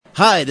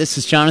Hi, this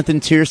is Jonathan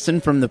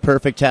Tiersten from the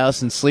Perfect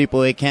House and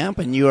Sleepaway Camp,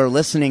 and you are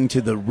listening to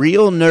the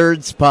Real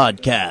Nerds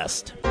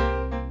Podcast.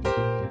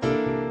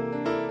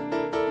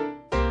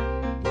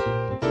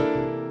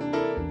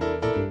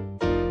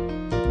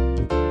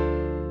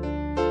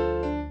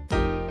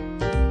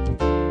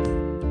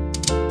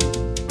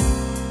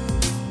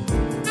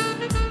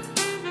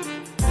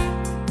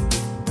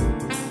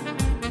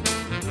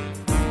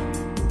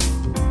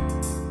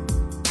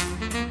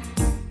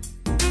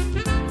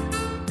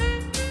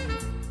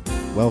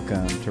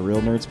 Welcome to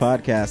Real Nerds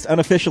Podcast,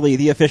 unofficially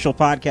the official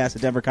podcast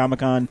at Denver Comic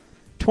Con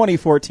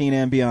 2014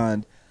 and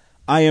beyond.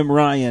 I am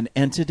Ryan,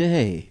 and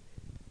today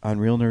on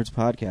Real Nerds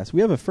Podcast,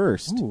 we have a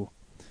first. Ooh.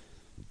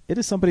 It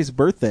is somebody's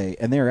birthday,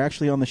 and they are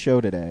actually on the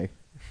show today.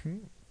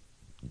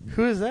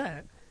 Who is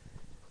that?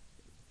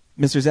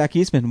 Mr. Zach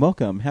Eastman,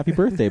 welcome. Happy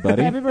birthday,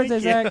 buddy. Happy birthday,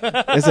 Zach.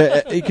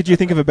 Could you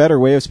think of a better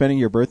way of spending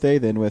your birthday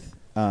than with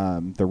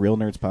the Real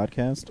Nerds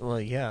Podcast?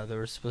 Well, yeah, there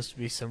was supposed to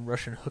be some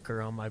Russian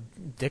hooker on my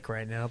dick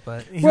right now,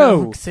 but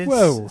Whoa.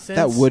 since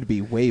That would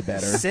be way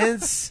better.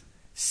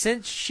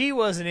 Since she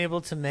wasn't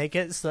able to make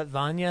it,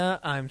 Svetlana,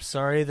 I'm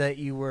sorry that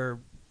you were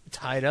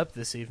tied up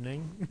this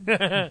evening.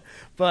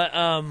 But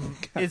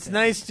it's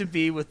nice to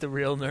be with the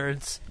Real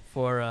Nerds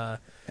for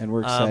And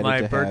we're excited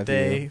my to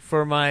birthday, have you.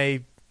 for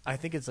my, I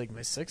think it's like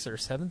my 6th or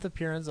 7th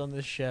appearance on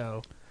this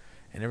show.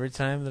 And every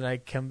time that I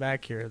come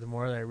back here, the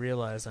more that I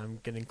realize I'm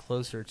getting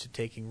closer to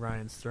taking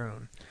Ryan's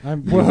throne.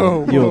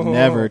 You'll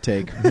never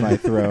take my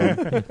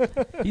throne.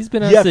 He's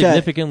been on You have to-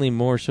 significantly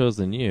more shows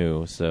than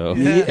you, so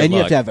And you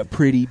have to have a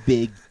pretty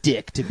big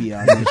dick to be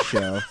on this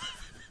show.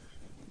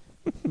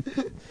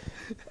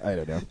 I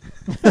don't know.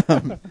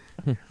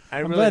 I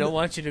really glad don't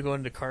want you to go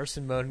into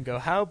Carson mode and go,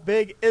 how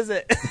big is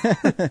it?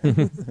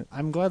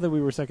 I'm glad that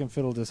we were second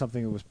fiddle to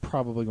something that was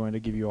probably going to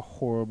give you a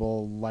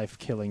horrible,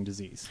 life-killing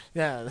disease.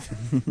 Yeah.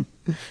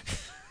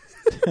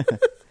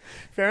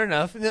 Fair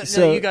enough. No,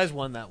 So- you guys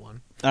won that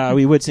one.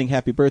 We would sing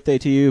happy birthday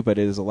to you, but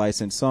it is a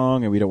licensed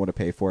song, and we don't want to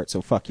pay for it,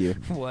 so fuck you.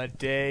 What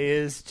day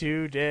is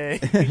today?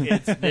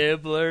 It's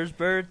Nibbler's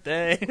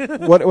birthday.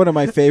 One of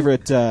my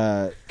favorite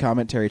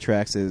commentary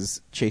tracks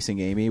is Chasing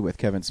Amy with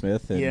Kevin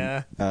Smith and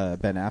Yeah.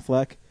 Ben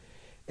Affleck.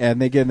 And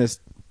they get in this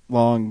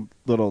long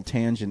little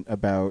tangent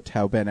about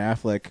how Ben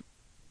Affleck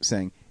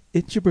sang,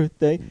 "It's your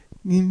birthday."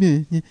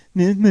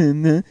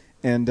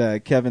 And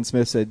Kevin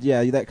Smith said,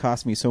 "Yeah, that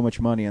cost me so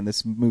much money on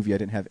this movie. I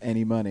didn't have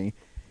any money."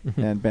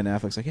 And Ben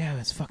Affleck's like, "Yeah,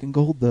 that's fucking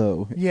gold,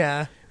 though."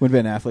 Yeah. When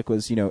Ben Affleck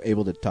was,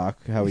 able to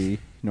talk how he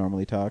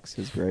normally talks,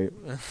 is great.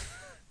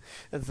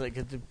 That's like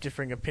a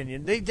differing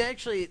opinion. They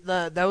actually,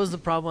 that was the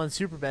problem on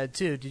Superbad,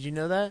 too. Did you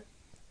know that?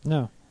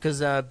 No. Because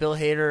Bill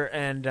Hader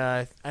and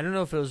I don't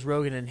know if it was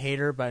Rogan and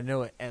Hader, but I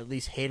know at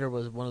least Hader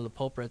was one of the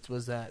culprits,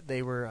 was that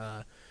they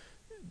were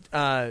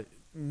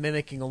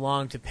mimicking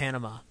along to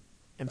Panama.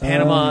 And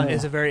Panama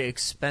is a very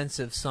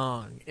expensive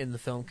song in the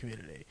film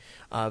community.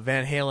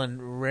 Van Halen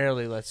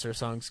rarely lets their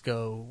songs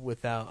go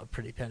without a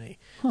pretty penny.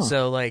 Huh.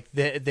 So like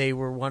they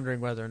were wondering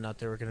whether or not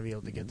they were going to be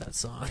able to get that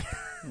song.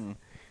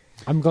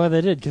 I'm glad they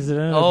did, because it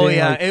ended up Oh, being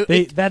yeah,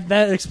 like,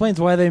 that explains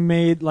why they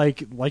made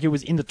like it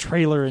was in the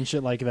trailer and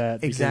shit like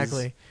that. because-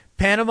 Exactly.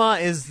 Panama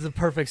is the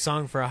perfect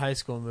song for a high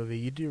school movie.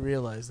 You do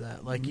realize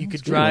that. Like you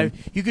could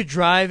good.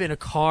 drive in a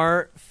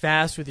car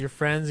fast with your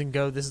friends and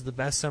go, "This is the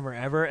best summer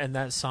ever," and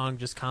that song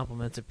just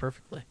complements it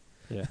perfectly.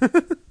 Yeah.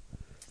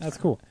 That's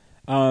cool.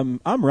 I'm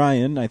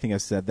Ryan. I think I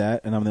said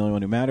that, and I'm the only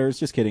one who matters.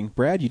 Just kidding.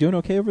 Brad, you doing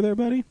okay over there,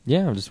 buddy?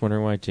 yeah. I'm just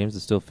wondering why James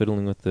is still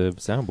fiddling with the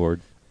soundboard.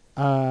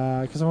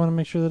 Because I want to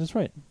make sure that it's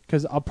right.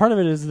 Because part of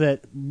it is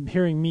that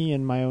hearing me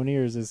in my own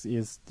ears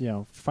is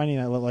finding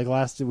that, like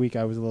last week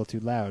I was a little too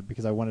loud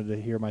because I wanted to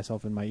hear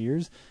myself in my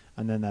ears,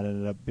 and then that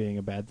ended up being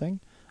a bad thing.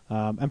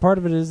 And part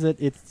of it is that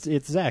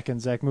it's Zach,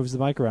 and Zach moves the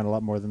mic around a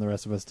lot more than the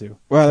rest of us do.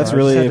 Well, that's So I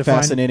really just had a to find-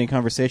 fascinating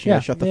conversation. Yeah,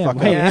 shut the fuck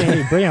hey, up.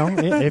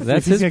 Hey, if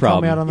That's he's his gonna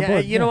call me problem. out on the Yeah,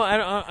 board, you know, I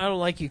don't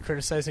like you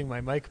criticizing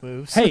my mic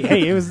moves.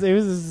 Hey, it was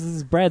this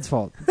is Brad's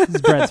fault. This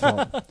is Brad's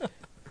fault.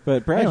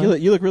 But Brad, Anyway.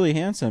 you look really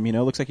handsome.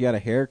 Looks like you got a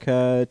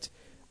haircut.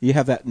 You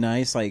have that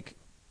nice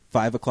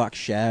 5 o'clock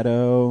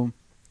shadow.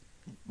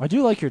 I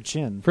do like your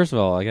chin. First of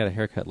all, I got a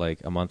haircut like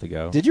a month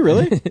ago. Did you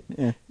really?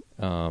 Yeah.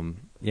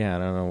 Yeah, I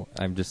don't know.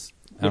 I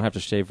don't have to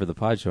shave for the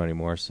pod show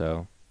anymore,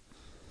 so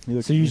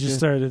So you just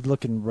started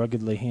looking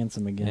ruggedly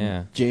handsome again.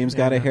 yeah. James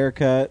got a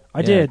haircut,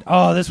 I Yeah. did.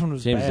 Oh, this one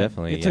was James bad.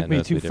 definitely, It took yeah, me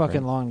noticeably too fucking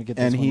different. long to get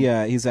this and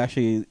one. he's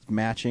actually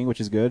matching, which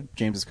is good.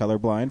 James is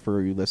colorblind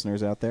for you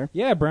listeners out there.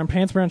 Yeah, brown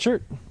pants, brown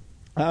shirt,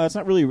 It's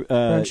not really.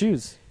 brown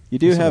shoes. You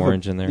do There's some have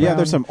orange in there. Yeah,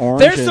 there's some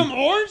orange. There's in- some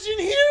orange in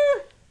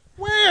here?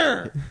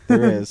 Where?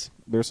 There is.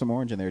 There's some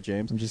orange in there,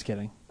 James. I'm just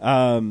kidding.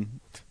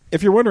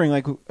 If you're wondering,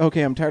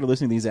 okay, I'm tired of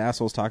listening to these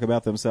assholes talk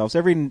about themselves.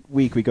 Every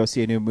week we go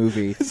see a new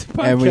movie, It's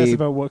a and podcast we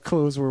about what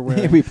clothes we're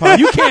wearing. we pop-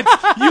 You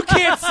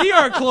can't see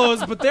our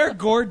clothes, but they're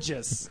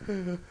gorgeous.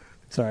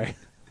 Sorry.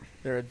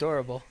 They're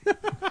adorable.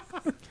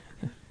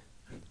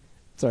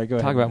 Sorry, go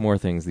ahead. Talk about more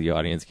things the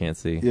audience can't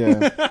see.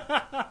 Yeah.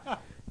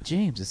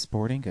 James is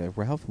sporting a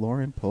Ralph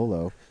Lauren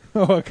polo.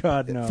 Oh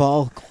God, no.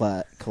 Fall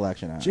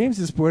collection. James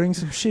is sporting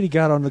some shit he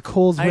got on the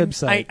Kohl's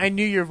website. I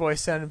knew your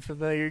voice sounded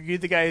familiar. You're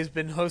the guy who's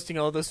been hosting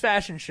all those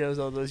fashion shows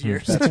all those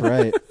years. That's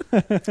right.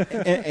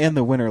 and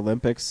the Winter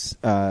Olympics.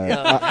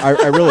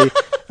 I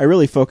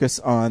really focus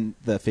on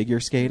the figure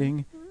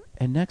skating.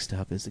 And next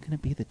up is going to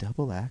be the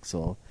double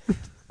axel.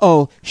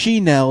 Oh,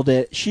 she nailed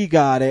it. She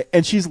got it.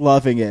 And she's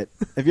loving it.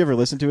 Have you ever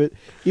listened to it?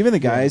 Even the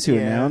guys who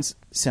announce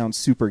sound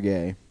super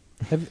gay.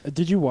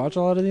 Did you watch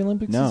a lot of the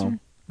Olympics No. this year?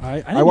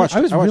 I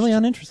was really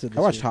uninterested.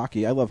 I watched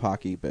hockey. I love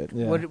hockey, but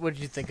Yeah. What did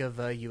you think of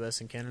U.S.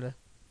 and Canada?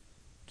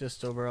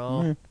 Just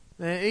overall? Mm.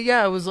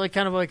 Yeah, it was like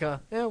kind of like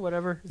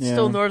whatever. It's Yeah.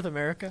 still North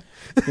America.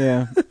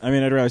 yeah. I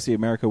mean, I'd rather see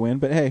America win,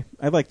 but hey,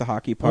 I like the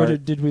hockey Or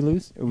part. did we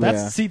lose?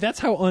 Yeah. That's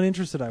how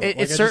uninterested I was.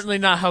 It's certainly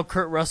not how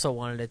Kurt Russell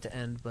wanted it to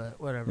end,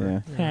 but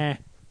whatever. Yeah.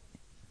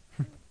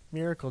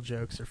 Miracle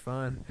jokes are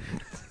fun.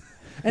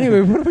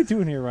 Anyway, what are we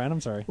doing here, Ryan?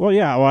 I'm sorry. Well,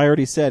 yeah, I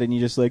already said, and you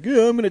just like, I'm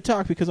going to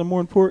talk because I'm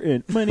more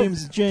important. My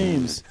name's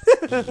James.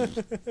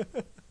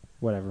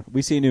 Whatever.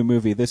 We see a new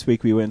movie. This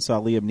week we went and saw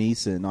Liam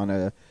Neeson on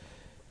a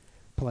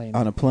Plane.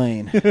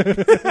 plane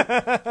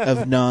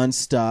of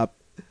non-stop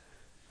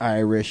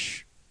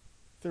Irish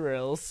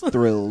Thrills.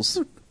 thrills.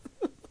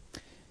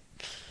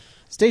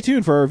 Stay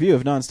tuned for our review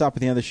of Non-Stop at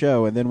the end of the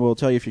show, and then we'll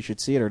tell you if you should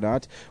see it or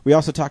not. We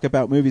also talk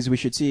about movies we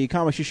should see,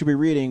 comics you should be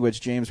reading,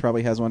 which James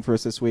probably has one for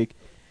us this week.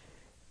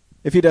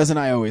 If he doesn't,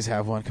 I always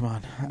have one. Come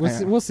on.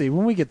 We'll see.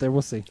 When we get there,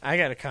 we'll see. I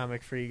got a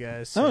comic for you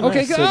guys. Oh, Okay,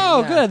 nice. good. So-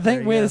 Oh, Yeah, good.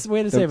 there you Way go. to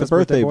save The us,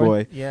 birthday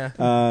boy.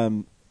 Yeah.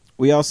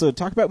 We also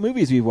talk about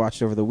movies we've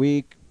watched over the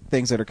week,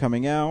 things that are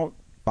coming out,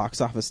 box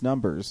office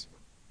numbers.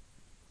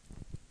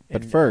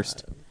 But And,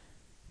 first,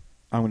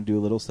 I'm going to do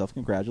a little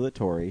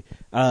self-congratulatory.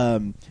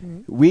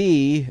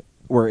 We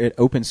were at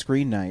Open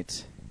Screen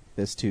Night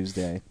this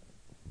Tuesday,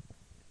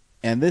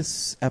 and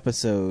this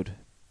episode,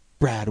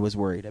 Brad was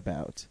worried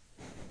about.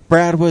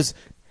 Brad was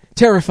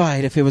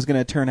terrified if it was going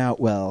to turn out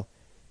well,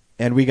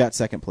 and we got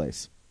second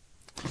place.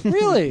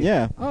 Really?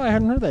 Yeah. Oh, I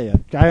hadn't heard that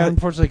yet. I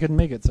unfortunately couldn't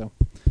make it, so.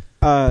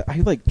 I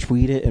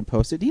tweet it and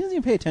post it. He doesn't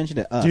even pay attention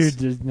to us.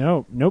 Dude,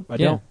 nope, I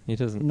yeah, don't. he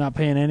doesn't. I'm not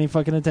paying any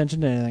fucking attention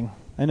to anything.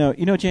 I know.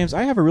 You know, James,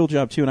 I have a real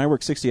job, too, and I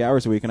work 60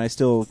 hours a week, and I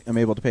still am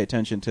able to pay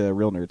attention to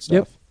real nerd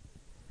stuff.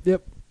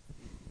 Yep.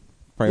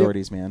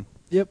 Priorities, man.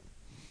 Yep.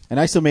 And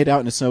I still made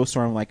out in a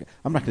snowstorm. Like,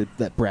 I'm not going to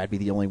let Brad be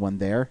the only one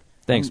there.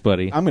 Thanks,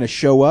 buddy. I'm going to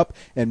show up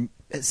and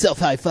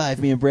self-high-five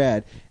me and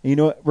Brad. And you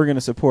know what? We're going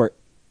to support.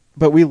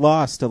 But we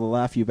lost to the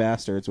Laugh You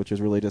Bastards, which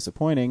was really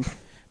disappointing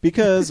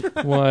because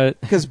What?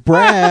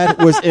 Brad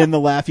was in the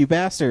Laugh You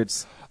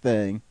Bastards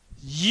thing.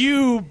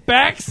 You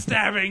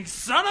backstabbing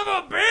son of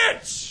a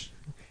bitch!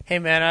 Hey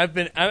man, I've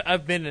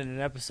been in an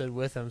episode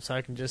with him, so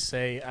I can just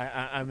say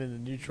I'm in the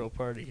neutral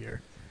party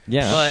here.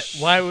 Yeah. But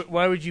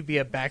why would you be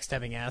a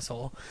backstabbing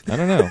asshole? I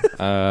don't know.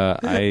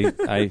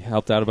 I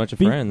helped out a bunch of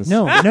friends.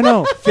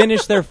 No.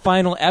 Finish their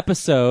final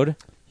episode.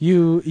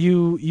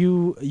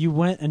 You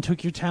went and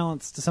took your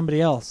talents to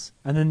somebody else,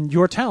 and then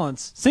your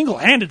talents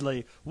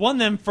single-handedly won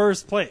them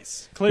first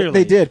place. Clearly,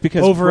 They did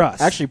because over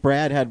us. Actually,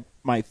 Brad had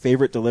my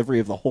favorite delivery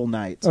of the whole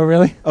night. Oh,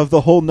 really? Of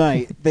the whole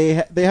night. They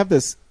have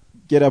this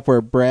get up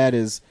where Brad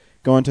is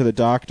going to the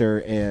doctor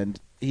and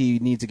he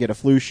needs to get a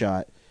flu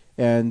shot.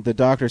 And the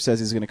doctor says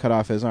he's going to cut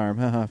off his arm.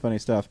 Haha, funny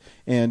stuff.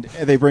 And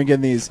they bring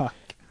in these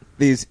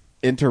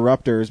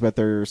interrupters, but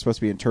they're supposed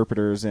to be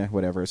interpreters.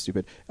 Whatever,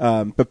 stupid.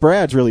 But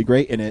Brad's really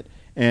great in it.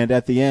 And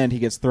at the end, he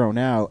gets thrown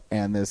out,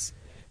 and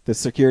the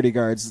security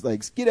guard's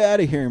like, "Get out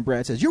of here!" And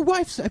Brad says,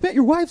 I bet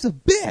your wife's a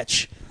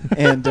bitch."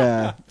 And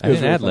I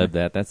didn't ad-lib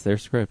that. That's their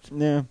script.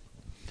 Yeah.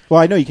 Well,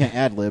 I know you can't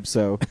ad lib,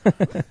 so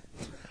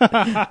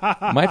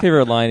My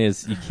favorite line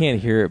is, you can't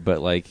hear it,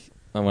 but like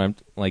when I'm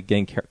like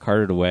getting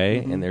carted away,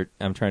 and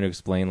I'm trying to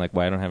explain like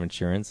why I don't have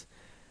insurance,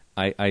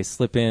 I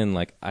slip in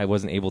like I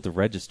wasn't able to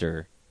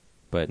register,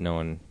 but no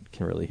one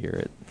can really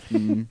hear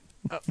it.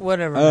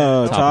 Whatever.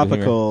 oh, Man.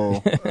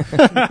 topical.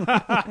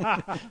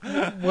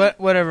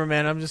 Whatever,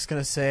 man. I'm just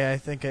gonna say I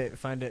think I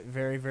find it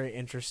very, very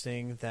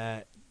interesting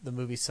that the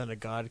movie Son of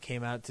God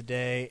came out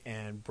today,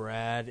 and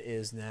Brad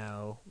is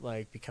now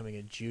like becoming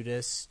a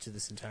Judas to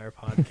this entire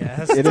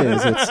podcast. It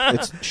is.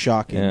 It's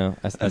shocking. Yeah,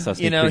 I saw a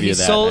sneak You know, preview he of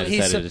that. sold. And I He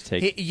decided sold. to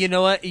take. You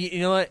know what? You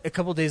know what? A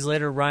couple days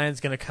later, Ryan's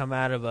gonna come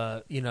out of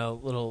a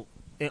little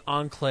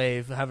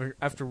enclave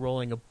after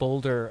rolling a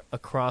boulder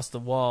across the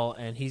wall,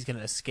 and he's gonna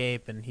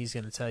escape, and he's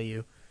gonna tell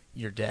you,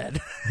 "You're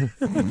dead."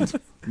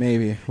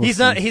 Maybe. We'll He's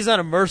see. not. He's not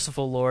a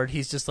merciful Lord.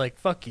 He's just like,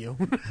 "Fuck you."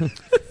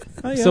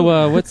 Oh, yeah.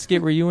 So, what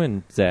skit were you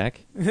in,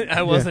 Zach?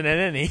 I wasn't at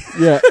any.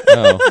 Yeah.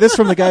 Oh, This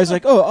from the guy's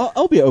like,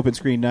 I'll be open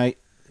screen night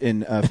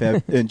in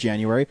in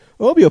January.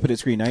 I'll be open at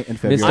screen night in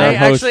missed February. our I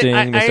actually- hosting,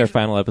 I missed our actually-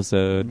 final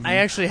episode. I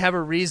actually have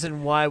a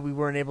reason why we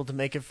weren't able to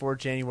make it for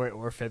January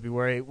or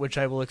February, which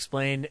I will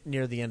explain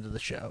near the end of the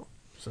show.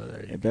 So there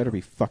you It go. better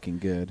be fucking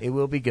good. It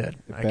will be good.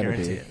 It I better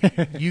guarantee be.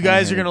 it. You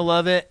guys are gonna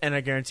love it, and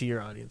I guarantee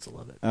your audience will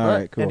love it. All But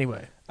right, cool.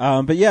 Anyway,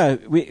 But yeah,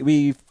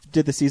 we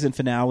did the season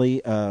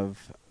finale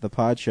of the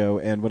pod show,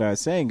 and what I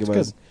was saying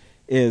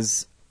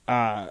is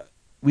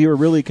we were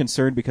really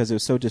concerned because it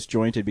was so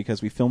disjointed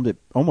because we filmed it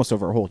almost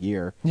over a whole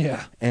year.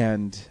 Yeah.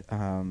 And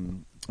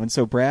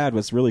so Brad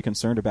was really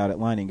concerned about it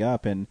lining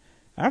up, and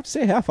I have to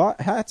say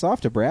hats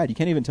off to Brad. You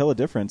can't even tell a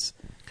difference.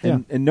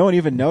 And no one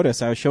even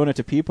noticed. I was showing it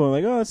to people and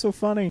like, oh, it's so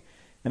funny.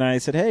 And I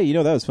said, hey,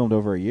 that was filmed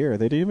over a year.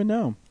 They didn't even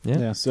know.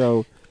 Yeah.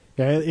 So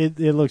Yeah, it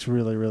looks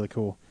really, really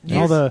cool.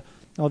 And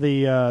all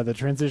the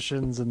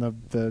transitions and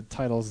the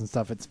titles and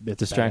stuff. It's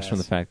distracts badass. from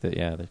the fact that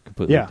they're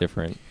completely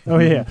different. Oh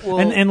yeah, Well-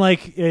 and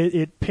like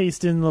it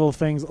paced in little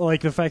things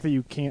like the fact that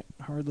you can't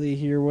hardly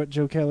hear what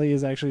Joe Kelly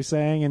is actually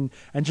saying,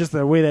 and just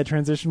the way that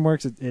transition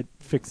works, it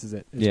fixes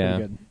it. It's Yeah.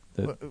 pretty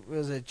good.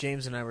 Was it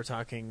James and I were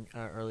talking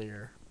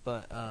earlier?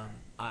 But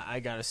I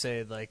gotta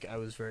say, like, I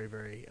was very,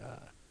 very,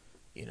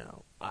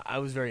 I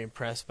was very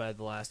impressed by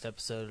the last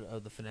episode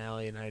of the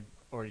finale, and I'd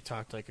already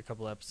talked like a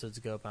couple episodes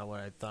ago about what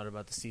I thought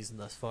about the season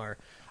thus far.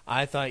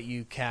 I thought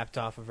you capped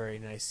off a very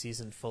nice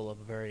season full of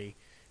a very,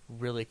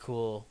 really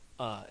cool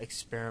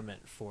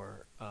experiment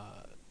for,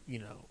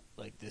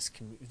 like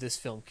this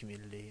film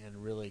community,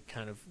 and really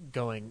kind of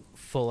going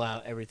full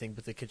out everything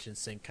but the kitchen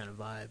sink kind of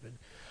vibe. And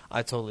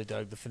I totally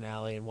dug the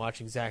finale, and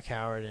watching Zach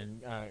Howard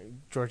and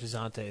George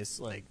Azante's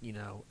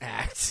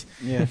act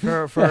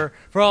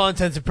for all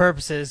intents and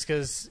purposes,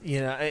 because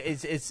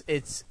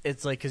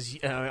it's like, because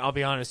I'll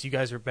be honest, you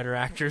guys are better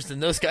actors than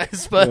those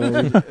guys, but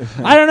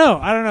I don't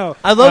know.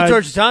 I love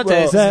George Azante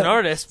as an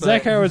artist. But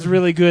Zach Howard's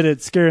really good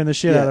at scaring the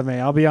shit out of me.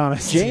 I'll be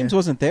honest. James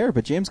wasn't there,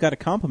 but James got a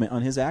compliment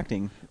on his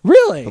acting.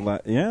 Really?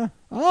 Yeah.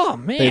 Oh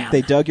man.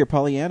 They dug your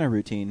Pollyanna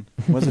routine.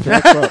 Wasn't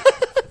Jack's fault.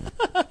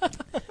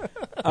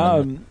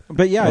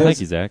 But yeah, Well, thank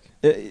you, Zach.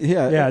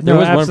 Yeah, There no,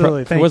 was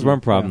absolutely. there was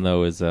one problem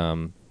though, is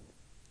the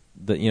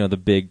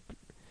big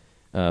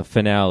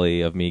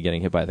finale of me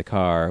getting hit by the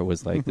car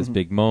was like this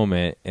big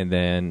moment, and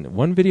then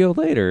one video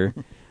later,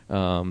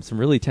 some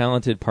really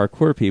talented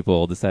parkour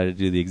people decided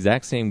to do the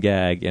exact same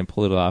gag and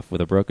pull it off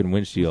with a broken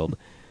windshield.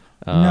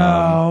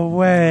 No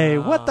way.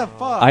 What the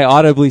fuck? I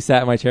audibly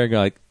sat in my chair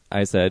and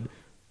I said,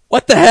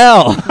 "What the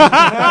hell?"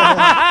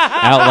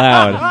 out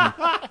loud.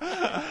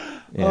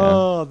 Yeah.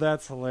 Oh,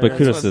 that's hilarious. But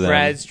kudos to them.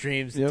 Brad's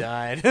dreams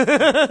died.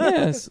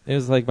 Yes, it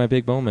was like my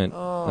big moment.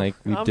 Like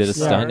we I'm did a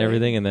stunt sorry. and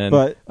everything, and then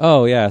But-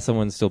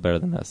 someone's still better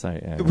than us.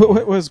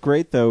 What was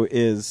great though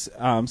is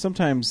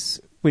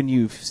sometimes when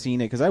you've seen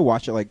it, because I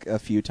watch it like a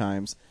few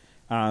times,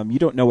 you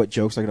don't know what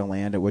jokes are going to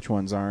land and which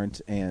ones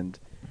aren't, and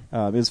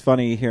it was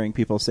funny hearing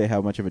people say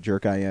how much of a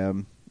jerk I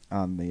am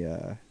on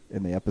the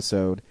in the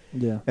episode,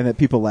 Yeah. and that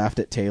people laughed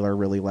at Taylor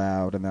really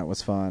loud, and that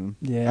was fun.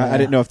 Yeah. I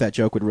didn't know if that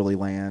joke would really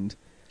land.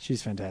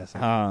 She's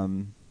fantastic.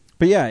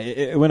 But yeah,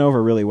 it went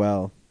over really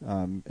well,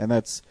 and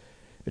that's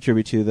a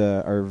tribute to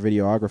our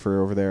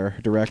videographer over there,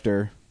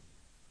 director,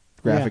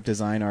 graphic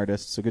design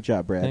artist. So good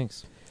job, Brad.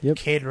 Thanks. Yep.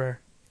 Caterer,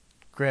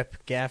 grip,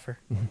 gaffer.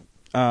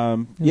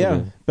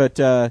 Yeah,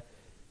 but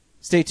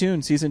stay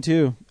tuned. Season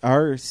 2,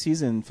 our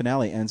season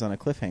finale ends on a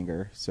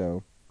cliffhanger.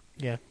 So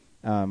Yeah.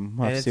 we'll have And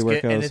to it's see where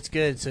it good, goes. and it's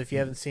good. So if you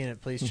haven't seen it,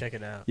 please check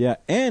it out. Yeah,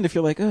 and if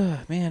you're like, oh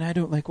man, I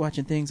don't like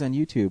watching things on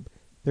YouTube,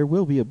 there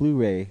will be a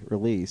Blu-ray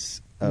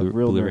release of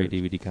Blu-ray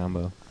DVD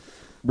combo.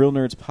 Real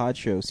Nerds Pod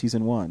Show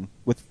Season 1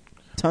 with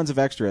tons of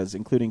extras,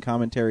 including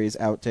commentaries,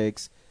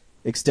 outtakes,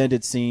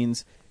 extended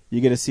scenes.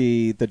 You get to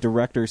see the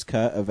director's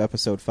cut of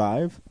Episode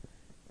 5.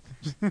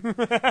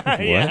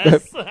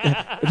 Yes.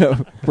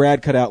 No,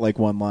 Brad cut out like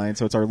one line,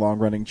 so it's our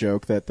long-running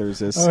joke that there's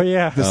this. Oh,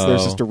 yeah.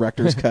 There's this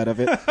director's cut of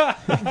it.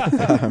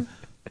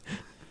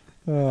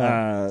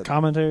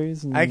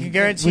 Commentaries. And, I can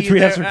guarantee which you. we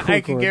have That, to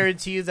I can record.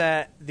 guarantee you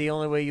that the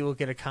only way you will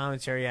get a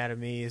commentary out of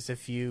me is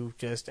if you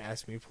just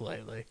ask me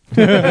politely.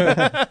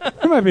 There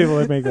might be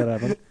able to make that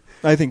happen.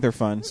 I think they're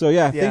fun. So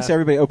yeah, Yeah. thanks to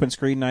everybody. Open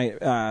Screen Night.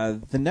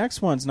 The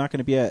next one's not going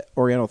to be at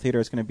Oriental Theater.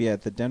 It's going to be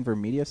at the Denver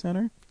Media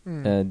Center.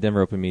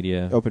 Denver Open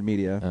Media. Open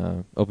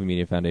Media. Open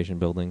Media Foundation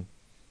building.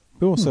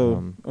 Cool.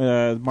 So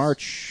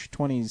March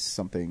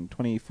 20-something,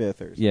 25th or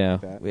something Yeah,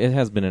 like that. it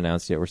hasn't been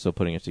announced yet. We're still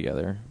putting it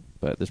together,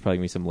 but there's probably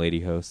gonna be some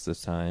lady hosts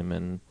this time,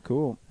 and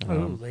Cool.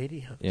 Oh, lady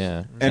host.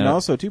 yeah, And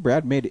also, too,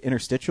 Brad made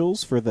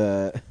interstitials for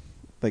the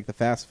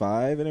Fast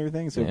Five and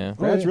everything. So Yeah.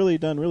 Brad's yeah. really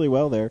done really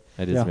well there.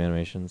 I did Yeah. some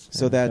animations.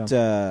 So yeah.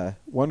 that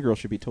one girl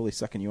should be totally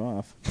sucking you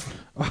off.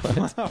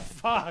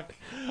 Fuck.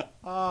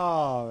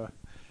 Oh.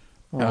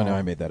 Oh no,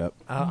 I made that up.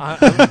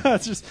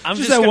 That's just I'm just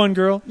just that gonna- one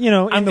girl, in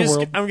the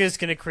world. I'm just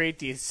gonna create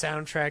the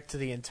soundtrack to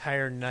the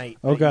entire night.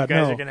 Oh, God, you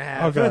guys no. are gonna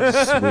have. Oh,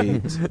 God.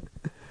 Sweet.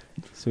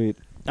 Sweet.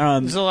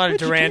 There's a lot of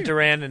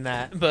Duran in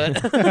that,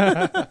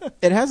 but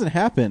It hasn't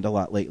happened a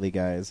lot lately,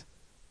 guys.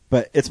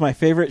 But it's my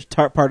favorite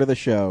part of the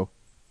show,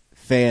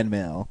 fan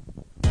mail.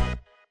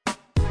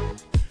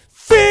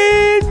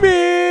 Fan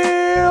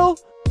mail!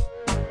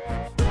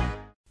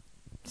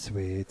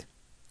 Sweet.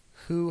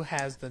 who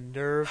has the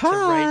nerve to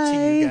write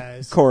to you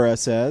guys? Cora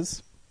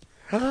says.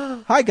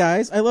 Hi,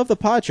 guys. I love the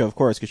pod show, of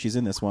course, because she's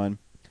in this one.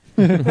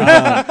 You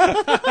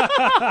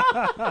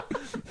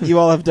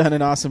all have done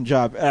an awesome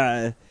job.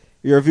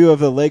 Your review of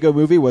the Lego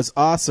movie was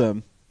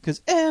awesome,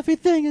 because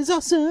everything is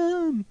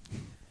awesome.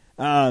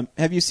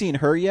 Have you seen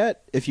Her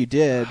yet? If you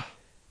did,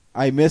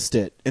 I missed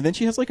it. And then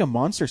she has like a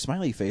monster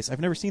smiley face. I've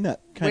never seen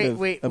that kind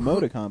Wait, of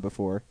emoticon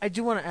before. I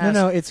do want to ask.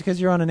 No, it's because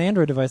you're on an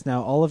Android device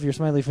now. All of your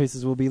smiley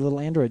faces will be little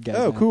Android guys.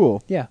 Oh, now.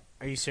 cool. Yeah.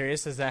 Are you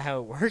serious? Is that how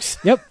it works?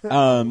 Yep.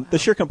 The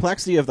sheer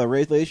complexity of the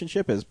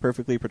relationship is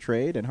perfectly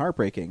portrayed and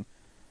heartbreaking.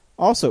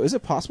 Also, is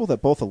it possible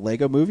that both a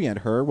Lego Movie and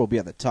Her will be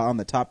at on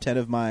the top 10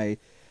 of my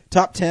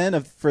top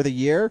 10 for the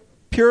year?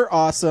 Pure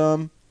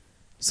awesome.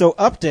 So,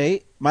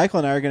 update. Michael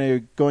and I are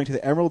going to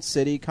the Emerald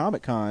City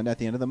Comic Con at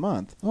the end of the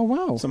month. Oh,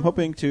 wow. So I'm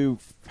hoping to.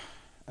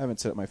 I haven't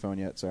set up my phone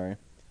yet. Sorry.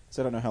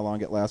 So I don't know how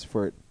long it lasts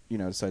before it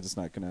decides it's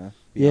not going to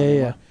be.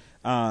 Yeah,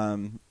 on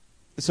anymore.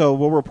 So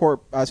we'll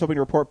report. I was hoping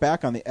to report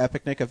back on the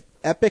epic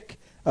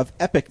of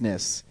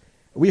epicness.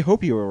 We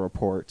hope you will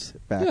report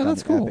back on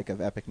that's the cool. epic of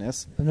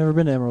epicness. I've never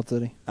been to Emerald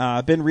City.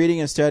 I've been reading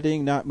and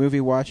studying, not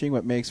movie watching,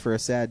 what makes for a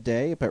sad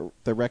day. But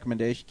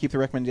keep the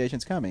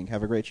recommendations coming.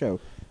 Have a great show.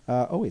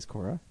 Always,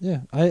 Cora.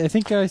 Yeah. I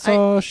think I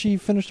saw she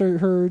finished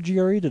her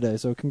GRE today,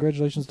 so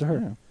congratulations to her.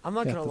 Yeah. I'm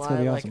not Yeah, gonna that's lie.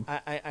 gonna be Like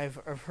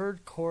awesome. I've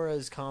heard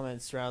Cora's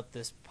comments throughout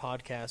this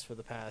podcast for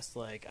the past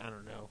I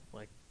don't know,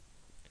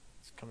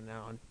 it's coming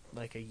out on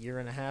a year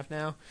and a half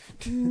now.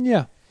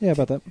 Yeah,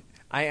 about that.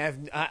 I've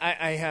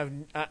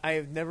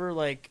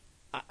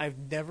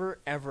never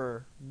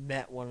ever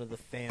met one of the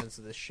fans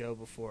of this show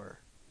before,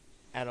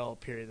 at all.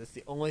 Period. That's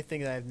the only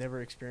thing that I've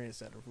never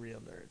experienced out of Real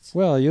Nerds.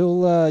 Well,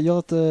 you'll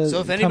have to. So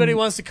if anybody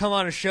wants to come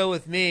on a show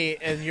with me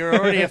and you're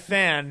already a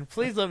fan,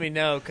 please let me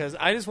know because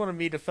I just want to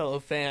meet a fellow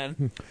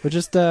fan. but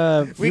just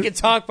We can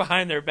talk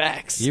behind their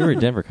backs. You were at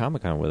Denver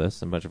Comic Con with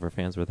us, and a bunch of our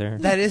fans were there.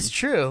 That is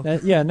true.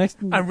 yeah, next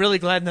I'm really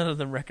glad none of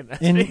them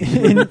recognize in,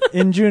 me.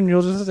 in June,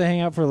 you'll just have to hang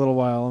out for a little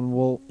while, and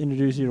we'll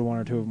introduce you to one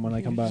or two of them when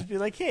they come by. Just be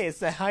like, hey, it's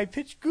that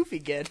high-pitched goofy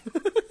kid.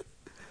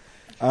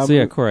 So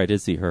yeah, Cora, I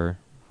did see Her.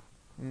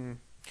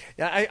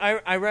 Yeah,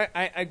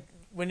 I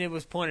when it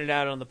was pointed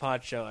out on the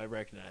pod show, I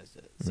recognized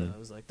it. So I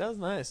was like, that was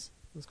nice.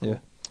 That's cool.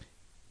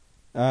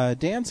 Yeah.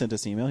 Dan sent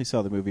us an email. He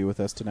saw the movie with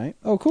us tonight.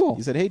 Oh, cool.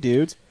 He said, "Hey,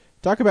 dudes,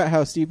 talk about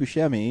how Steve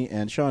Buscemi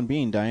and Sean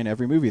Bean die in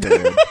every movie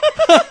they're in."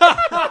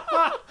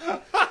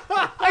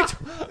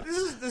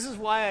 This is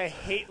why I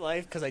hate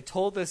life because I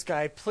told this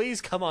guy,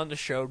 please come on the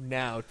show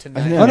now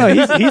tonight. Oh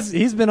no,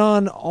 he's been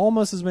on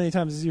almost as many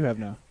times as you have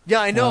now. Yeah,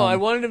 I know. I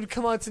wanted him to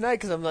come on tonight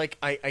because I'm like,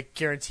 I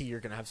guarantee you're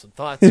gonna have some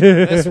thoughts on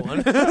this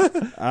one.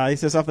 He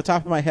says, off the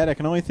top of my head, I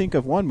can only think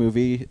of one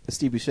movie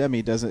Steve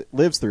Buscemi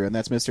lives through, and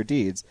that's Mr.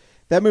 Deeds.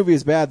 That movie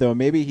is bad, though.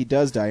 Maybe he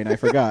does die, and I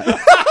forgot.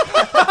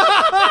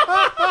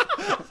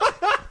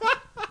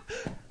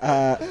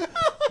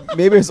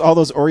 Maybe it's all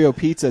those Oreo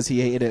pizzas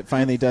he ate. It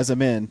finally does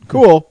him in.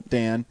 Cool,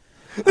 Dan.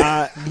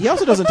 He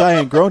also doesn't die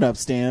in Grown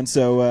Ups, Dan.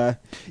 So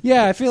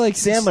Yeah, I feel like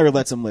Sandler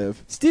lets him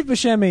live. Steve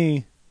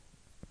Buscemi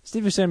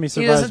survives.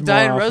 He doesn't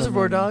die in more often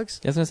Reservoir than-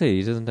 Dogs. I was gonna say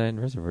he doesn't die in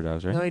Reservoir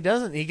Dogs, right? No, he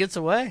doesn't. He gets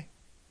away.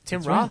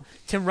 Tim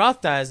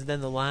Roth dies, and then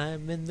the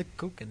lime and the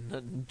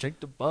coconut and drink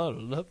the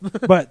bottle up.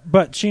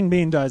 But Sheen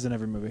Bean dies in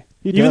every movie.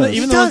 He even does.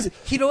 even He the does.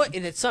 You know what?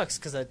 And it sucks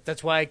because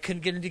that's why I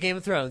couldn't get into Game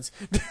of Thrones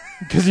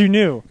because you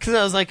knew. because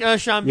I was like, oh,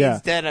 Sean Bean's Yeah.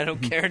 dead. I don't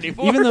care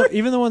anymore.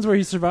 Even the ones where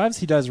he survives,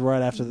 he dies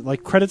right after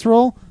like credits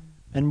roll,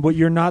 and what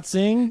you're not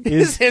seeing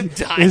is him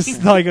dying.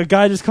 is like a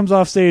guy just comes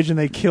off stage and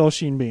they kill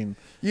Sheen Bean.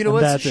 You know And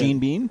what's that's it. Sheen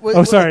Bean?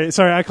 Oh, sorry,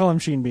 I call him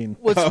Sheen Bean.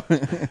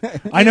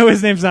 I know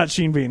his name's not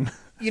Sheen Bean.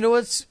 You know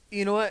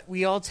what?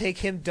 We all take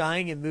him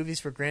dying in movies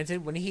for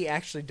granted. When he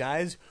actually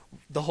dies,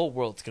 the whole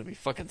world's gonna be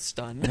fucking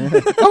stunned.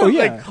 Oh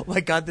yeah, Like, oh my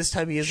God, this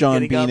time he isn't Sean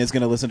getting Bean up. is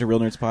going to listen to Real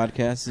Nerds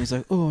podcast, and he's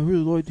like, "Oh, I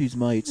really like these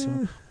mates. I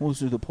want to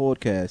listen to the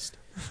podcast."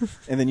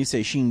 And then you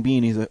say Sheen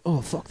Bean, he's like,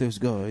 "Oh, fuck those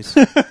guys. Do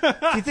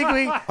you think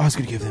we? I was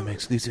going to give them an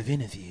exclusive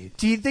interview."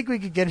 Do you think we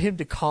could get him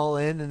to call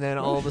in and then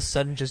all of a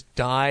sudden just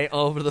die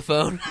over the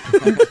phone?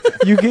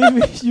 you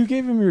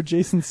gave him your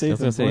Jason Statham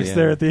gonna say, voice yeah.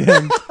 there at the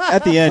end.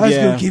 At the end,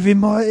 yeah. give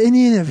him an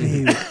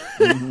interview,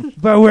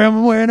 but where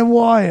I'm wearing a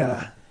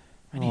wire.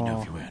 I need to know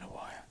if you're wearing a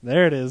wire.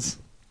 There it is.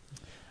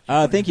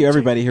 Thank you,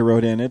 everybody who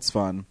wrote in. It's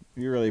fun.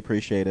 We really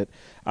appreciate it.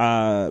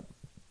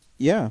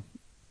 Yeah.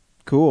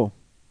 Cool.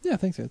 Yeah,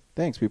 thanks, guys.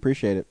 Thanks. We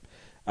appreciate it.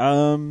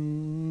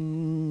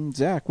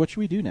 Zach, what should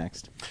we do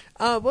next?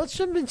 Let's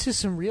jump into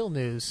some real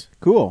news.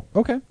 Cool.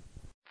 Okay.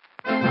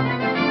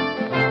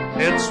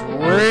 It's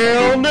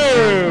real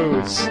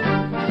news.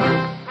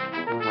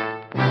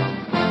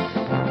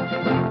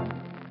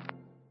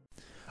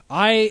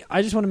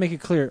 I just want to make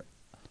it clear.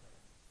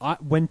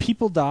 When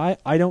people die,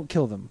 I don't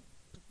kill them.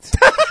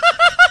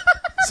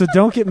 So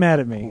don't get mad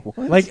at me.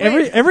 Like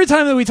every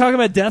time that we talk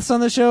about deaths on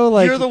the show,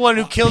 like You're the one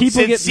who killed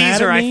people Sid get mad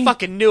Caesar. at I me.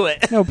 fucking knew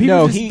it. No,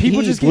 people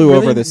he just blew get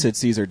over really- the Sid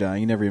Caesar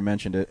dying. You never even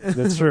mentioned it.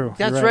 That's true.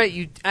 That's You're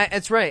right.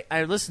 That's right.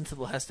 I listened to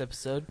the last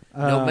episode.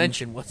 No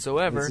mention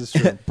whatsoever. This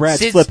is true. Brad's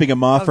Sid's- flipping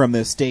him off from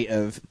the state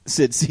of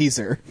Sid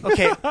Caesar.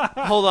 Okay,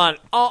 hold on.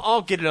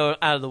 I'll get it out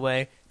of the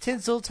way.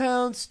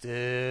 Tinseltown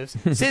Stiffs.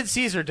 Sid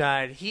Caesar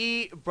died.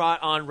 He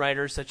brought on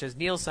writers such as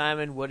Neil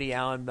Simon, Woody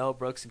Allen, Mel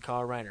Brooks, and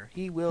Carl Reiner.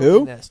 He will Who?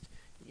 be missed.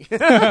 Who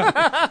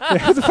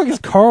the fuck is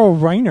Carl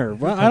Reiner?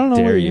 Well, I don't know.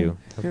 Dare what you?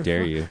 How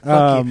dare you?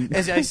 Fuck you.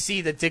 As I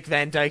see the Dick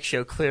Van Dyke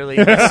Show clearly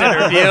in this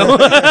interview.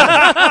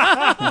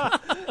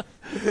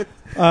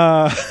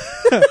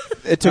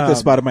 It took the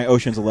spot of my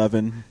Ocean's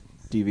 11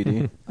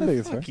 DVD. I think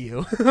it's fair. Fuck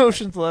you.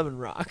 Ocean's 11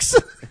 rocks.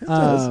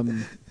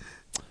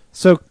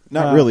 So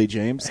Not really,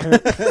 James.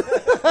 Harold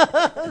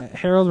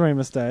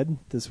Ramis died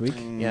this week,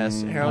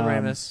 Yes, Harold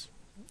Ramis.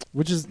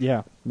 which is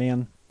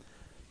man.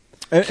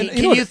 Can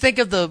you know what- you think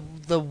of the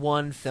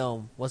one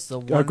film? What's the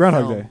one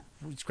Groundhog film? Day.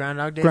 It's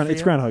Groundhog Day.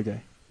 It's Groundhog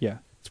Day. Yeah,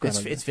 it's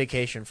Groundhog Day. It's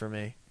Vacation for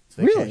me. It's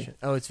Really? Vacation.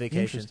 Oh, it's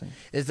Vacation. Interesting.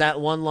 Is that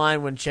one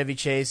line when Chevy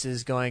Chase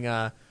is going,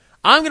 I'm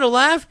going to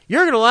laugh,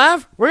 you're going to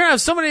laugh, we're going to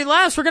have so many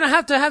laughs, we're going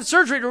to have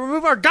surgery to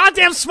remove our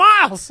goddamn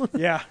smiles!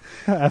 Yeah,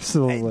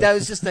 absolutely. That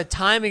was just the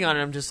timing on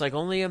it. I'm just like,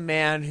 only a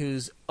man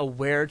who's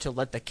aware to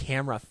let the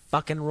camera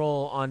fucking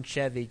roll on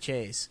Chevy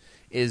Chase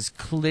is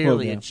clearly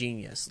Well, yeah. a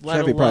genius. Let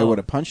Chevy alone, probably would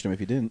have punched him if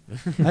he didn't.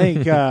 I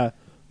think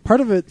part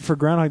of it for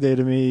Groundhog Day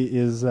to me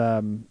is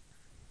the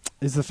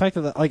fact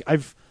that I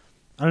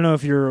don't know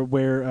if you're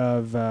aware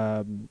of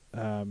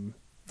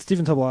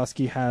Stephen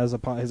Tobolowsky has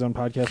his own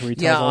podcast where he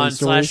tells all on these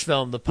stories. Slash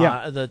Film, the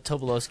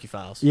Tobolowsky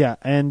Files. Yeah,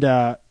 and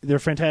they're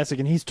fantastic.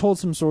 And he's told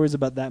some stories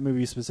about that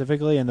movie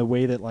specifically and the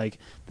way that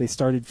they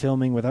started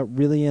filming without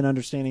really an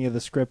understanding of the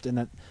script, and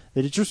that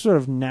it just sort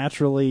of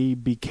naturally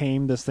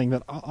became this thing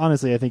that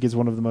honestly I think is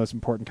one of the most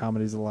important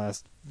comedies of the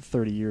last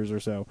 30 years or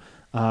so.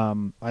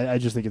 I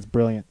just think it's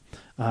brilliant.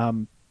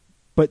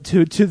 But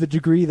to the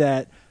degree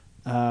that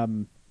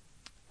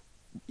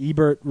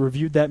Ebert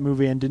reviewed that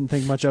movie and didn't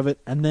think much of it,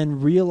 and then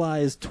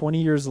realized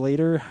 20 years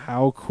later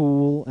how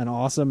cool and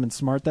awesome and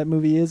smart that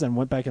movie is, and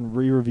went back and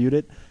re-reviewed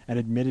it and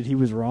admitted he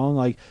was wrong.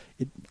 I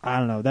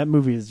don't know. That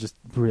movie is just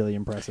really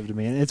impressive to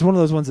me, and it's one of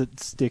those ones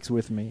that sticks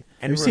with me.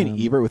 Have you seen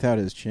Ebert without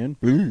his chin?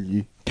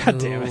 God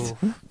damn it!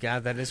 Ooh,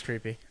 God, that is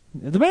creepy.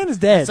 The man is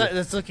dead.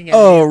 That's looking at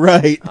Oh, me.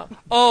 right.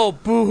 Oh,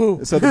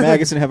 boo-hoo. So the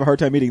magazine have a hard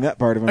time eating that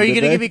part of him. Are you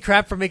did going to they? give me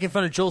crap for making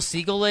fun of Joel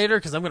Siegel later?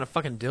 Because I'm going to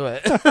fucking do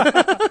it.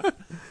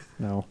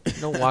 No. You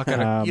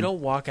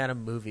don't walk out of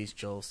movies,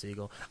 Joel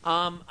Siegel.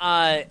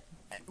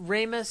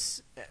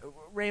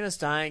 Ramis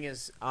dying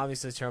is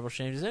obviously a terrible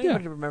shame. Does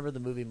anybody remember the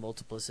movie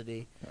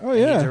Multiplicity? Oh, that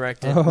yeah. he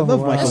directed. Oh, I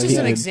love wow. Michael That's just an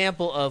Keaton.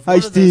 example of. Hi,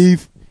 one of those-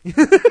 Steve.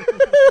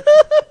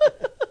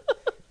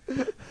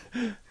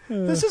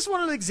 This is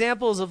one of the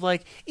examples of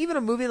even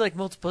a movie like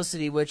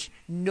Multiplicity, which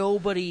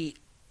nobody,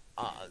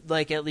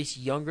 at least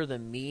younger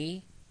than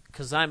me,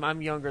 because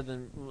I'm younger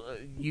than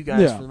you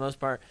guys Yeah. for the most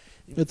part.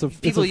 It's a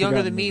People younger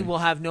forgotten than me movie. will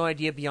have no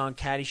idea beyond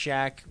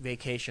Caddyshack,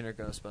 Vacation, or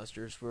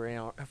Ghostbusters for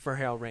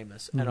Harold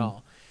Ramis at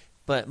all.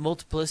 But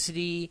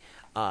Multiplicity,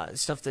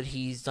 stuff that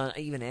he's done,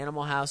 even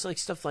Animal House,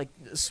 stuff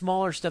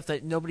smaller stuff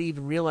that nobody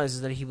even realizes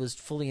that he was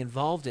fully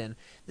involved in.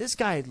 This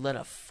guy led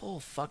a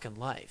full fucking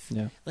life.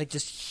 Yeah.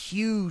 Just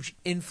huge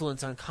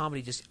influence on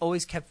comedy, just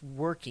always kept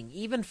working.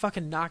 Even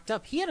fucking Knocked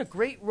Up. He had a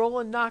great role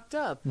in Knocked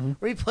Up,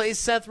 where he plays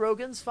Seth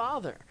Rogen's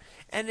father.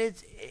 And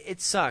it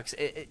sucks.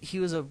 He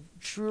was a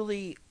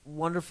truly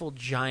wonderful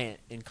giant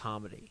in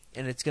comedy.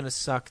 And it's going to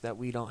suck that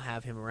we don't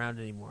have him around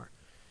anymore.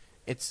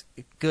 It's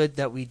good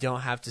that we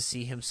don't have to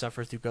see him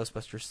suffer through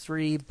Ghostbusters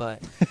 3,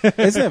 but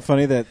Isn't it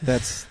funny that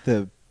there's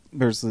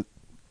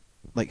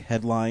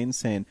headlines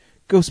saying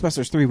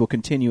Ghostbusters 3 will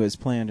continue as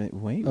planned?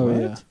 Wait, Oh,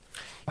 what? yeah.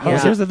 Yeah.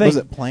 Here's the thing. Was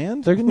it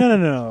planned?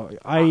 No.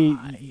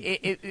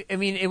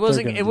 it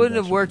wasn't. gonna It do wouldn't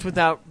that have worked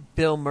without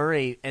Bill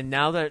Murray. And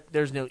now that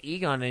there's no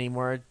Egon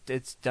anymore,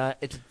 it's a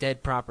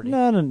dead property.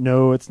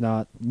 No, it's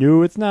not.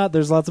 No, it's not.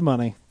 There's lots of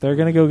money. They're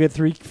gonna go get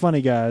 3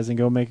 funny guys and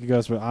go make a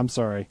Ghostbusters. I'm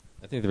sorry.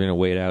 I think they're going to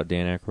wait out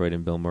Dan Aykroyd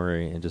and Bill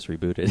Murray and just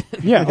reboot it.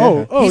 Yeah.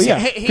 Oh, He's- yeah.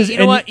 hey, 'Cause- you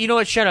know and what? You know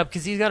what? Shut up,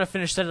 because he's got to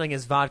finish settling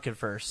his vodka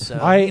first. So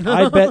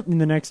I bet in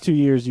the next 2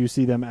 years you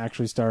see them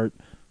actually start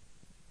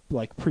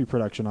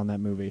pre-production on that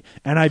movie,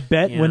 and I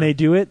bet Yeah. when they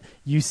do it,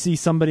 you see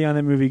somebody on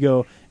that movie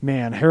go,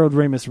 "Man, Harold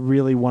Ramis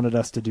really wanted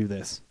us to do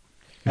this."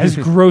 As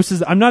gross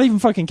as I'm not even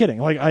fucking kidding.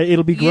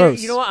 It'll be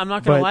gross. You know what? I'm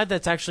not going but to lie.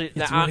 That's actually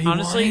what he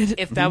honestly, wanted.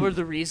 if that were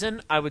the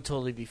reason, I would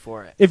totally be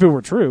for it. If it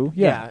were true,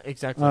 yeah.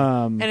 Exactly.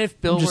 Um, and if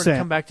Bill I'm were just to saying.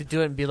 come back to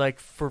do it and be like,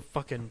 for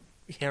fucking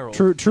Harold,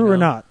 True you or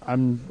know?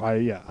 not,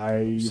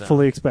 I So.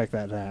 fully expect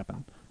that to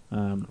happen.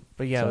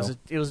 But yeah, So.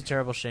 it was a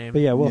terrible shame.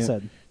 But yeah, well Yeah.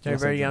 said. Very Well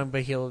said, very Jim. young,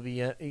 but he'll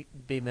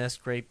be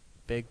missed. Great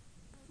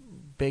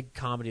big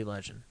comedy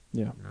legend.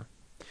 Yeah.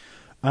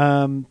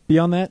 No.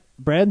 Beyond that,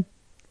 Brad,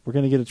 we're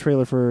going to get a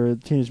trailer for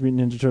Teenage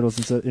Mutant Ninja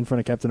Turtles in front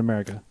of Captain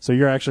America. So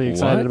you're actually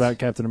excited What? about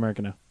Captain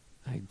America now.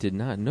 I did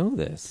not know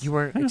this. You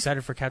weren't I know.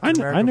 excited for Captain I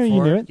know- America I know you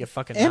before? knew it. You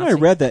fucking And I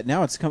Nazi? read that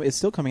now it's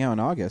still coming out in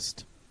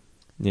August.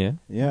 Yeah.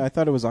 Yeah, I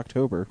thought it was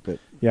October, but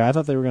Yeah, I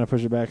thought they were going to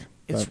push it back.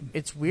 It's but-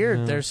 it's weird.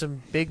 No. There's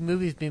some big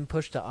movies being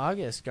pushed to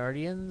August,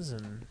 Guardians,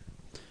 and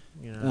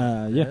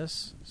yeah.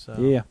 this. So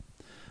Yeah.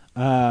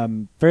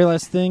 Very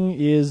last thing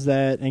is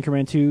that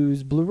Anchorman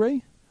 2's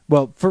Blu-ray.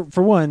 Well,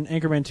 for one,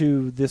 Anchorman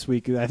 2 this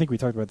week. I think we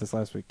talked about this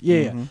last week.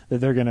 Yeah, Mhm. that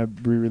they're gonna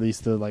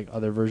re-release the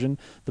other version.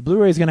 The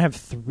Blu-ray is gonna have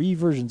 3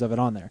 versions of it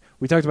on there.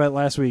 We talked about it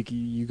last week.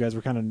 You guys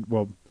were kind of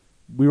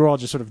we were all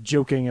just sort of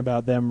joking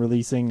about them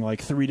releasing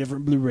like 3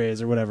 different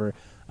Blu-rays or whatever.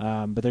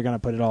 But they're gonna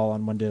put it all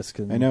on one disc.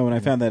 And, I know. When I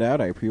found that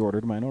out, I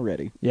pre-ordered mine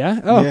already. Yeah.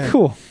 Oh, Yeah.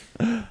 cool.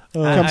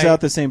 Comes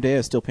out the same day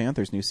as Steel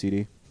Panther's new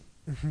CD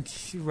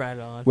Right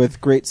on. with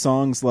great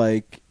songs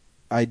like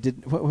I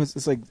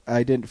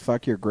didn't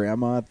fuck your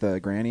grandma at the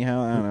granny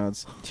house. I don't know.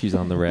 She's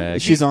on the rag.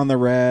 She's on the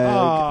rag.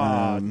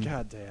 Oh,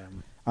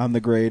 goddamn. I'm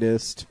the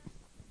greatest.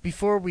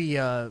 Before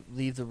we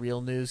leave the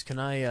real news, can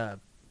I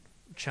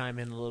chime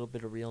in a little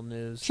bit of real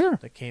news Sure.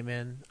 that came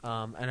in?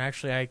 And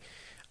actually,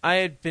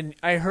 I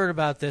heard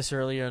about this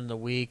earlier in the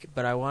week,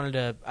 but I wanted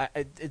to.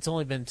 It's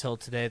only been until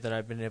today that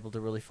I've been able to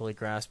really fully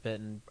grasp it.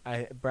 And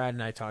Brad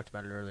and I talked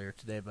about it earlier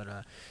today.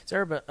 But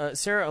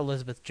Sarah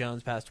Elizabeth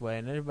Jones passed away,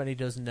 and everybody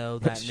doesn't know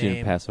that She name.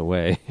 didn't pass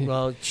away.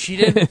 Well, she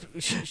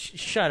didn't.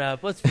 Shut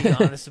up. Let's be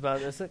honest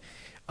about this.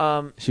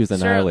 She was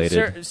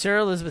annihilated.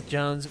 Sarah Elizabeth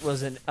Jones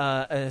was an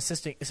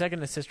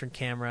second assistant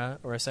camera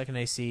or a second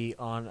AC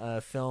on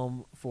a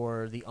film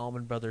for the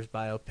Allman Brothers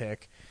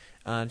biopic.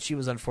 And she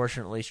was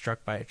unfortunately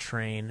struck by a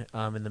train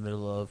in the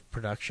middle of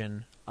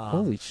production.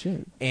 Holy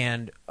shit.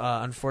 And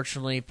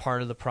unfortunately,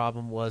 part of the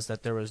problem was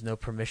that there was no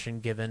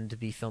permission given to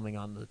be filming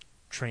on the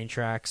train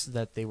tracks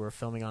that they were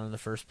filming on in the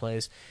first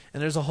place.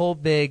 And there's a whole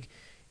big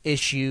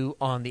issue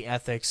on the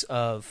ethics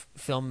of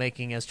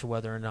filmmaking as to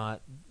whether or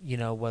not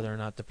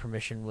the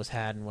permission was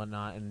had and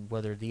whatnot, and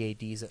whether the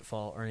AD's at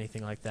fault or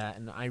anything like that.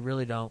 And I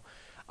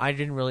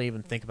didn't really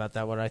even think about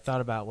that. What I thought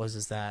about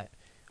was that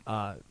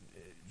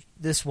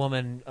this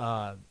woman,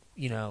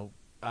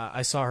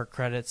 I saw her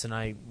credits and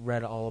I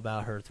read all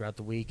about her throughout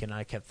the week, and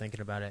I kept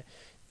thinking about it.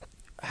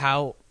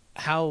 How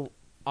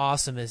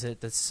awesome is it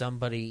that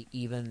somebody,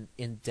 even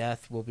in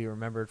death, will be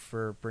remembered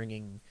for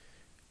bringing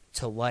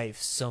to life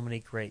so many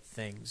great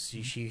things.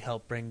 She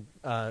helped bring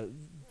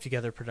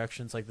together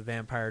productions like The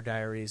Vampire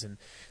Diaries and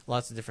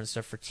lots of different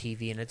stuff for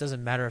TV, and it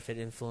doesn't matter if it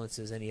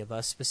influences any of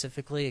us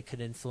specifically. It could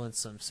influence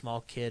some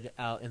small kid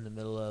out in the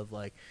middle of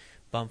like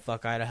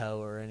bumfuck Idaho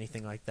or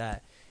anything like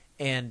that.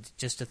 And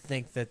just to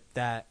think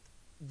that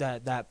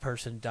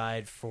person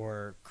died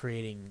for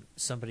creating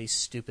somebody's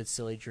stupid,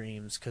 silly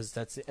dreams, because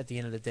that's, at the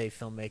end of the day,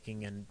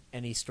 filmmaking and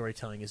any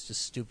storytelling is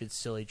just stupid,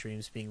 silly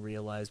dreams being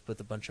realized with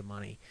a bunch of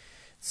money.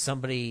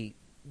 Somebody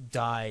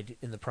died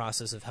in the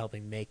process of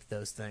helping make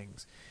those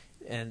things.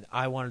 And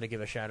I wanted to give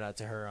a shout out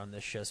to her on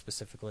this show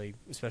specifically,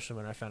 especially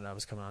when I found out I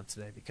was coming on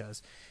today,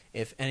 because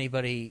if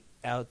anybody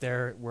out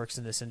there works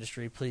in this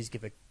industry, please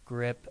give a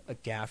grip, a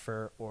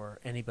gaffer, or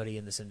anybody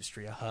in this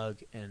industry a hug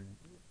and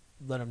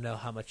let them know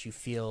how much you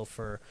feel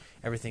for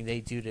everything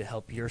they do to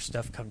help your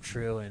stuff come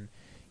true. And,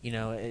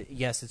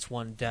 yes, it's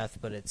one death,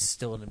 but it's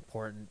still an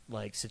important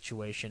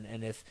situation.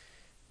 And if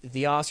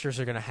the Oscars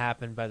are going to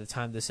happen by the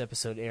time this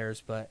episode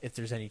airs, but if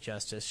there's any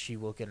justice, she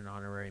will get an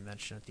honorary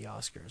mention at the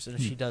Oscars. And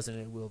if she doesn't,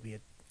 it will be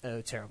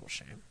a terrible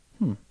shame.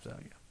 So, yeah.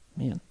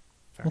 Man.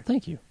 Sorry. Well,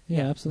 thank you.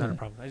 Yeah, absolutely. Not a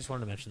problem. I just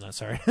wanted to mention that.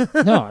 Sorry.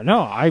 No.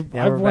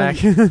 We're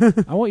back.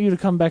 I want you to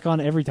come back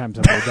on every time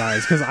somebody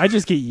dies, because I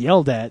just get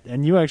yelled at,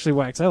 and you actually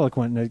wax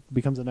eloquent, and it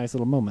becomes a nice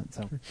little moment.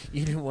 So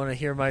You didn't want to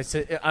hear my...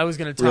 I was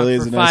going to talk Really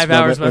is for a nice 5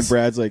 hours. moment when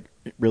Brad's like,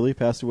 really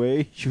passed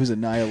away? She was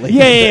annihilated.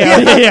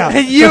 Yeah.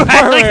 And you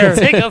had like a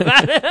dick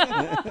about it.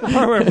 The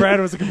part where Brad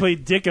was a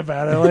complete dick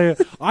about it.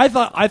 Like,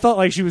 I thought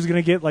like she was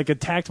gonna get like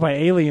attacked by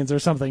aliens or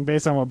something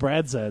based on what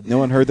Brad said. No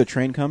one heard the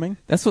train coming?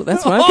 That's what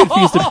I'm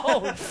confused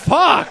about.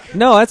 Fuck.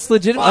 No, that's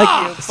legit.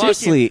 Like, Fuck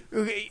seriously.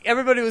 you.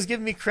 Everybody was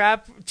giving me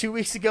crap 2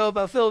 weeks ago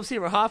about Philip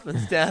Seymour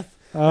Hoffman's death.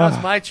 Now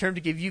it's my turn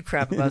to give you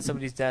crap about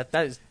somebody's death.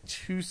 That is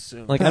too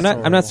soon. Like, That's I'm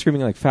not horrible.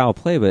 screaming like foul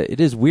play, but it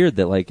is weird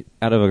that like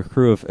out of a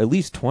crew of at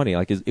least 20,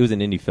 like it was an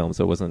indie film,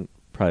 so it wasn't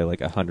probably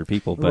like 100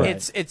 people. But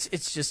Right.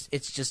 it's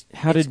just.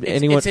 How did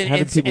people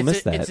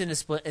miss that? It's in a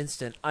split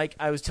instant.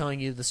 I was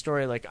telling you the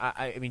story. Like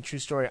I mean, true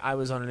story. I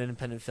was on an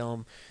independent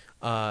film,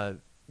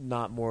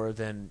 not more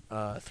than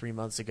 3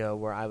 months ago,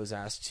 where I was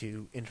asked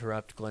to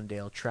interrupt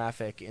Glendale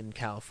traffic in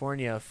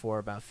California for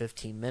about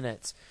 15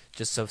 minutes,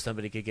 just so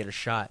somebody could get a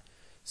shot.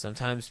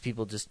 Sometimes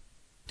people just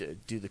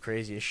do the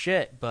craziest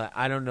shit, but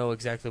I don't know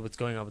exactly what's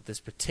going on with this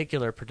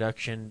particular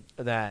production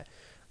that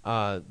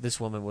this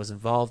woman was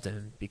involved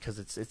in, because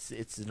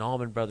it's an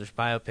Allman Brothers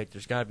biopic.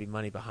 There's got to be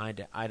money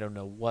behind it. I don't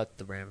know what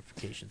the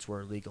ramifications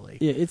were legally.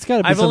 Yeah, it's got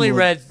to be. I've only something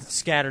read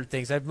scattered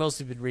things. I've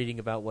mostly been reading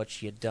about what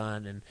she had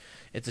done, and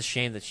it's a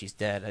shame that she's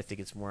dead. I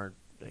think it's more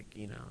like,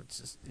 it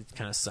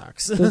kind of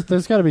sucks.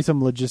 There's got to be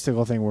some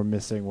logistical thing we're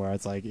missing, where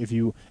it's like if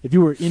you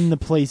were in the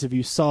place, if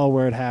you saw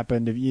where it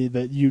happened,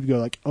 that you'd go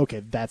like,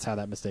 okay, that's how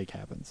that mistake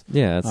happens.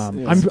 Yeah,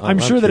 I'm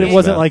sure that it curious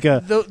wasn't about. like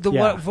a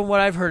yeah. From what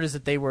I've heard is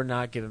that they were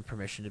not given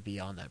permission to be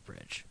on that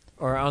bridge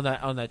or on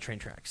that train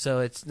track.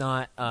 So it's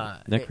not.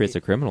 That creates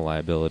a criminal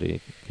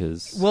liability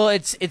because. Well,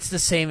 it's the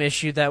same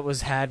issue that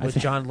was had with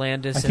John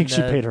Landis I think in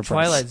she paid her the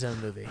Twilight price. Zone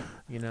movie.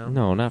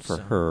 No, not for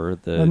So- her.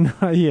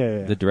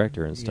 yeah. The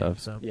director and Yeah, stuff.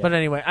 so. Yeah. But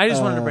anyway, I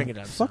just wanted to bring it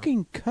up. so.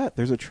 Fucking cut.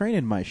 There's a train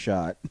in my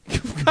shot.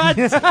 God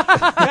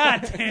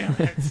damn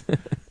it!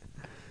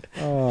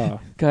 Oh,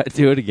 God,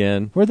 do it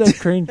again. where'd that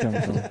train come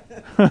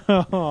from?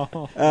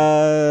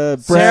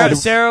 Brad.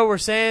 Sarah, we're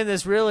saying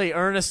this really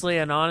earnestly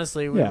and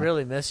honestly. We Yeah.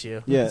 really miss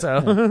you. Yeah. So.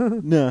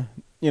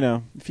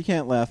 No, if you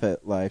can't laugh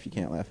at life, you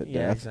can't laugh at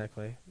Yeah, death.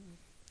 exactly.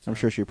 I'm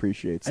sure she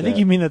appreciates I that. think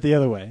you mean that the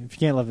other way. If you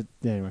can't love it,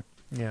 anyway.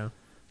 Yeah.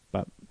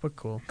 But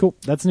cool. cool.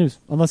 That's news.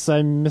 Unless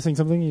I'm missing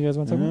something you guys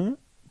want to talk about.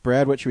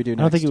 Brad, what should we do I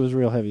next? don't think it was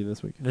real heavy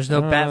this week. There's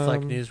no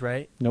Batfleck news,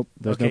 right? Nope.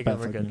 There's Okay, no good,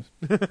 we're Batfleck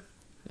good.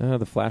 news.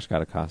 The Flash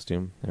got a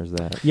costume. There's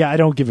that. Yeah, I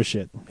don't give a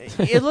shit.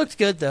 It looked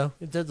good though.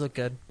 It did look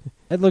good.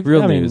 It looked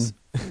Real I mean, news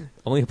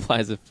only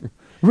applies if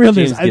Real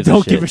James news. I gives a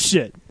don't shit. give a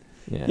shit.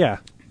 yeah.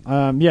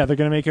 Yeah. They're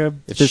gonna make a.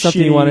 If there's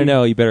something you want to shitty-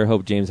 know, you better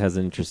hope James has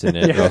an interest in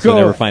it, Yeah, or else you'll go.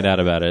 never find out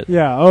about it.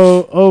 Yeah.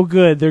 Oh,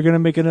 good. They're gonna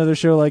make another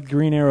show like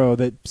Green Arrow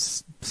that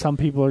some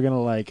people are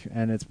gonna like,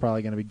 and it's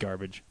probably gonna be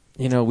garbage.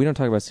 We don't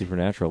talk about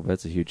Supernatural, but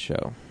it's a huge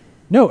show.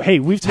 No, hey,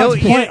 we've talked.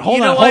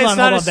 Hold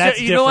on. That's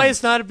you know why different.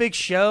 it's not a big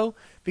show?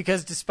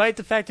 Because despite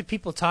the fact that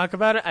people talk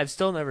about it, I've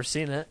still never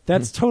seen it.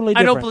 That's totally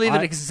I different. don't believe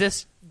it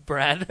exists,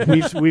 Brad.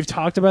 we've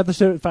talked about the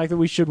fact that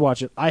we should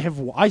watch it. I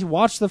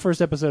watched the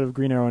first episode of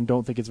Green Arrow and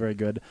don't think it's very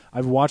good.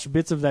 I've watched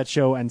bits of that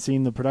show and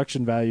seen the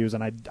production values,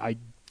 and I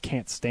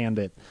can't stand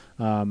it.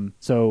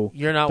 So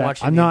You're not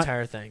watching I'm the not,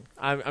 entire thing.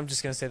 I'm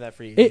just going to say that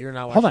for you. It, You're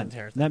not watching hold the on.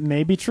 entire thing. That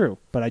may be true,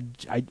 but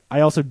I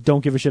also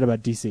don't give a shit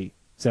about DC.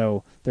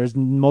 So there's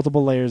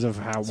multiple layers of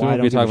how. So why I we'll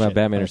don't be give a talking about shit,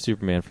 Batman or but,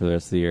 Superman for the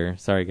rest of the year.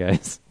 Sorry,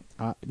 guys.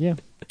 Yeah.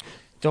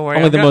 Don't worry.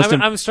 Only the most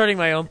I'm starting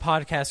my own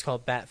podcast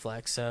called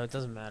Batflex, so it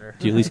doesn't matter.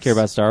 Do you at least care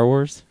about Star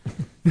Wars?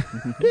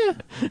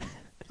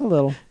 A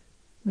little.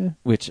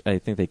 Which I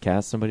think they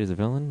cast somebody as a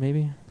villain,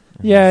 maybe?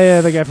 Yeah.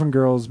 The guy from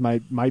Girls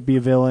might be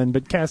a villain,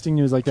 but casting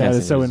news like that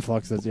Casting is so news. in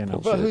flux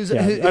that But who's,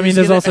 Yeah. who, I mean, who's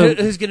there's gonna, also-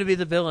 who's going to be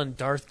the villain?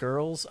 Darth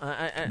Girls?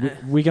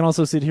 we can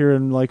also sit here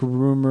and like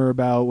rumor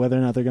about whether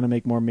or not they're going to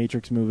make more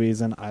Matrix movies,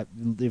 and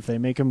if they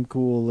make them,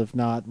 cool. If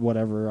not,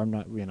 whatever. I'm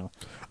not.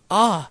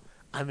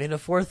 I'm in a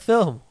fourth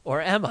film,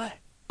 or am I?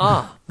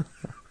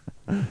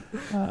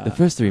 The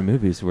first three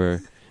movies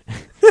were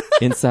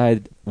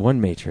inside one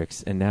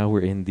Matrix, and now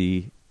we're in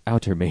the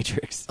outer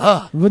Matrix.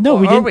 But no,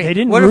 we Are didn't. They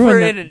didn't What ruin if we're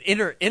that. in an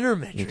inner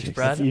Matrix, Matrix.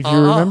 Brad? If you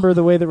remember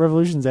the way that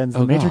Revolutions ends,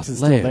 the Oh, Matrix God, is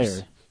still layers.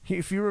 there.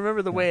 If you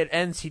remember the way it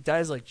ends, he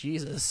dies like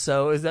Jesus.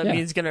 So does that mean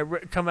he's going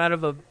to come out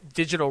of a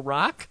digital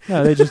rock?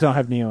 No, they just don't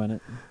have Neo in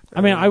it.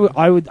 I mean,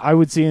 I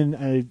would see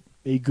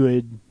a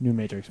good new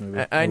Matrix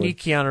movie. I would. need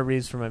Keanu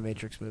Reeves for my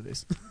Matrix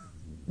movies.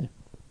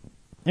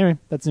 Anyway,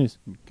 that's news.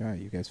 God,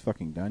 you guys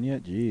fucking done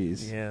yet?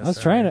 Jeez. Yeah, I was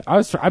trying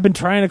to. I've been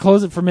trying to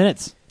close it for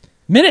minutes.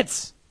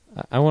 Minutes.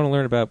 I want to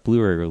learn about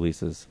Blu-ray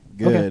releases.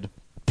 Good.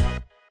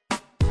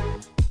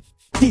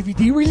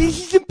 DVD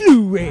releases and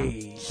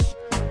Blu-rays.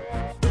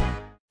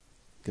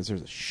 Because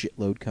there's a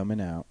shitload coming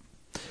out.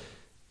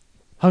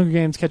 Hunger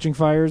Games: Catching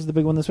Fire is the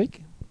big one this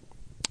week.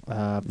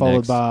 Followed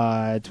Next.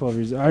 by 12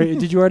 Years.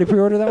 Did you already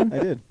pre-order that one? I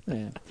did.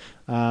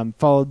 Yeah.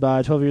 Followed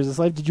by 12 Years a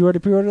Slave. Did you already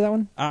pre-order that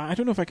one? I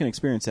don't know if I can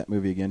experience that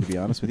movie again, to be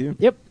honest with you.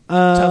 Yep.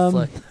 Tough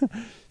flick.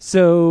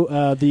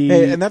 So the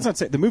Hey, and that's not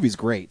saying the movie's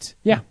great,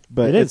 yeah,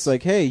 but it it's is.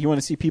 like, hey, you want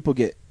to see people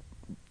get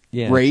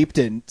Yeah. raped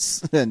and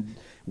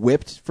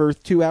whipped for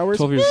 2 hours?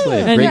 12 Years a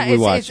Slave. And Great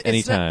rewatch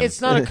anytime.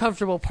 It's not a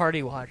comfortable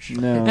party watch.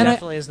 No. It And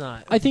definitely is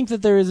not. I think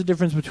that there is a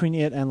difference between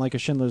it and like a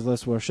Schindler's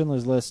List, where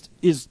Schindler's List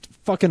is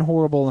fucking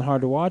horrible and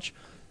hard to watch.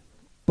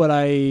 But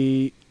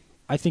I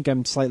think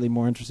I'm slightly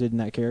more interested in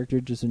that character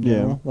just in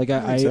general. Yeah, Like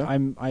I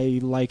think so. I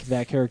like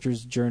that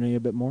character's journey a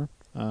bit more.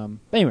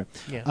 Anyway,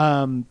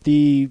 Yeah.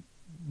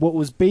 What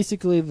was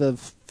basically the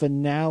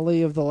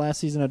finale of the last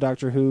season of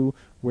Doctor Who,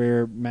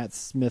 where Matt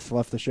Smith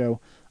left the show,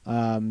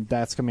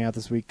 that's coming out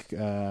this week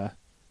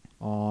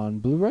on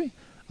Blu-ray.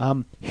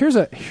 Here's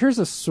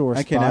a sore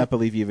I spot. cannot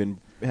believe you even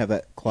have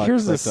that clock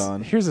clicked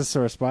on. Here's a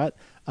sore spot.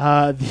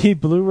 The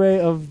Blu-ray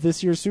of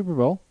this year's Super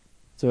Bowl.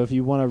 So if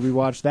you want to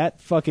rewatch that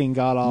fucking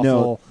god awful,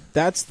 No,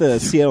 that's the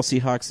Seattle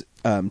Seahawks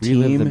Relive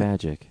team the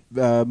magic.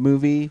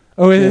 movie.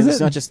 Oh, is It's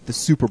it? not just the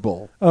Super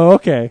Bowl. Oh,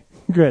 okay,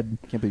 good.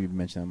 Can't believe you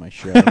mentioned that on my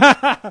show.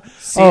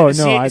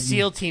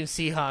 SEAL Team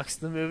Seahawks,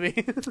 the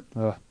movie.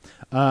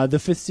 The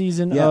fifth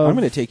season Yeah, of I'm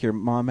going to take your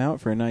mom out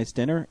for a nice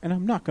dinner, and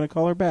I'm not going to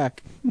call her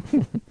back.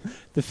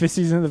 the fifth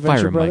season of the Fire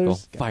Venture him, Michael.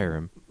 Brothers. Fire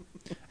him.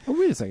 Oh,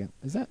 wait a second.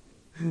 Is that?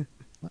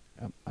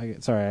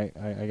 Sorry,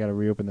 I got to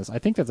reopen this. I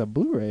think that's a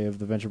Blu-ray of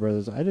the Venture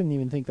Brothers. I didn't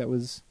even think that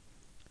was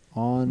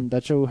on.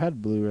 That show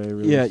had Blu-ray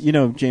release.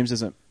 Yeah, James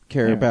doesn't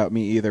care Yeah. about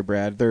me either,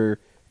 Brad. They're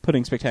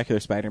putting Spectacular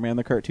Spider-Man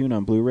the cartoon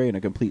on Blu-ray in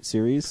a complete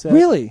series set.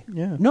 Really?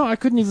 Yeah. No, I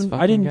couldn't even. I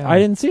fucking didn't. guy. I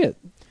didn't see it.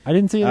 I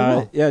didn't see it at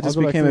all. Yeah, it I'll just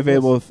go back became to the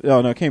available. list.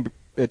 Oh no, it came.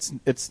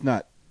 It's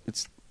not.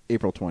 It's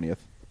April 20th,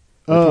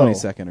 or Oh.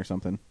 22nd, or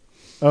something.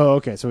 Oh,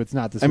 okay. So it's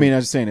not this. I mean, week. I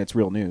was saying it's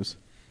real news.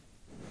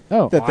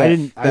 oh, That I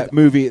didn't. That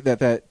movie,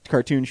 that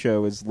cartoon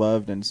show is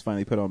loved and is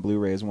finally put on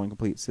Blu-ray as one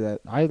complete set.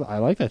 I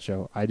like that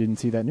show. I didn't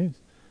see that news.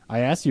 I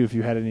asked you if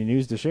you had any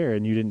news to share,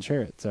 and you didn't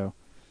share it. So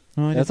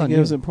No, I didn't That's think on it you.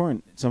 was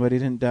important. Somebody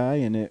didn't die,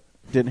 and it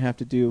didn't have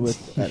to do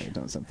with I don't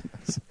know, something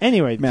else.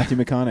 anyway, Matthew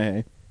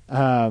McConaughey.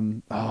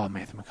 Matthew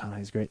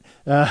McConaughey's great.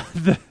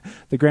 The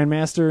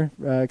Grandmaster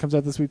comes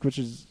out this week, which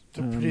is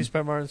Produced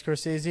by Martin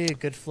Scorsese, a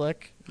good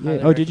flick. Yeah.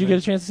 Highly Oh, did you get a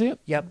recommend- chance to see it?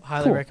 Yep,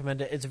 highly Cool.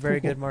 recommend it. It's a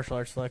very Cool. good martial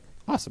arts flick.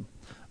 Awesome.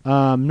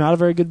 Not a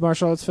very good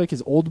martial arts flick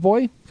is Old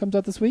Boy. Comes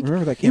out this week.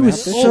 Remember that It came was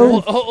out this so-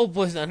 year? Old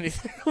boy's not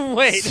anything.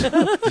 Wait.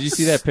 Did you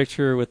see that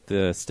picture with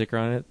the sticker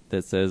on it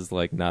that says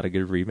like not a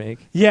good remake?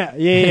 Yeah.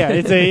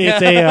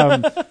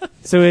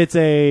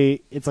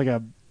 It's like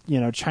a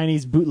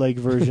Chinese bootleg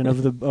version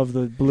of the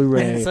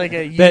Blu-ray. It's like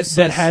a that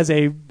useless- has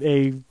a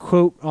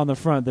quote on the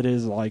front that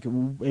is like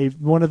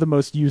one of the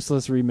most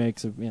useless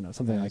remakes of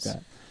something like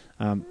that.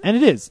 And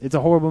it is. It's a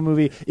horrible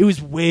movie. It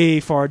was way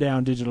far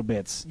down digital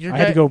bits. Your I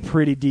had to guy- go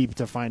pretty deep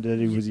to find that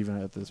it was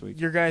even out this week.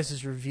 Your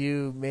guys'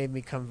 review made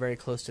me come very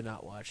close to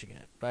not watching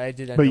it, but I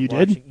did. End But up you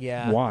watching. did?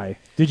 Yeah. Why?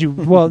 Did you?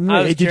 Well,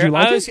 did you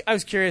like it? I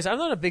was curious. I'm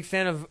not a big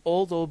fan of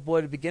old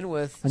boy to begin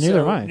with. And neither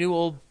so am I. New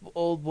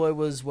old boy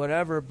was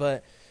whatever,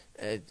 but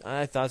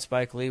I thought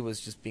Spike Lee was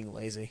just being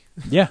lazy.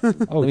 Yeah. Oh, Let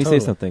me totally. say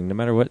something. No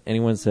matter what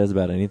anyone says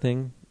about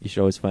anything, you should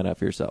always find out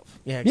for yourself.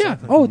 Yeah. Yeah.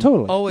 Exactly. Oh,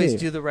 totally. Always Yeah.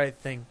 do the right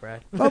thing,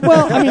 Brad.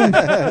 Well, I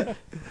mean,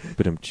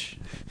 Ba-dum-tsh.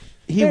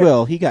 He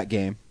will. He got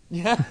game.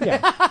 Yeah.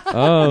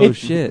 Oh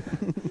shit!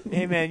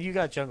 Hey man, you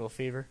got jungle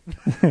fever.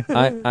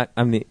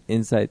 I'm the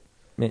inside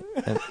man.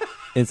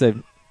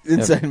 Inside.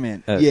 Inside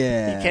Man.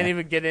 Yeah. He can't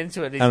even get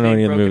into it. He's I don't know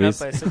being any of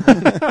the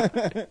broken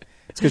up by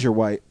It's because you're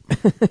white.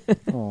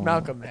 aw.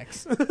 Malcolm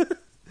X.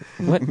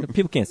 What?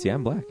 People can't see.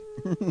 I'm black.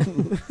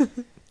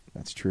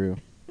 That's true.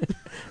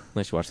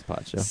 Unless you watch the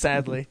pod show.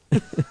 Sadly.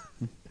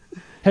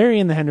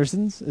 Harry and the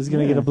Hendersons is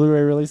going to get a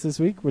Blu-ray release this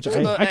week, which I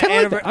kind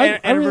of like. I really-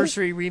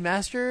 Anniversary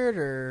remastered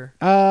or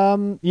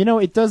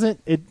it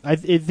doesn't. I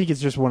think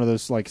it's just one of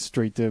those like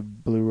straight to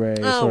Blu-ray.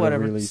 sort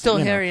whatever. of release. Still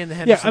you know. Harry and the Yeah,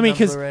 Hendersons. I mean, on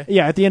because Blu-ray.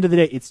 at the end of the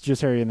day, it's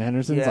just Harry and the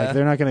Hendersons. Yeah. Like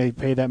they're not going to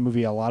pay that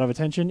movie a lot of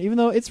attention, even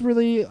though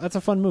that's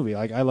a fun movie.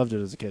 Like I loved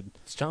it as a kid.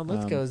 It's John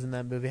Lithgow's in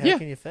that movie. How yeah.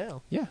 can you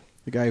fail? Yeah.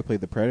 The guy who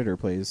played the Predator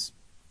plays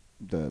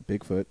the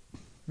Bigfoot.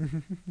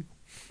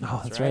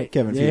 Oh, that's right. right.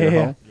 Kevin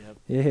Yeah,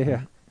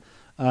 Federhall.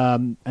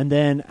 yeah. And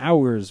then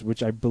Hours,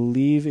 which I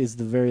believe is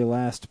the very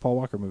last Paul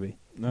Walker movie.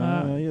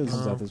 This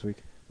is out this week.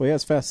 Well, he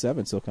has Fast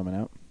 7 still coming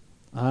out.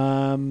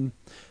 Do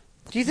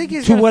you think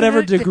he's To gonna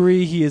whatever finish,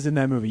 degree he is in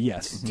that movie,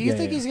 yes. Do you Yeah,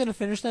 think yeah. he's going to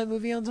finish that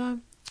movie on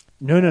time?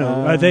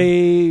 No.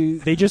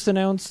 They just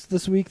announced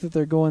this week that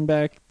they're going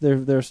back.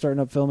 They're starting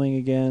up filming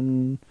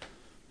again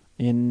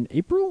in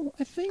April,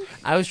 I think.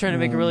 I was trying to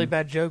make a really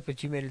bad joke,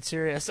 but you made it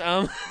serious.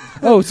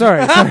 Oh,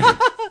 sorry.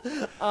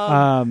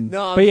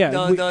 No, but yeah,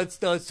 no, it's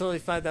totally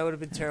fine. That would have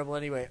been terrible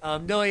anyway.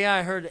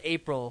 I heard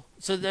April.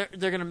 So they're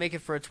gonna make it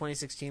for a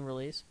 2016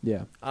 release.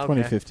 yeah, Okay.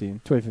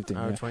 2015. 2015.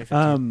 Oh, yeah.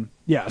 2015.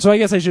 Yeah. So I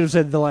guess I should have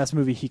said the last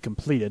movie he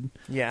completed.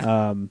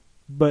 Yeah.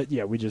 But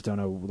yeah, we just don't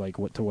know like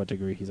to what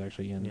degree he's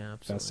actually in. Yeah,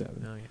 Fast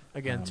absolutely. 7. No, yeah.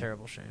 Again,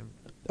 terrible shame.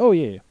 Oh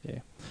yeah.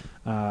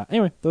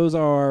 Anyway, those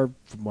are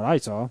from what I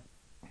saw.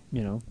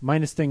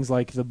 Minus things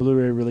like the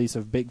Blu-ray release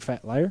of Big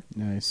Fat Liar.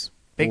 Nice.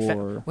 Big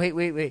Or- fat.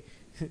 Wait.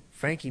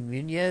 Frankie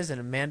Muniz and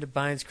Amanda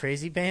Bynes'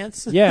 Crazy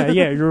Pants. Yeah.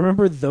 You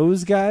remember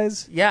those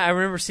guys? Yeah, I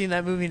remember seeing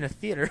that movie in a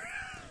theater.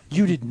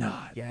 You did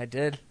not. Yeah, I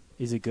did.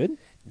 Is it good?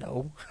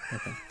 No.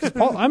 It's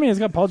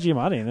got Paul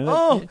Giamatti in it.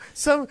 Oh,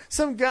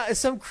 some guy,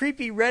 some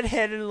creepy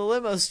redhead in a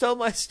limo stole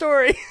my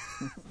story.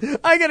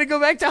 I gotta go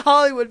back to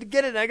Hollywood to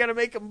get it. And I gotta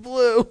make him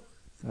blue.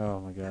 Oh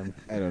my god.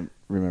 I don't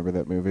remember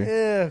that movie.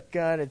 Oh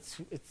God, it's.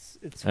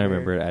 I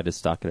remember it. I had to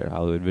stock it at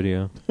Hollywood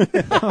Video.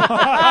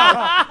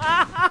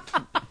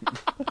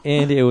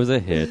 And it was a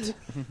hit.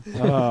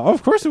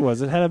 Of course it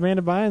was. It had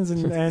Amanda Bynes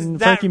and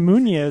That- Frankie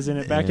Muniz in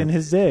it back in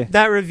his day.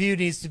 That review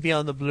needs to be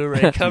on the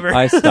Blu-ray cover.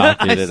 I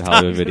stocked it at stocked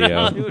Hollywood it at Video.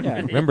 Hollywood Yeah.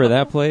 Video. Remember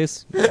that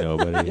place?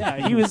 Nobody.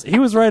 Yeah, he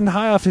was riding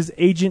high off his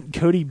agent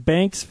Cody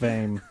Banks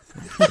fame.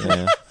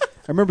 Yeah.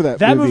 I remember that,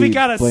 That movie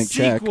got a Blank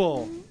Check.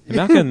 sequel.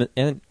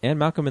 And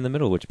Malcolm in the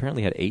Middle, which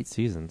apparently had 8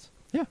 seasons.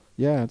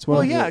 Yeah, it's Well,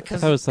 one. yeah, I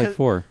because thought it was like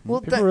 4.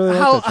 Well, People really like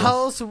how that show.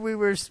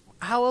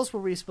 how else were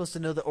we supposed to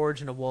know the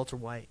origin of Walter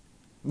White?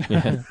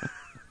 Yeah.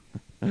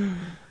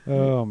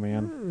 Oh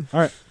man. All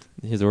right.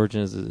 His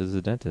origin is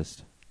a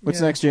dentist. What's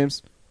Yeah. next,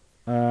 James?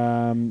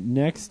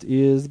 Next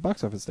is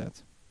box office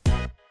stats.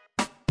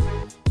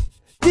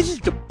 This is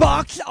the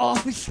box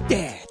office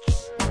stats.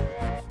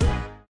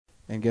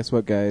 And guess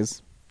what,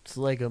 guys? It's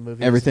a Lego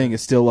movie. Everything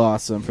is still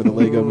awesome for the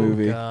Lego Oh,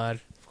 movie. God,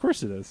 Of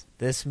course it is.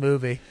 this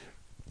movie.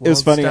 It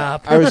was Won't funny.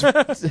 Stop. I was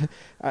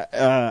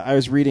I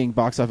was reading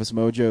Box Office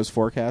Mojo's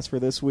forecast for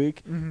this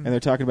week, Mm-hmm. and they're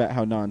talking about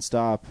how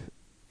Nonstop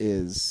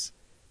is,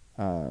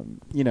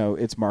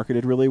 it's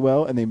marketed really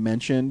well, and they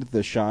mentioned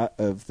the shot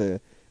of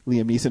the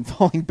Liam Neeson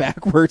falling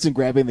backwards and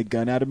grabbing the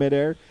gun out of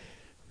midair.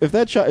 If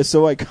that shot is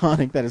so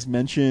iconic that is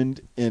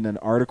mentioned in an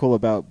article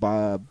about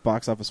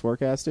box office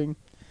forecasting,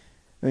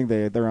 I think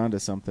they're onto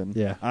something.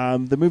 Yeah.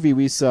 The movie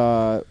we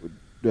saw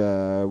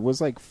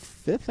was like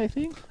 5th, I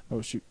think.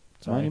 Oh shoot.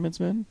 Sorry. Monuments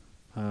Men.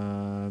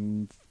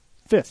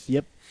 5th.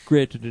 Yep.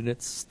 Granted in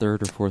its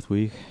 3rd or 4th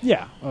week.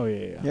 Yeah. Oh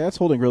yeah. Yeah, it's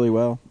holding really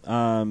well.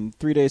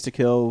 3 Days to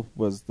Kill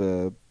was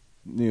the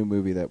new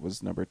movie that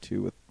was number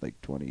 2 with like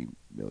 20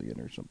 million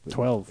or something.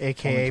 12.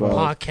 AKA 12.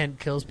 Pa Kent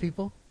kills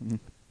people.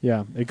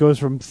 Yeah, it goes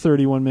from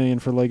 31 million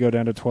for Lego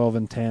down to 12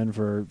 and 10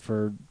 for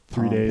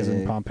 3 days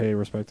in Pompeii,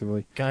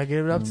 respectively. Gotta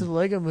give it up to the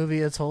Lego Movie.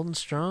 It's holding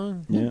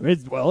strong. Yeah.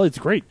 It's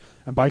great.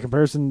 And by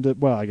comparison to,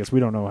 I guess we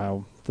don't know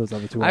how those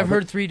other two are. I've but-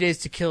 heard 3 Days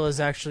to Kill is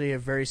actually a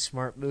very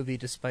smart movie,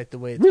 despite the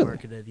way it's Really?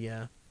 marketed.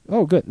 Yeah,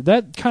 Oh, good.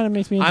 That kind of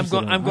makes me I'm interested.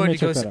 going. in it. I'm I going may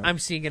to go. check that out. I'm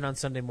seeing it on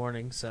Sunday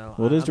morning. So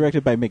Well, it is I'm-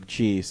 directed by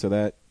McG, so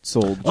that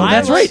sold. Oh, I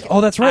that's like- right.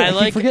 Oh, that's right. I,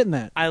 I keep forgetting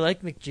that. I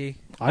like McG.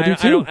 I do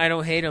too. I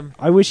don't hate him.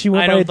 I wish he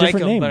went I by a don't like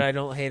different him, name. but I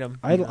don't hate him.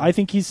 I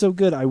think he's so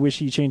good. I wish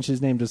he changed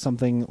his name to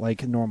something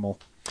like normal.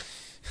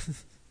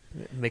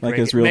 Like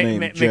his real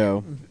name,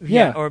 Joe.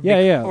 Yeah, or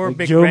yeah. or Like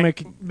Mick Joe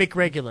Mick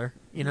Regular.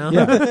 You know,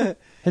 Yeah.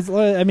 His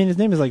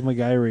name is like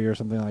McGyry or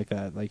something like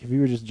that. Like if he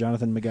were just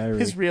Jonathan McGyry.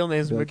 his real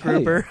name's Be like,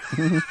 hey.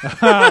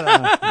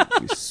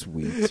 McGruber.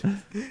 Sweet.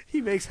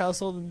 He makes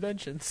household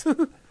inventions.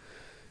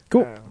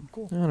 Cool.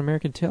 Cool. Oh, an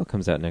American Tail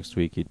comes out next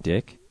week, you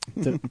dick.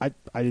 I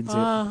didn't see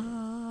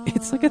it.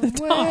 It's like at the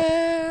top.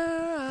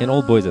 And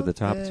Old Boy's at the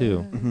top,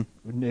 too.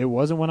 It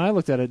wasn't when I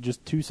looked at it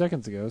just 2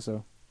 seconds ago,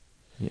 so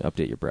You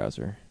update your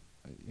browser.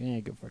 yeah,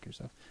 go fuck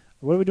yourself.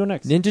 What are we doing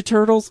next? Ninja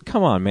Turtles?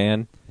 Come on,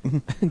 man.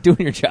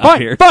 Doing your job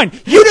Fine, here. fine.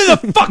 You do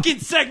the fucking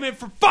segment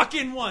for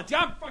fucking once.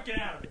 I'm fucking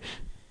out of it.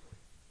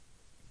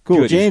 Cool.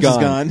 Good, he's James is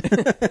gone.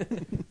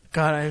 gone.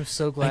 God, I'm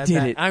so glad did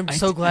that it. I'm I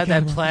so did- glad I got that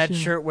him on plaid the show.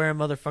 shirt wearing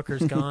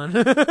motherfucker's gone.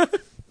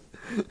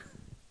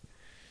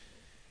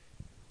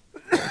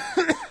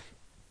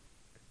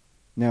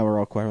 Now we're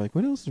all quiet. We're like,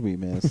 what else did we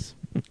miss?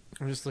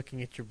 I'm just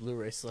looking at your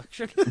Blu-ray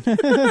selection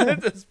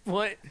at this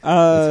point. It's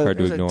hard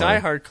to There's a ignore. Die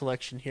Hard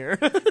collection here.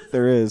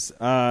 There is.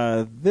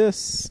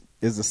 This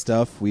is the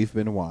stuff we've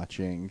been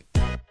watching.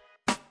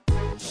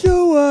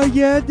 So,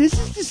 yeah, this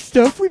is the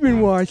stuff we've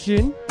been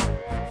watching.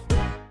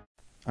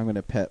 I'm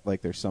gonna pet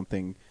like there's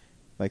something,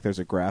 like there's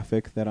a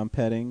graphic that I'm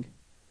petting,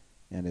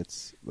 and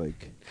it's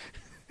like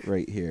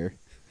right here.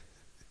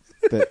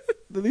 That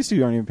at least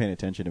you aren't even paying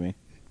attention to me.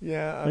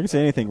 Yeah, I can say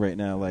anything right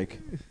now, like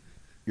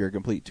you're a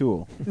complete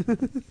tool.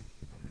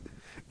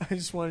 I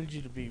just wanted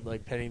you to be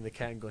like petting the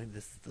cat and going,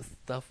 "This is the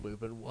stuff we've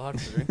been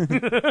watching."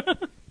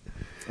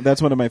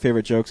 That's one of my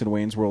favorite jokes in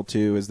Wayne's World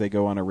 2 is they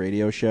go on a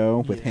radio show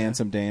with Yeah.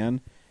 Handsome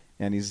Dan,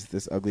 and he's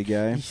this ugly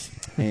guy,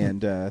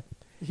 and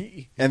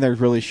He- they're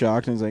really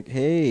shocked, and he's like,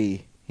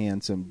 "Hey,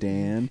 Handsome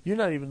Dan." You're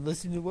not even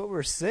listening to what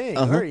we're saying,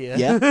 Uh-huh. are you?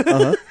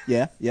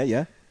 Yeah.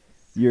 Yeah.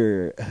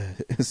 You're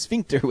a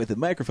sphincter with a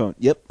microphone.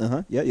 Yep.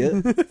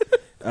 Yeah.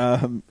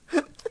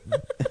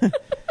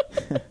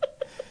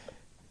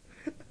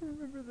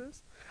 Remember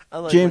this? I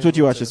like James, when what'd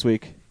you watch do this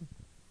week?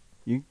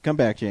 You come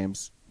back,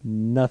 James.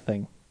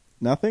 Nothing.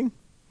 Nothing?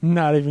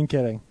 Not even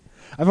kidding.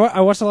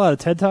 I watched a lot of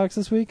TED Talks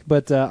this week,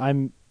 but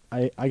I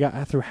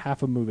got through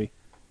half a movie.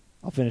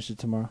 I'll finish it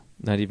tomorrow.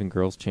 Not even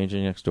Girls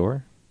Changing Next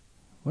Door?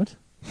 What?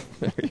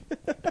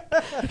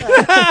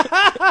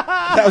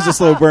 That was a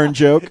slow burn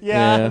joke.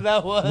 Yeah, Yeah.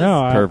 that was.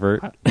 No,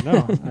 Pervert.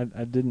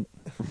 I didn't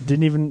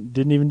even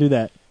do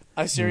that.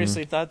 I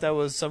seriously thought that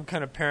was some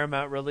kind of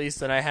Paramount release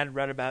that I hadn't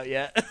read about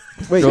yet.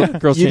 Wait,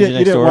 Girls you Changing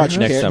Next didn't Door watch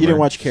next you summer. didn't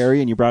watch Carrie,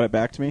 and you brought it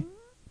back to me.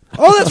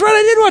 Oh, that's right.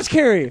 I did watch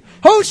Carrie.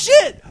 Oh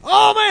shit.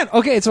 Oh man.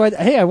 Okay, so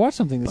I watched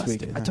something this week.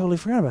 Busted. I totally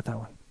forgot about that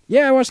one.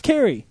 Yeah, I watched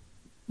Carrie.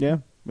 Yeah.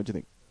 What'd you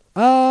think?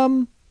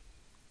 The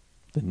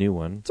new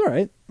one. It's all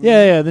right.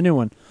 Yeah, the new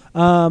one.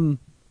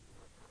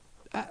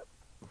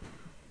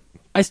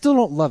 I still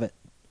don't love it.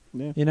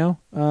 Yeah. You know,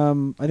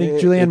 I think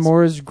It- Julianne it's-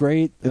 Moore is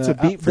great. It's a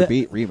beat for the-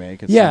 beat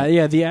remake. It's Yeah, not-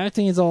 yeah. The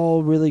acting is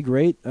all really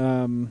great.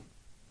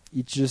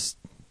 It's just,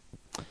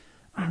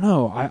 I don't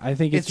know. I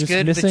think it's, It's just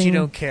good, missing. but you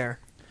don't care.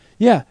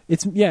 Yeah,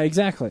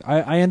 exactly.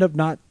 I end up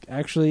not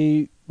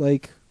actually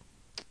like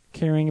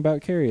caring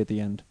about Carrie at the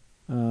end.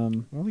 I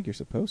don't think you're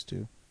supposed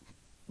to.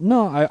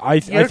 No, I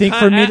You're think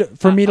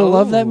for me to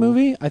love that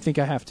movie, I think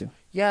I have to.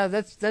 Yeah,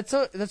 that's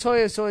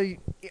why.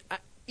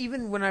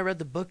 Even when I read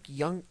the book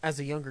as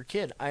a younger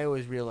kid, I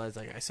always realized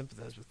like I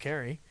sympathize with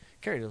Carrie.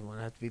 Carrie doesn't want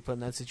to have to be put in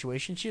that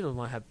situation. She doesn't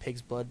want to have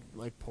pig's blood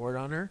like poured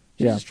on her.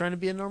 She's Yeah. just trying to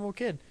be a normal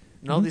kid.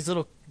 And all these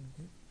little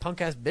punk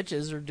ass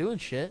bitches are doing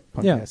shit.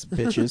 Punk Yeah. ass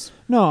bitches.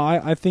 No,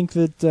 I think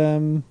that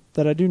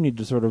that I do need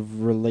to sort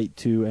of relate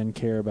to and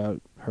care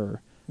about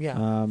her.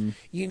 Yeah.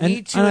 You and-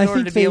 need to and I in order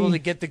think to be able they-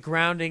 to get the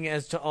grounding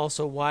as to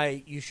also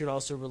why you should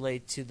also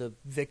relate to the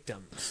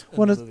victims of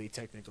Well, the it's- movie,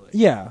 technically.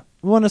 Yeah,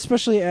 one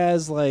especially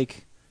as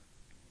like,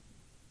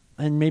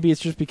 and maybe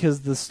it's just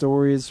because the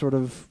story has sort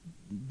of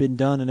been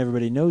done and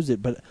everybody knows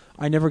it, but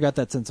I never got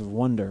that sense of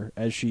wonder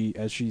as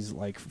she's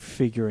like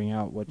figuring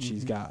out what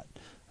she's got.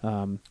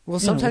 Well, know,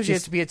 sometimes it's you have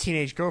just- to be a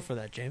teenage girl for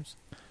that, James.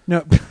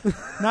 No,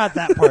 not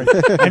that part.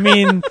 I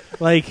mean,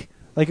 like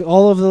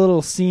all of the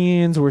little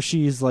scenes where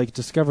she's like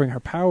discovering her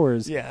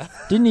powers Yeah.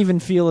 didn't even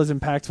feel as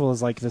impactful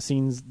as like the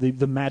scenes,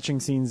 the matching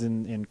scenes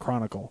in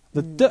Chronicle.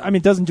 I mean,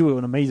 it doesn't do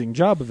an amazing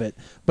job of it,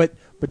 but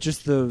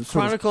just the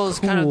sort Chronicle of is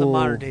kind of the cool-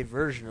 modern day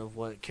version of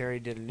what Carrie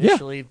did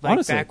initially, like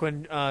honestly. back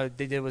when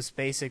they did with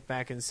Spacek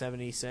back in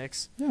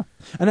 '76. Yeah,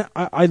 and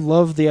I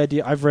love the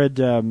idea. I've read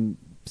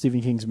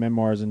Stephen King's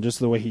memoirs, and just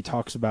the way he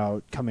talks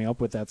about coming up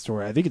with that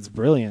story, I think it's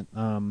brilliant.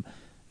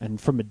 And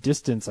from a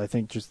distance, I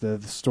think just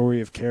the story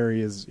of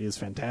Carrie is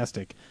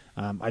fantastic.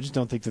 I just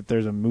don't think that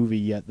there's a movie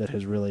yet that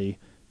has really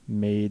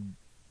made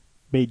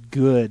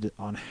good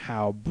on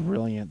how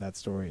brilliant that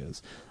story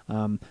is.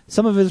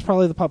 Some of it is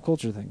probably the pop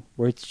culture thing,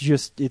 where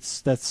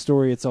it's that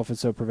story itself is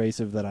so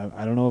pervasive that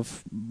I don't know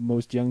if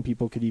most young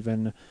people could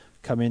even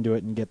come into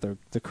it and get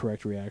the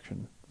correct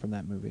reaction from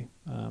that movie.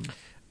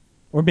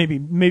 Or maybe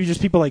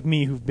just people like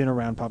me who've been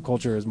around pop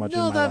culture as much in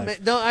my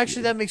life.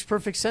 Actually, that makes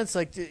perfect sense.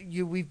 Like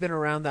we've been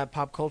around that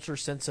pop culture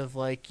sense of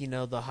like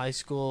the high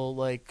school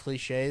like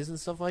cliches and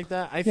stuff like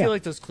that. I feel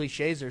like those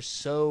cliches are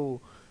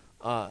so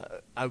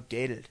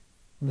outdated.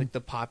 Like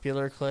the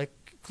popular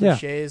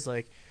cliches.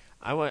 Like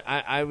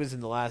I was in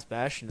the last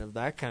bastion of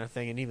that kind of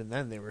thing, and even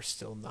then they were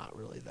still not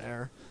really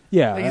there.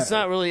 Yeah, like, it's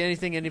not really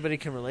anything anybody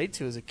can relate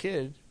to as a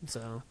kid.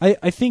 So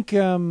I think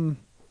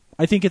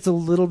it's a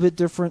little bit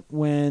different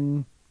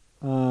when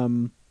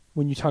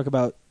you talk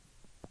about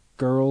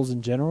girls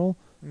in general,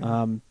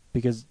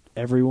 because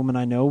every woman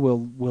I know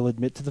will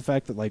admit to the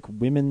fact that like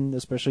women,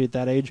 especially at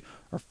that age,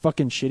 are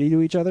fucking shitty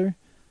to each other.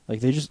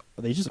 Like they just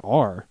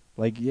are.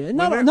 Like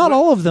not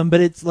all of them,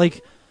 but it's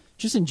like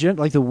just in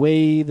general, like the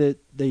way that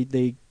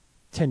they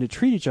tend to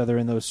treat each other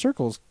in those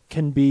circles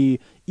can be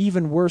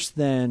even worse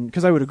than.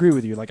 Because I would agree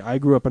with you. Like I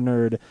grew up a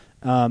nerd,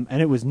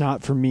 and it was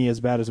not for me as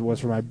bad as it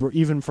was for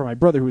even for my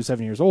brother who was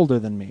 7 years older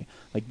than me.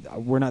 Like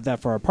we're not that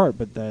far apart,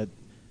 but a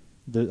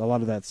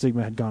lot of that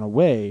stigma had gone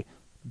away.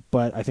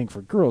 But I think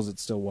for girls it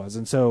still was,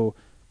 and so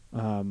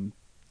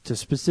to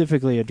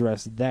specifically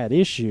address that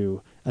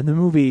issue, and the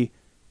movie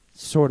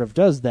sort of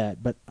does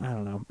that, but I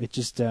don't know. It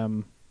just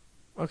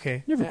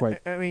okay, never quite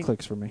I mean,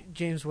 clicks for me.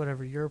 James,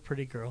 whatever. You're a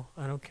pretty girl.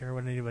 I don't care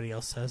what anybody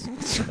else says.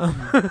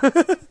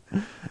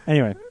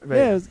 Anyway, Right.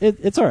 yeah,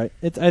 it's all right.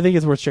 I think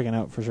it's worth checking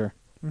out for sure.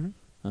 Mhm.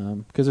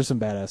 Because there's some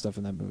badass stuff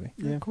in that movie.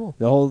 Yeah. Cool.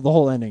 The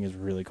whole ending is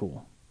really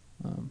cool.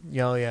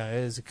 Yeah,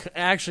 it is.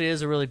 Actually, it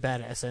is a really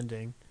badass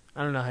ending.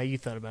 I don't know how you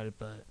thought about it,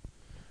 but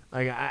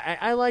like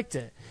I liked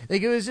it.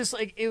 Like it was just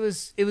like it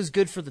was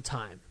good for the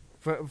time.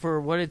 For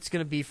what it's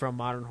going to be for a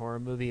modern horror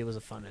movie, it was a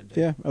fun ending.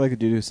 Yeah, I like the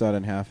dude who sawed it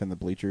in half in the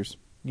bleachers.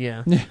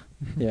 Yeah.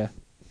 Yeah.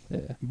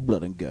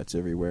 Blood and guts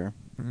everywhere.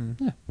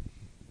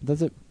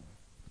 That's it.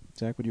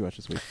 Zach, what did you watch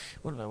this week?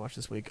 What did I watch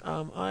this week?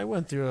 I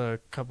went through a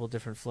couple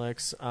different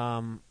flicks.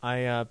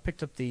 I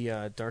picked up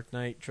the Dark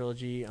Knight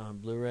trilogy on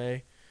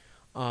Blu-ray.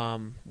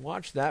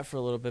 Watched that for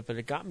a little bit, but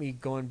it got me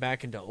going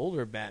back into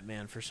older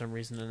Batman for some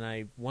reason.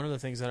 And one of the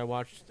things that I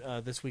watched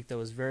this week that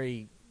was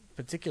very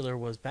particular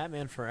was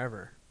Batman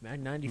Forever,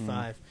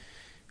 95.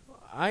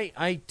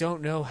 I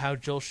don't know how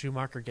Joel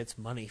Schumacher gets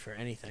money for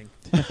anything.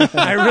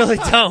 I really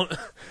don't.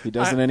 He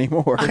doesn't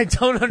anymore. I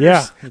don't understand.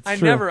 Yeah, it's I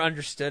true. never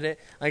understood it.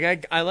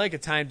 Like I like A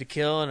Time to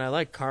Kill and I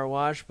like Car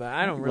Wash, but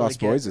I don't really Lost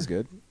get Boys is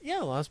good. Yeah,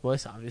 Lost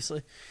Boys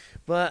obviously.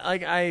 But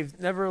like I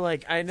never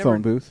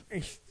Phone Booth.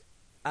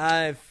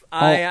 I'll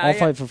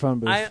fight for Phone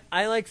Booth.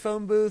 I like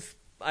Phone Booth.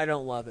 I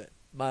don't love it,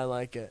 but I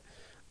like it.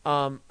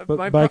 But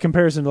by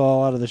comparison to a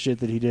lot of the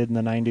shit that he did in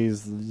the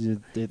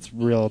 90s, it's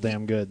real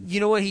damn good. You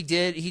know what he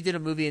did? He did a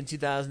movie in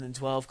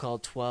 2012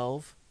 called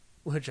 12,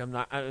 which I'm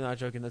not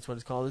joking. That's what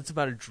it's called. It's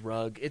about a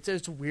drug. It's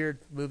a weird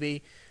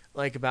movie,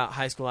 like about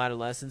high school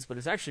adolescence, but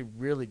it's actually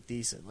really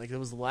decent. Like it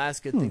was the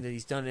last good thing that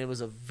he's done. It was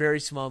a very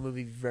small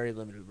movie, very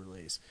limited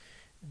release.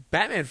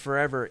 Batman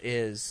Forever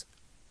is.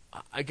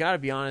 I gotta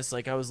be honest,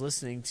 like I was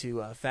listening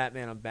to Fat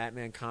Man on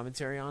Batman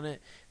commentary on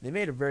it. They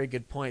made a very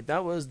good point.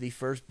 That was the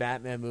first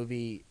Batman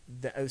movie,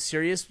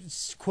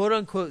 serious, quote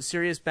unquote,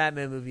 serious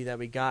Batman movie that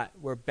we got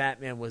where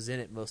Batman was in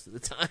it most of the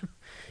time.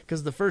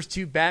 Because the first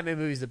two Batman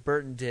movies that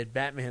Burton did,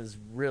 Batman's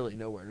really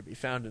nowhere to be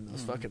found in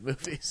those fucking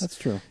movies. That's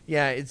true.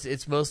 Yeah,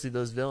 it's mostly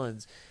those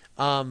villains.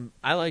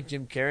 I like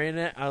Jim Carrey in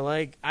it.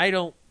 I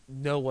don't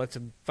know what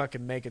to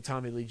fucking make of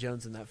Tommy Lee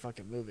Jones in that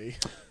fucking movie.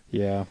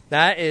 Yeah.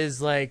 That's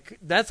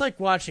like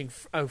watching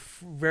a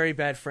very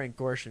bad Frank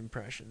Gorshin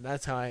impression.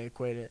 That's how I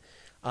equate it.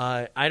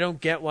 I don't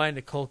get why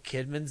Nicole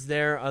Kidman's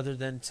there other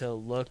than to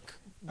look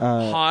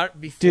hot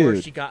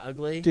before she got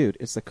ugly. Dude,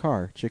 it's the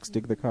car. Chicks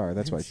dig the car.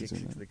 That's why she's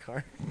in the there.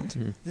 car.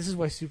 This is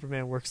why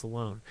Superman works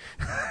alone.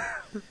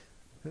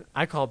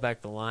 I call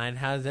back the line.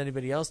 How does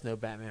anybody else know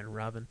Batman and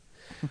Robin?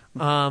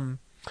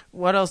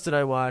 What else did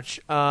I watch?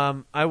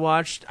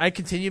 I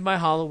continued my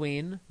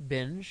Halloween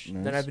binge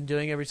that I've been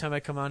doing every time I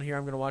come on here.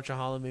 I'm going to watch a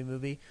Halloween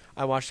movie.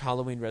 I watched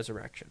Halloween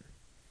Resurrection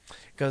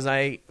because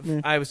I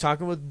was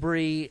talking with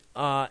Bree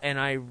and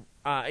I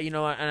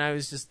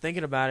was just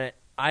thinking about it.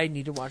 I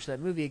need to watch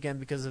that movie again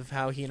because of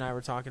how he and I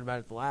were talking about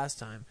it the last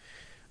time.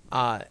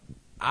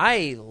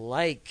 I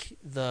like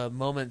the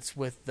moments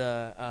with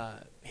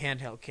the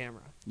handheld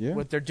camera. Yeah.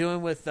 What they're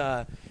doing with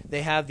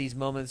they have these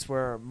moments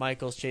where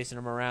Michael's chasing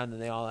them around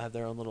and they all have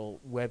their own little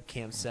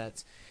webcam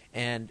sets,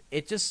 and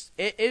it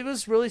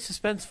was really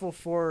suspenseful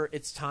for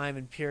its time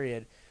and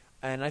period.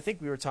 And I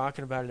think we were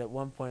talking about it at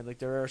one point. Like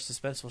there are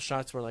suspenseful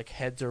shots where like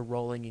heads are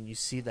rolling and you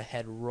see the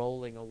head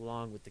rolling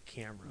along with the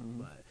camera.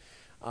 But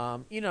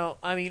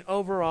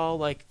overall,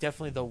 like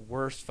definitely the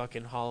worst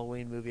fucking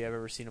Halloween movie I've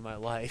ever seen in my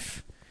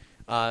life.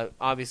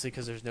 Obviously,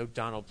 because there's no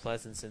Donald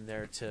Pleasance in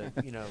there to,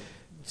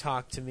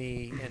 talk to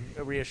me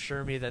and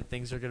reassure me that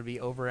things are going to be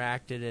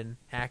overacted and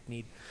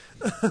hackneyed.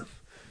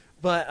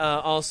 But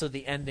also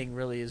the ending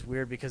really is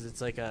weird because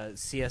it's like a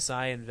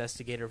CSI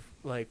investigator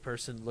like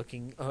person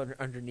looking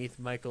underneath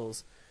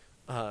Michael's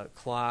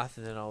cloth,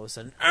 and then all of a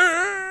sudden,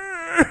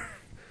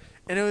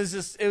 and it was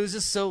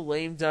just so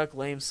lame duck,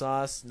 lame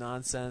sauce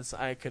nonsense.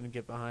 I couldn't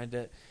get behind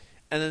it.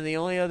 And then the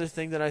only other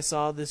thing that I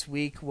saw this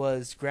week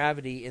was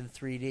Gravity in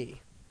 3D.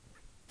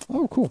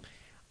 Oh, cool.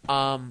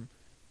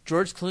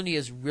 George Clooney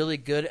is really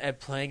good at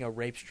playing a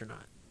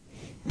rapestronaut.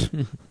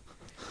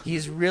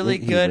 He's really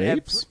good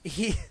rapes?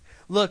 at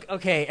Look,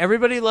 okay,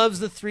 everybody loves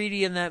the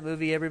 3D in that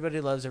movie. Everybody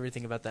loves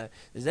everything about that.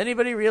 Does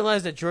anybody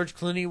realize that George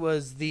Clooney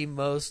was the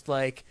most,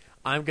 like,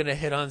 I'm going to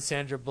hit on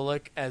Sandra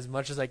Bullock as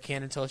much as I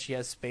can until she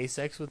has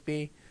SpaceX with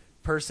me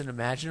person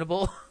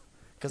imaginable?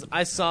 Because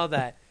I saw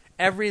that.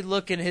 Every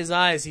look in his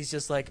eyes, he's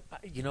just like,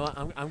 you know what?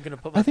 I'm going to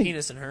put my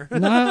penis in her.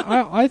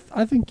 I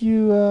think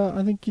you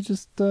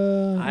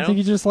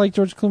just like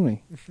George Clooney.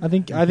 I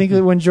think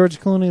that when George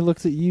Clooney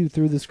looks at you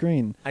through the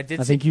screen, I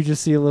think you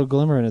just see a little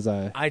glimmer in his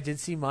eye. I did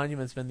see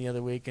Monuments Men the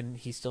other week, and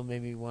he still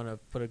made me want to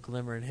put a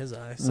glimmer in his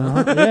eye. So.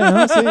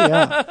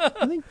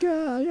 I think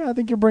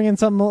you're bringing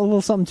a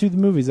little something to the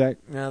movie, Zach.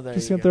 No, there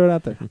just you gonna throw it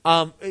out there.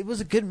 It was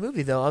a good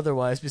movie though.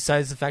 Otherwise,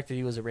 besides the fact that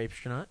he was a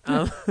rapestronaut,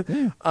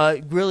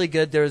 really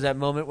good. There was that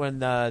moment when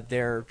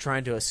they're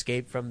trying to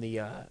escape from the.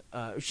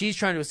 She's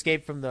trying to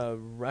escape from the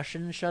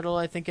Russian shuttle,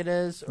 I think it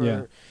is.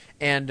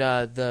 And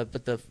the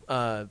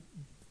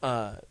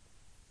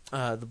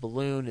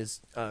balloon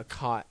is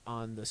caught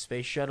on the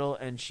space shuttle,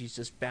 and she's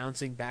just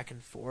bouncing back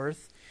and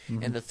forth.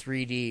 Mm-hmm. And the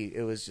 3D,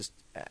 it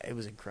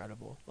was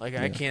incredible. Like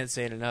I can't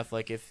say it enough.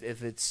 Like if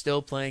it's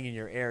still playing in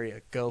your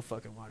area, go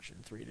fucking watch it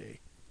in 3D.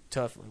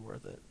 Definitely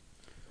worth it.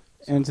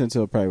 And since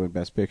it'll probably win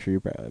Best Picture,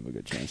 you probably have a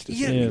good chance to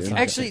see it.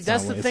 Actually,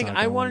 that's the thing.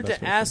 I wanted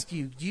to ask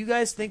you: do you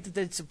guys think that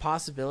it's a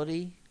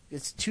possibility?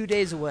 It's 2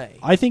 days away.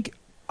 I think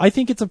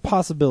it's a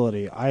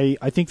possibility. I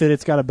think that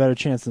it's got a better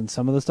chance than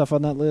some of the stuff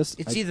on that list.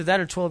 It's either that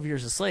or 12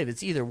 Years a Slave.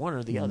 It's either one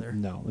or the other.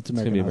 No, it's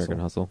American Hustle. American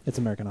Hustle. It's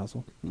American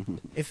Hustle.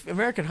 If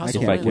American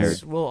Hustle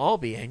wins, we'll all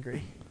be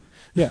angry.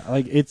 Yeah,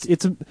 like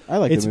I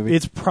like the movie.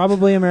 It's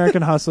probably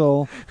American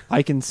Hustle.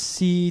 I can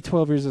see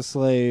 12 Years a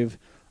Slave.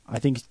 I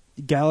think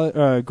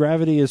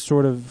Gravity is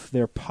sort of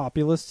their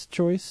populist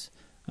choice.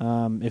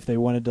 If they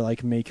wanted to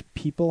like make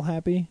people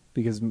happy,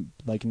 because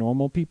like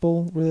normal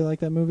people really like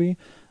that movie.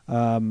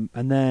 And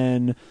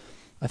then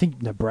I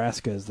think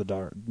Nebraska is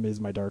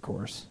my dark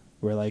horse,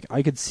 where like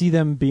I could see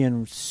them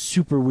being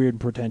super weird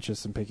and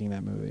pretentious and picking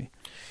that movie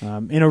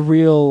in a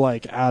real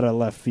like out of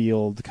left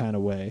field kind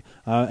of way.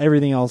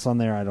 Everything else on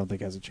there I don't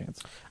think has a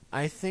chance.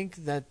 I think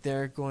that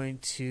they're going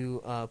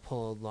to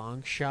pull a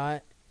long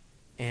shot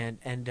and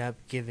end up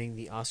giving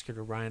the Oscar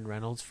to Ryan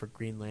Reynolds for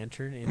Green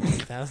Lantern in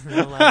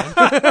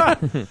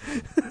 2011.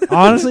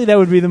 Honestly, that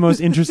would be the most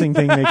interesting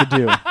thing they could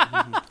do.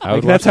 I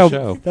would watch the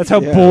show. That's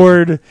how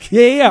bored.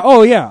 Yeah.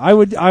 Oh yeah, I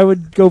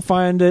would go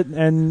find it,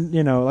 and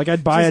like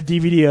I'd buy a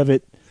DVD of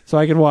it so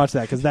I could watch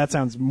that, because that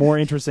sounds more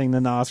interesting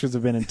than the Oscars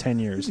have been in 10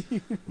 years.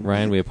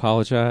 Ryan, we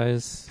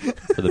apologize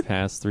for the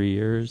past 3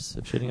 years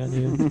of shitting on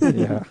you.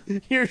 Yeah.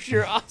 Here's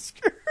your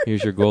Oscar.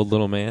 Here's your gold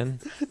little man.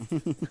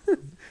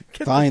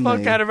 Get the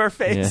fuck out of our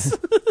face.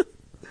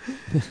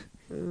 Yeah.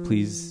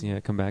 Please,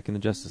 come back in the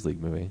Justice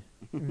League movie.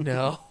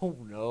 No,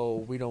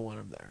 we don't want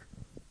him there.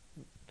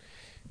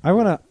 I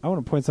want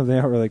to point something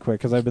out really quick,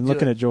 because I've been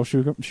looking at Joel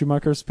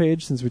Schumacher's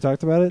page since we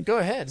talked about it. Go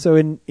ahead.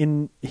 So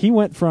he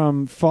went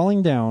from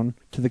Falling Down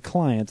to The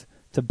Client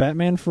to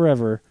Batman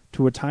Forever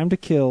to A Time to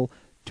Kill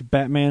to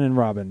Batman and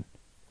Robin.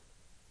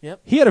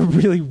 Yep. He had a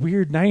really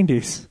weird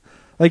 90s.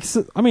 Like,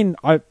 so, I mean,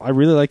 I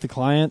really like The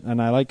Client, and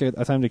I like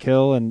A Time to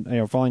Kill,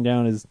 and Falling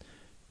Down is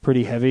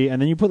pretty heavy.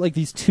 And then you put like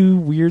these two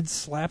weird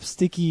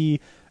slapsticky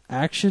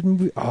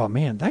action. Oh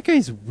man, that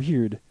guy's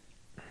weird.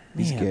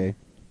 He's gay.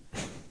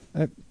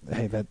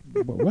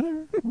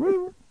 Whatever.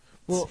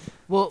 Well,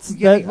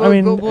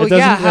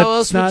 yeah. How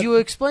else would you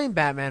explain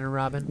Batman and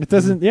Robin? It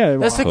doesn't. Yeah,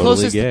 that's the totally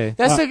closest. Gay.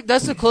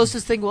 That's the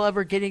closest thing we'll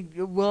ever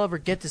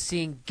get to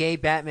seeing gay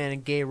Batman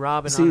and gay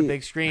Robin on a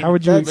big screen. How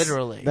would you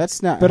literally?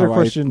 That's not Better how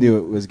question. I knew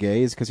it was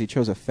gay. Is because he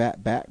chose a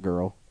fat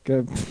Batgirl.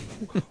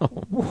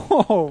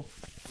 Whoa,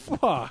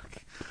 fuck.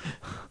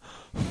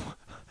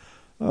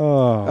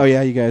 Oh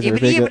yeah, you guys are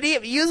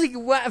big.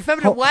 Using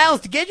feminine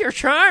wiles to get your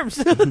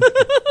charms.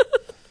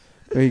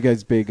 Are you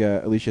guys big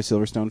Alicia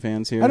Silverstone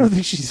fans here? I don't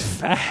think she's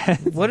fat.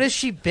 What has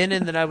she been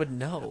in that I would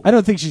know? I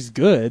don't think she's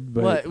good.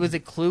 But what was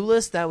it?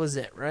 Clueless? That was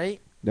it,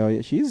 right? No,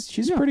 yeah,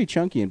 she's pretty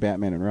chunky in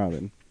Batman and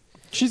Robin.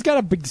 She's got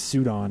a big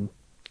suit on.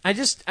 I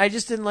just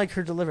didn't like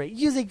her delivery.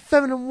 Using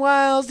feminine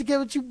wiles to get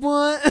what you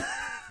want.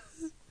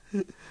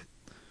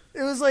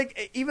 It was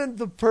like even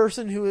the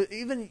person who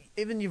even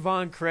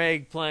Yvonne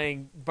Craig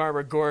playing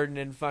Barbara Gordon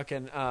in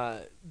fucking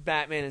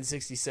Batman in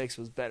 '66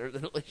 was better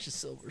than Alicia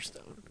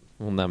Silverstone.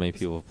 Well, not many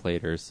people have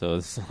played her, so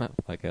it's not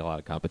like a lot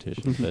of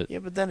competition. But Yeah,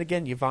 but then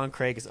again, Yvonne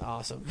Craig is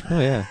awesome. oh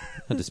yeah,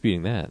 not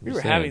disputing that. We Just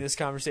were saying. having this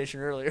conversation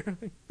earlier.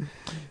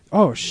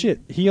 Oh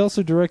shit! He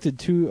also directed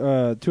two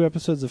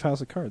episodes of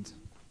House of Cards.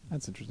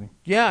 That's interesting.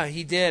 Yeah,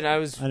 he did. I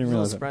was I didn't a little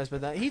realize that. surprised by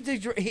that. He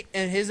did,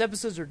 and his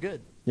episodes are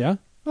good. Yeah.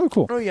 Oh,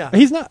 cool. Oh, yeah.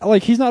 He's not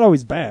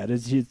always bad.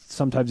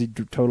 Sometimes he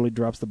totally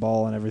drops the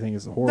ball and everything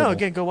is horrible. No,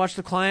 again, go watch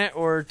The Client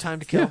or Time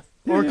to Kill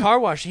Yeah, or yeah. Car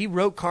Wash. He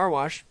wrote Car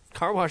Wash.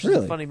 Car Wash is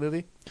Really? a funny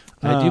movie.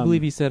 I do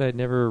believe he said I'd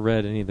never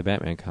read any of the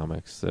Batman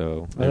comics,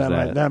 so there's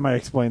that might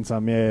explain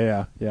some.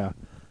 Yeah.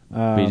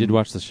 But you did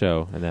watch the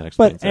show, and that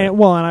But explains it.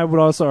 and I would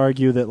also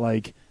argue that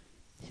like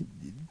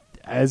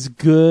as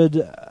good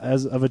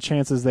as of a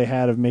chance as they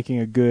had of making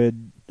a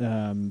good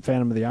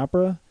Phantom of the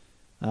Opera,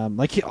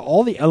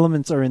 all the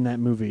elements are in that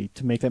movie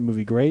to make that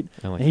movie great.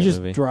 I like and he that just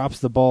movie. drops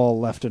the ball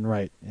left and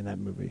right in that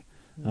movie.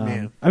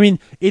 Man. I mean,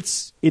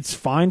 it's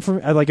fine for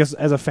me. Like as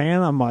a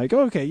fan, I'm like,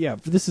 oh, okay, yeah,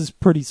 this is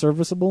pretty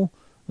serviceable.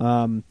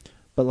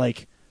 But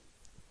like,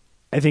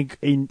 I think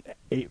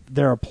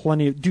there are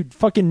plenty of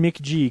fucking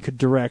Mick G could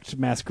direct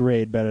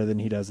Masquerade better than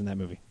he does in that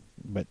movie.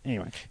 But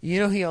anyway, You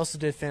know, he also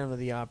did Phantom of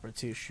the Opera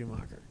too,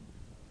 Schumacher.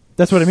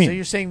 that's what I mean. So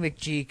you're saying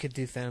McG could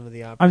do Phantom of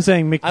the Opera? I'm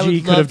saying Mick I G would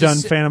could love have to done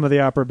see- Phantom of the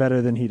Opera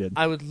better than he did.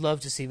 I would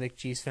love to see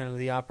McG's Phantom of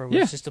the Opera with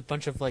Yeah. just a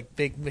bunch of like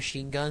big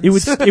machine guns.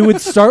 It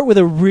would start with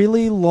a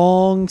really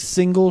long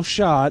single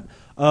shot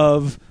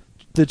of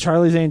the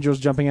Charlie's Angels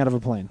jumping out of a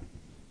plane.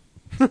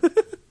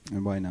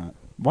 And why not?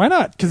 Why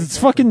not? Because it's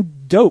fucking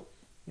dope.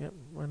 Yep,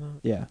 why not?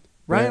 Yeah.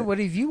 Ryan, Right. what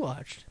have you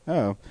watched?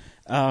 Oh,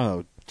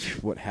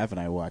 what haven't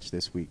I watched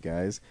this week,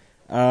 guys?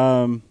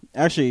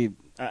 Actually,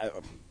 I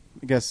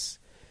guess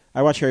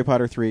I watched Harry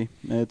Potter 3.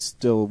 It's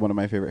still one of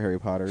my favorite Harry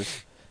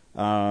Potters.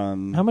 How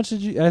much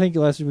did you? I think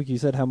last week you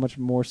said how much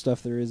more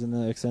stuff there is in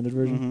the extended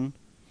version.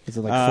 Mhm. Is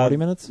it like 40 Uh,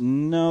 minutes?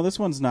 No, this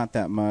one's not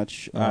that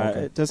much. Oh, okay.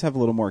 It does have a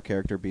little more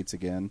character beats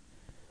again.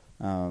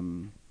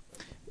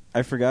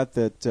 I forgot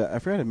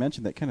to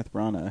mention that Kenneth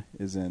Branagh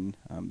is in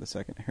the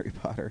second Harry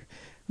Potter.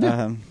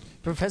 Yeah.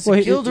 Professor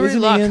Well, Gilderoy isn't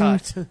he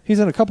Lockhart. He's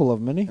in a couple of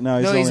them, isn't he? No,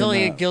 No, he's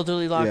only in, a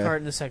Gilderoy Lockhart yeah.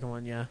 in the second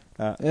one. Yeah,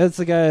 That's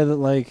the guy that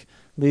like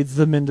leads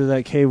them into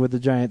that cave with the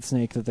giant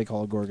snake that they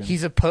call a Gorgon.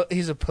 he's a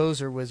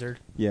poser wizard.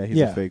 Yeah, he's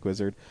Yeah. a fake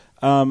wizard.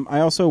 I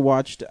also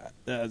watched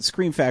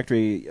Scream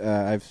Factory.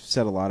 I've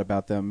said a lot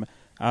about them.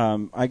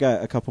 I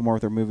got a couple more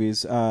of their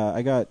movies.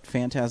 I got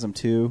Phantasm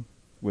 2,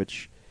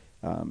 which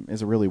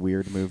is a really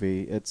weird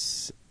movie.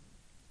 It's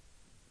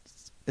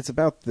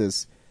about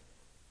these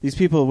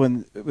people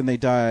when they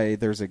die.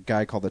 There's a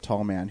guy called the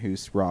Tall Man who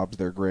robs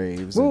their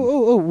graves. and-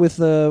 Oh,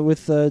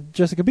 with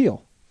Jessica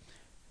Biel.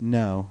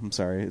 No, I'm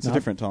sorry. It's No? a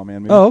different Tall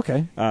Man movie. Oh,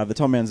 okay. The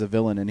Tall Man's a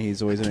villain, and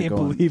he's always in it Can't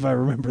going, believe I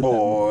remember that.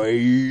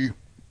 boy.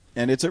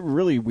 And it's a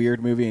really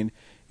weird movie.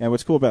 And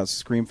what's cool about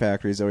Scream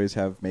Factory is they always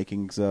have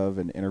makings of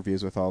and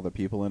interviews with all the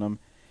people in them.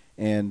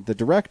 And the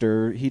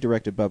director, he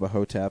directed Bubba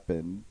Hotep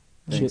and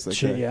things like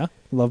that. Yeah,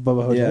 love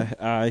Bubba Hotep.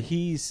 Yeah,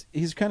 he's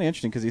kind of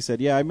interesting because he said,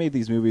 "Yeah, I made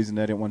these movies and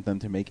I didn't want them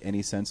to make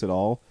any sense at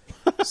all."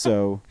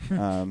 So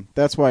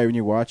that's why when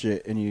you watch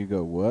it and you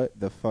go, "What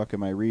the fuck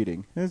am I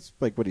reading?" It's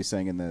like what he's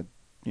saying in the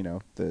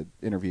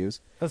interviews.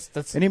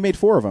 That's And he made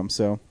 4 of them.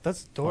 So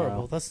that's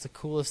adorable. Wow. That's the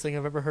coolest thing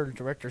I've ever heard a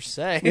director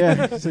say.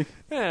 yeah, it's like,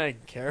 I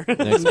don't care.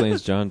 That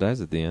explains John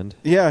dies at the end.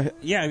 yeah,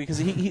 because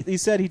he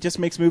said he just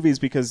makes movies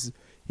because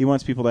he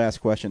wants people to ask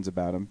questions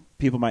about him.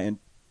 People might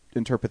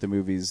interpret the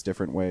movies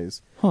different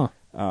ways. Huh.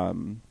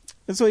 And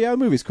so, yeah, the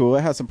movie's cool.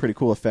 It has some pretty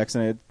cool effects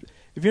in it.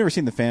 If you've ever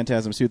seen the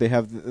Phantasm suit, they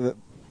have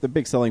the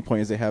big selling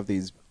point is they have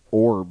these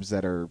orbs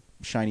that are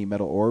shiny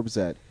metal orbs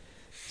that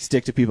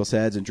stick to people's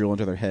heads and drill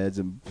into their heads,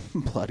 and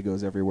blood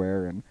goes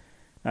everywhere. And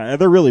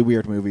they're really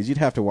weird movies. You'd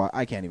have to watch.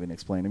 I can't even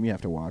explain them. You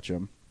have to watch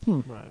them.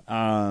 Right.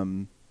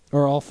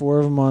 Are all 4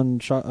 of them on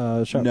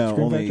No, Scream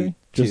only Factory?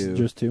 2.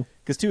 Just 2.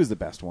 Because 2 is the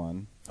best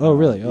one. Oh,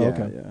 really? Oh, yeah,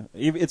 okay.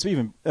 Yeah. It's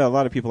even a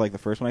lot of people like the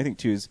first one. I think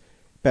 2 is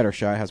better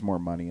shot, has more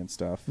money and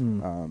stuff.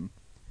 Hmm.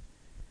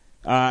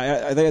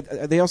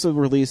 They also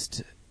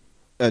released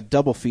a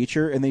double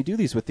feature, and they do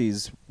these with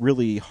these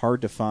really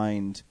hard to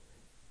find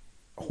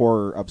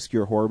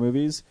obscure horror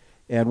movies.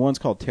 And one's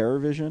called Terror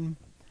Vision,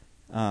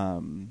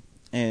 and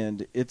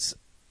it's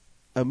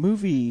a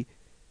movie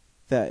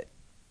that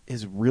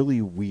is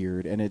really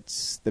weird, and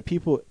it's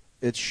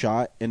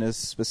shot in a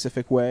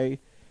specific way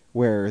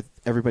where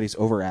everybody's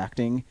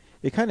overacting.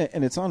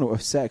 And it's on a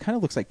set. It kind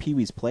of looks like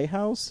Pee-wee's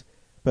Playhouse,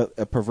 but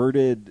a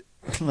perverted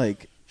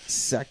like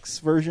sex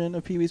version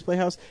of Pee-wee's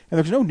Playhouse. And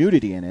there's no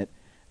nudity in it,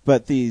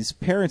 but these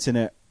parents in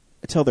it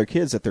tell their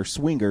kids that they're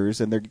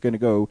swingers and they're going to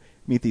go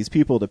meet these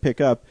people to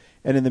pick up.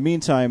 And in the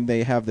meantime,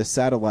 they have this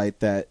satellite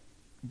that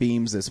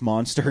beams this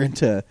monster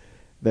into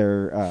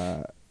their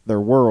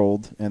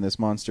world, and this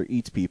monster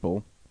eats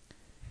people.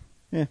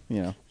 Yeah,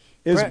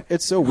 Brad-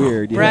 it's so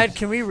weird. Brad,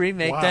 can we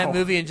remake Wow. that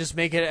movie and just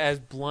make it as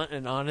blunt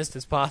and honest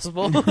as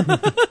possible?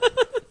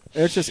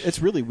 It's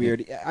really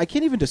weird. I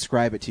can't even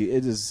describe it to you.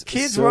 It is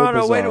Kids so were on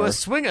our way to a bizarre.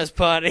 swingers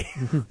party.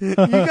 You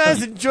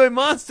guys enjoy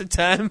Monster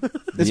Time.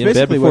 It's Be in bed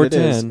basically before what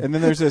it is. 10. And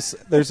then there's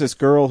this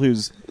girl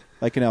who's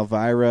like an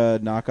Elvira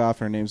knockoff.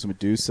 Her name's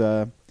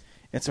Medusa.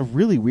 It's a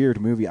really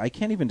weird movie. I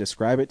can't even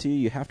describe it to you.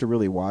 You have to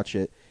really watch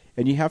it.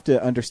 And you have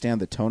to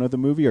understand the tone of the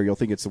movie, or you'll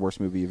think it's the worst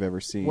movie you've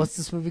ever seen. What's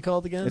this movie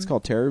called again? It's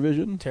called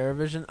TerrorVision.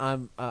 TerrorVision.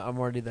 I'm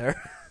already there.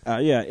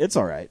 Yeah, it's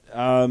all right.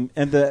 And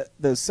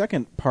the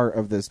second part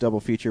of this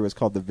double feature was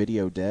called The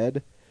Video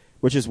Dead,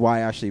 which is why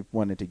I actually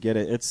wanted to get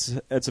it.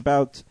 It's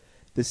about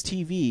this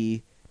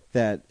TV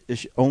that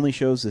only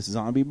shows this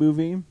zombie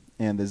movie,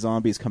 and the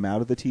zombies come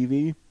out of the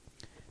TV.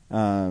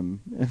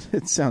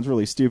 It sounds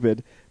really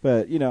stupid,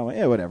 but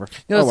whatever.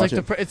 No, I'll it's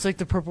watch like it's like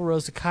the Purple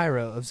Rose of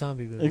Cairo of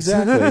zombie movies.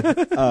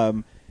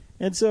 Exactly.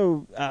 And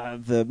so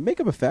the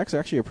makeup effects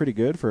actually are pretty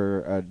good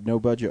for a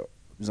no-budget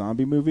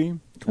zombie movie.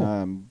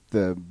 Cool.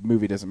 The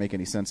movie doesn't make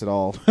any sense at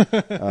all.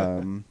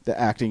 The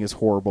acting is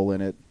horrible in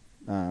it.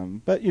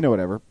 But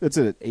whatever. It's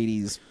an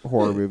 80s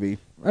horror movie.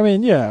 I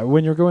mean, yeah,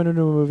 when you're going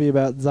into a movie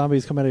about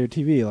zombies coming out of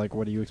your TV, like,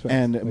 what do you expect?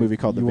 And a movie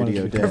called The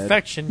Video Dead.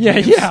 Perfection. Yeah,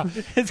 James. yeah.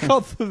 It's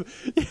called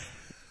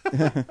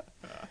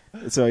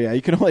So yeah,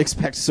 you can only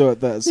expect so it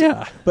does.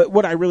 Yeah. But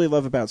what I really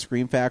love about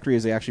Scream Factory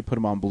is they actually put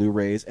them on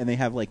Blu-rays, and they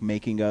have like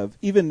making of.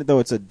 Even though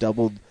it's a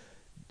doubled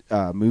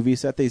movie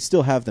set, they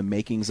still have the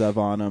makings of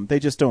on them. They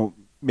just don't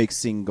make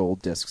single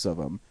discs of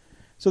them,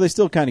 so they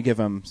still kind of give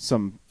them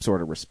some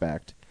sort of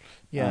respect.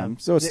 Yeah.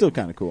 So it's still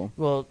kind of cool.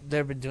 Well,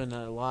 they've been doing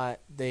that a lot.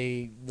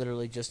 They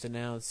literally just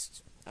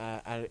announced.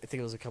 I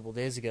think it was a couple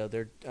days ago.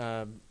 They're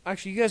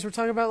actually, you guys were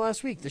talking about it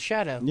last week. The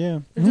Shadow. Yeah.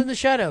 They're doing The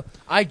Shadow.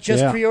 I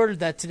just Yeah. pre-ordered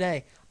that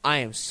today. I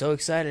am so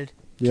excited.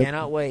 Yep.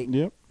 Cannot wait.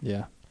 Yep.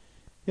 Yeah.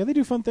 Yeah, they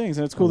do fun things,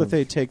 and it's cool that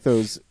they take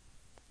those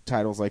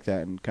titles like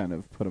that and kind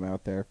of put them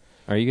out there.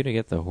 Are you going to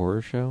get the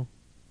horror show?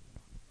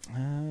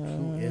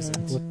 Who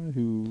isn't?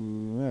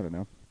 Who? I don't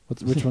know.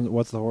 Which one?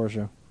 What's the horror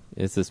show?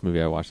 It's this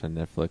movie I watched on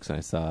Netflix, and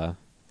I saw.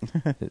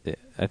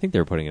 I think they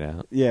were putting it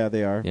out. Yeah,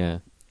 they are. Yeah,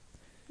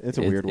 It's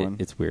a weird one.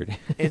 It's weird.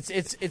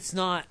 It's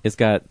not. It's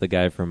got the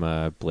guy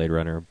from Blade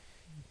Runner,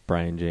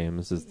 Brian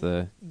James, is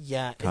the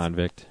Yeah.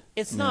 convict.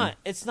 It's not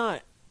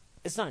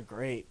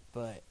great,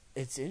 but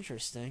it's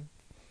interesting.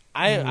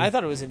 I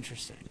thought it was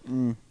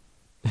interesting.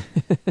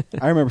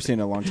 I remember seeing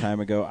it a long time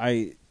ago.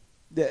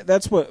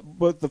 That's what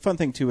the fun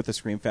thing too with the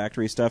Scream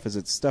Factory stuff is.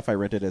 It's stuff I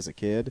rented as a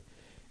kid.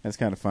 And it's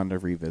kind of fun to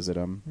revisit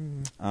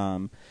them.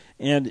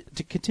 And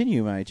to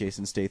continue my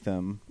Jason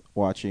Statham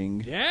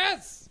watching,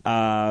 Yes.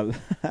 I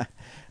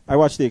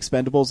watched The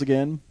Expendables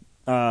again.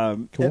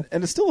 Cool.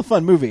 And it's still a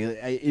fun movie.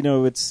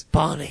 It's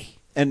Bonnie.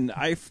 and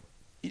I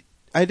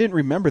didn't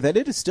remember that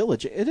it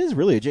is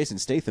really a Jason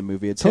Statham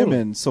movie. It's Totally.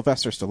 him and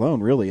Sylvester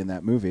Stallone really in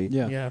that movie.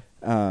 Yeah.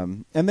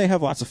 And they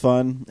have lots of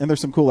fun, and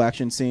there's some cool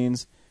action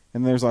scenes,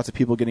 and there's lots of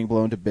people getting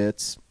blown to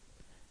bits.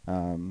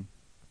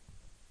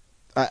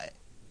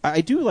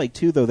 I do like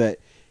too though that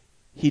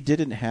he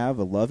didn't have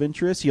a love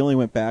interest. He only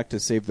went back to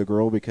save the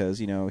girl because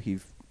he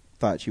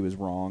thought she was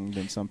wronged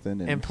and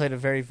something. And played a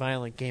very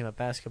violent game of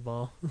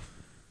basketball.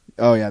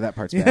 Oh yeah, that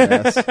part's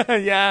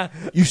badass. Yeah.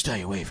 You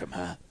stay away from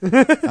her.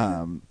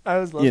 I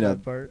always love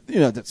that part.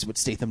 That's what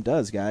Statham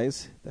does,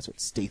 guys. That's what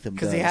Statham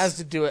does. Because he has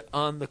to do it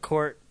on the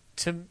court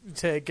to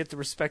get the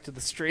respect of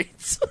the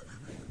streets.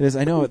 It is.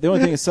 I know. The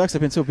only thing that sucks,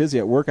 I've been so busy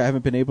at work, I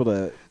haven't been able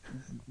to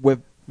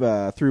whip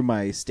through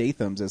my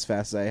Stathams as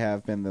fast as I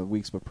have been the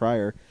weeks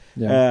prior.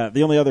 Yeah.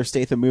 The only other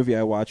Statham movie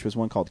I watched was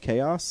one called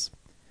Chaos,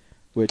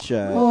 which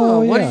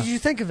Oh, What yeah. did you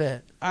think of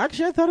it?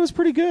 actually I thought it was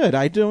pretty good.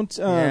 I don't.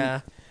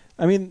 Yeah.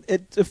 I mean,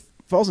 it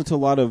falls into a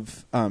lot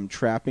of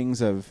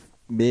trappings of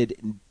mid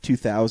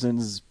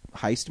 2000s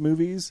heist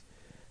movies,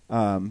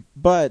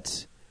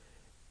 but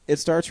it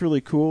starts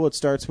really cool. It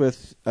starts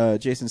with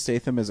Jason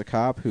Statham as a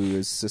cop who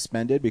is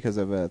suspended because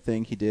of a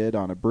thing he did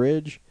on a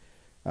bridge.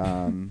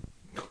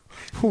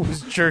 Who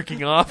was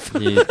jerking off?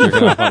 He's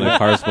jerking off on the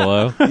cars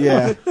below.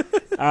 Yeah.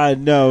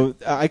 No,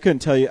 I couldn't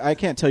tell you. I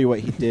can't tell you what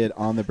he did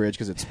on the bridge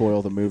because it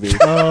spoiled the movie.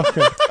 Oh,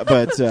 okay.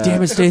 But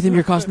Damn it, Statham!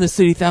 You're costing the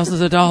city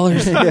thousands of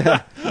dollars.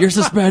 You're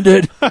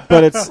suspended.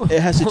 but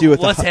it has to do with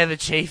Let's the, have a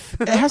chief.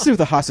 it has to do with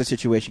the hostage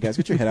situation, guys.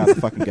 Get your head out of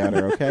the fucking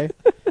gutter, okay?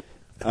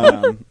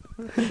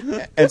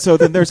 And so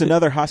then there's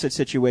another hostage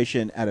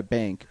situation at a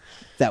bank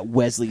that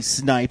Wesley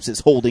Snipes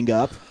is holding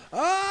up.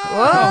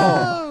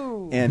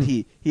 Whoa! And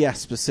he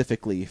asked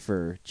specifically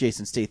for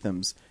Jason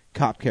Statham's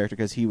cop character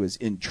because he was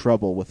in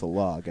trouble with the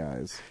law,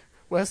 guys.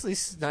 Wesley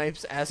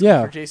Snipes asking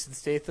Yeah. for Jason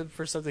Statham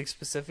for something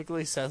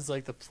specifically sounds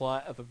like the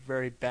plot of a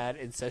very bad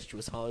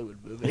incestuous Hollywood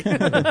movie.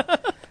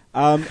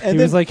 And He then,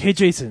 was like, "Hey,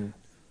 Jason,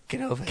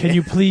 Get over can it.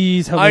 you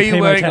please help Are me you pay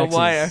my wearing a taxes?"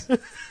 wire?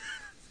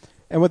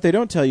 and what they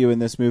don't tell you in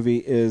this movie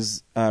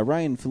is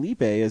Ryan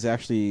Felipe is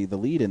actually the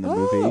lead in the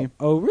movie.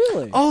 Oh,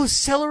 really? Oh,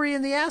 celery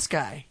in the ass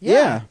guy.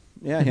 Yeah,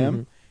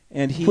 him.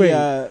 And he Wait.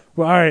 Well,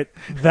 all right,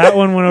 that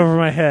one went over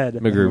my head.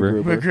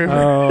 MacGruber. MacGruber.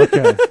 Oh,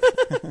 okay.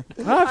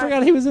 Oh, I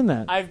forgot he was in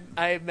that.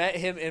 I met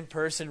him in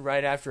person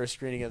right after a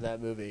screening of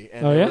that movie,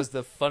 and Oh, it yeah? was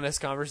the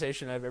funnest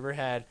conversation I've ever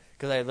had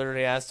because I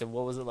literally asked him,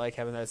 "What was it like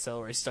having that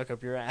celery stuck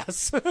up your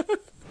ass?"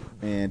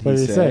 and What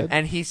he did he said, say?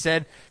 And he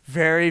said,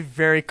 "Very,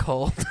 very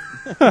cold."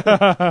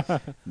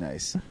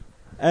 "Nice."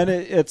 And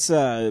it's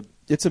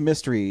it's a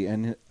mystery,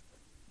 and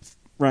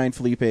Ryan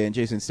Felipe and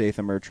Jason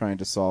Statham are trying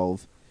to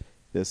solve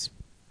this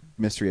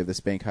mystery of this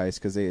bank heist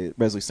because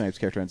Wesley Snipes'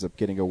 character ends up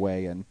getting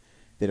away, and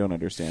they don't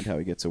understand how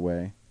he gets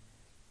away.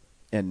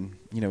 And,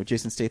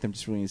 Jason Statham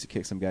just really needs to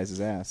kick some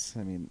guys' ass.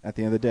 I mean, at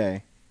the end of the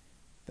day,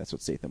 that's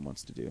what Statham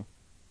wants to do.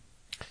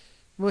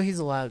 Well, he's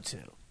allowed to.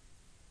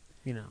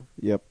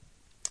 Yep.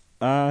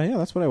 Yeah,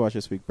 that's what I watched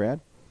this week,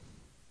 Brad.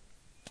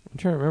 I'm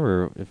trying to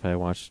remember if I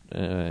watched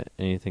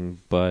anything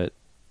but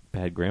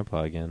Bad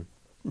Grandpa again.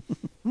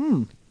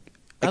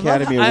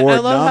 Academy I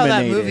Award love how that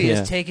nominated. movie Yeah.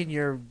 has taken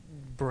your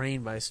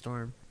brain by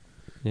storm.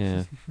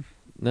 Yeah.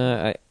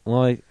 No,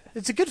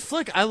 It's a good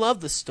flick. I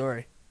love the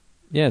story.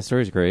 yeah, the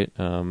story's great.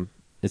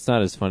 It's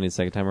not as funny the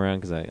second time around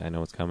because I know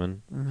what's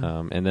coming.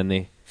 Mm-hmm. And then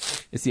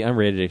it's the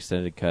unrated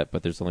extended cut,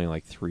 but there's only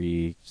like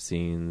 3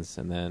 scenes,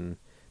 and then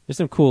there's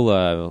some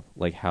cool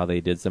like how they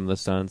did some of the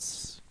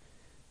stunts,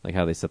 like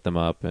how they set them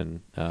up,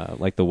 and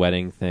like the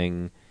wedding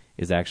thing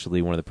is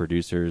actually one of the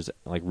producers'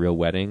 like real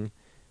wedding.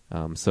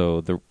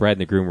 So the bride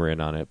and the groom were in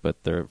on it,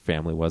 but their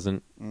family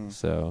wasn't.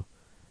 So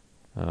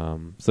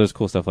there's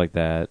cool stuff like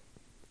that,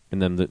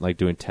 and then like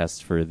doing tests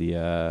for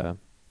the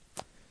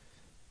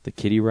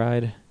kiddie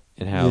ride,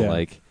 and how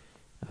like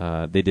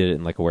they did it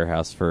in like a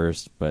warehouse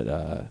first, but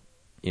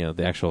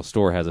the actual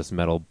store has this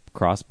metal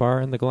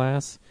crossbar in the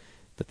glass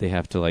that they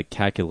have to like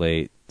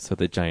calculate so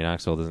that Johnny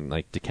Knoxville doesn't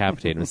like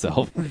decapitate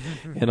himself.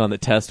 And on the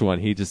test one,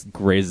 he just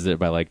grazes it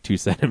by like 2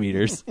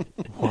 centimeters.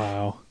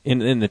 Wow.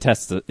 In the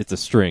test, it's a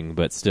string,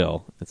 but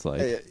still, it's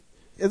like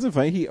Isn't it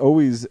funny? He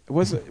always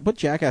was. What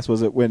jackass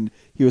was it when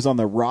he was on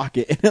the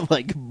rocket and it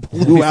like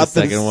blew out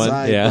the second one,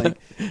 side, yeah. like,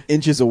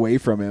 inches away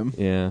from him?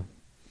 yeah.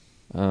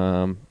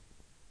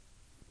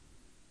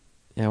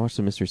 Yeah, I watched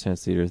the Mystery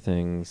Science Theater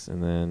things,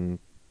 and then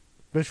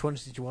Which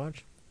ones did you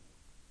watch?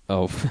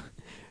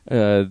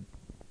 the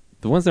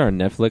ones that are on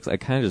Netflix, I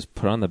kind of just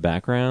put on the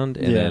background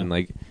and then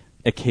like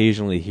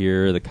occasionally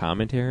hear the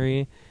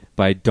commentary,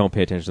 but I don't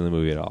pay attention to the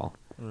movie at all.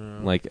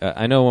 Like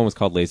I know one was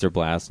called Laser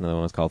Blast, another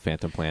one was called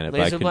Phantom Planet.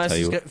 Laser but I couldn't Blast tell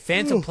is you. good.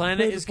 Phantom Planet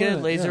Phantom is good.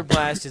 Planet, Laser yeah.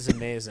 Blast is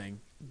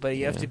amazing, but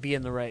you have to be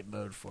in the right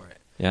mode for it.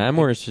 Yeah, I'm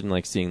more interested in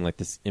like seeing like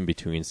this in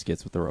between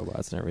skits with the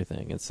robots and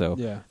everything, and so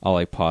Yeah. I'll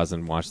like pause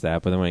and watch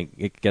that. But then when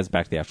it gets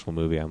back to the actual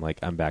movie,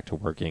 I'm back to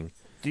working.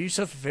 Do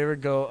yourself a favor.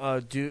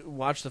 Go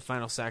watch the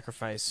Final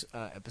Sacrifice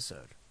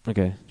episode.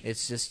 Okay.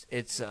 It's just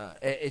it's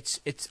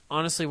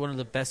honestly one of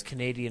the best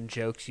Canadian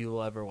jokes you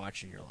will ever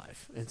watch in your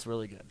life. It's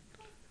really good.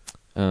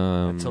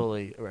 I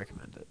totally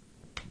recommend it.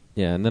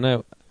 Yeah, and then I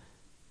don't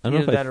know Either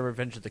if that or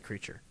Revenge of the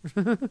Creature.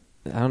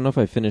 I don't know if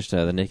I finished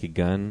The Naked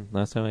Gun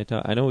last time I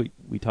talked. I know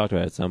we talked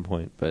about it at some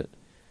point, but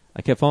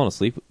I kept falling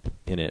asleep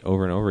in it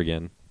over and over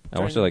again. I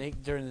watched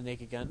it during the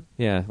Naked Gun.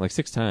 yeah, like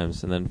 6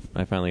 times, and then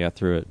I finally got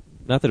through it.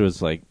 Not that it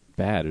was like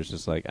bad; it was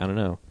just like I don't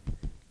know,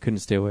 couldn't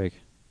stay awake.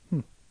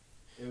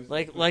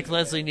 Like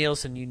Leslie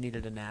Nielsen, you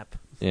needed a nap.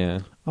 Yeah,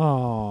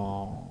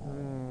 Oh.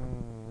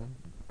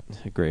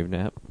 a grave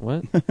nap.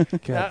 What?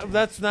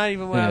 That's not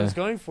even what I Yeah. was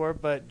going for,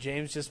 but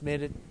James just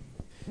made it.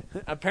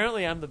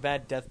 Apparently, I'm the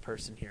bad death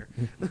person here.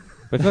 But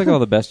I feel like all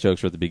the best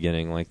jokes are at the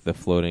beginning, like the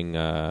floating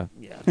Yeah.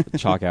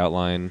 chalk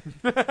outline,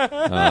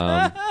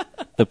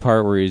 the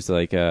part where he's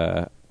like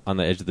on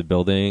the edge of the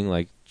building,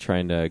 like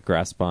trying to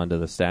grasp onto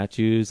the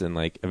statues, and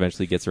like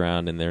eventually gets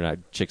around, and they're not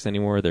chicks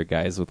anymore; they're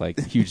guys with like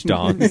huge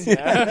dongs.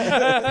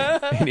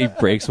 And he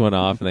breaks one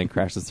off and then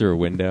crashes through a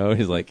window.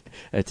 He's like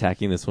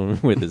attacking this woman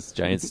with his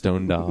giant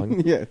stone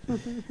dong. Yeah,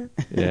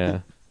 Yeah,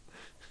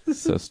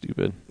 so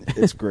stupid.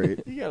 it's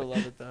great. You gotta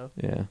love it, though.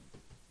 Yeah.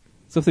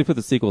 So if they put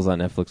the sequels on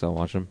Netflix, I'll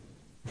watch them.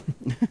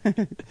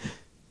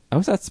 I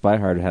was at Spy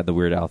Hard had the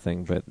Weird Al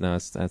thing, but no,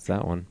 that's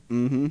that one.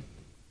 Mm-hmm.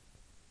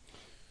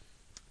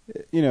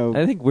 You know,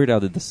 I think Weird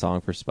Al did the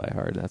song for Spy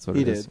Hard. That's what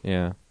He it is. did.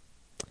 Yeah.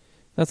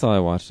 That's all I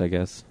watched, I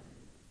guess.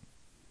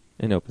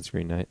 And Open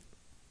Screen Night.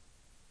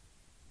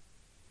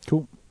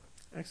 Cool.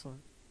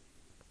 Excellent.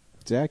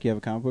 Zach, you have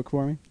a comic book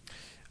for me?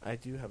 I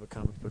do have a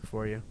comic book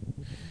for you.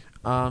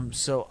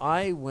 So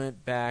I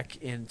went back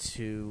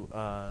into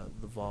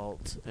the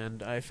vault,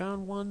 and I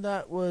found one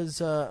that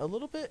was a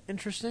little bit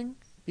interesting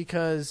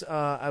because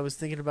I was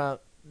thinking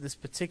about this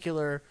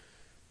particular.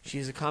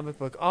 She's a comic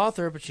book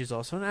author, but she's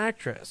also an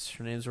actress.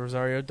 Her name's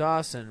Rosario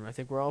Dawson. I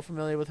think we're all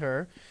familiar with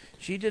her.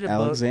 She did a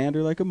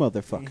Alexander like a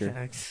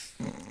motherfucker.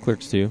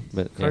 Clerks 2.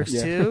 But, Clerks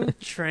yeah. 2,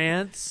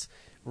 Trance,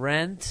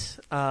 Rent,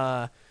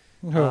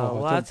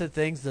 lots of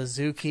things. The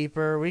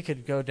Zookeeper. We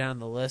could go down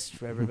the list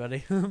for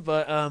everybody.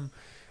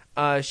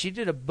 But she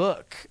did a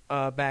book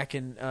back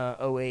in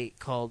 2008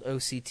 called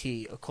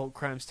OCT, Occult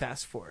Crimes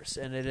Task Force.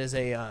 And it is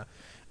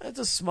it's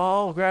a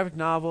small graphic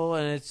novel,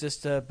 and it's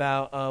just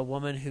about a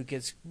woman who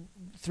gets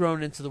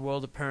thrown into the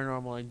world of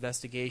paranormal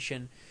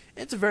investigation.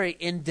 It's a very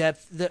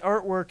in-depth. The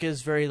artwork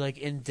is very like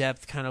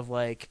in-depth, kind of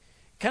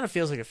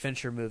feels like a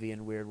Fincher movie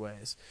in weird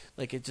ways.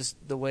 Like it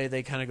just the way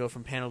they kind of go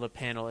from panel to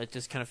panel, it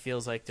just kind of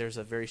feels like there's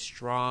a very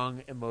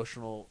strong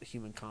emotional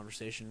human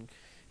conversation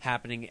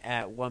happening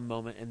at one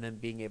moment, and then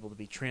being able to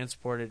be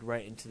transported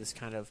right into this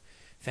kind of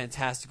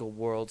fantastical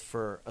world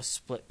for a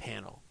split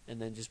panel,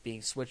 and then just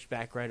being switched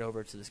back right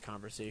over to this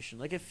conversation.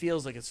 Like, it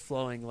feels like it's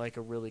flowing like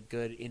a really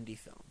good indie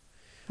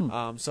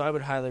film. So I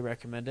would highly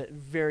recommend it.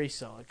 Very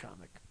solid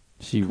comic.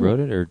 She wrote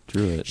it or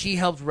drew it? She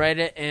helped write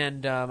it,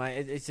 and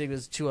I think it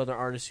was 2 other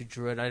artists who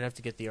drew it. I'd have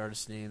to get the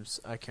artists' names.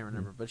 I can't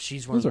remember, but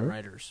she's one of the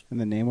writers. And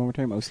the name one more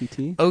time,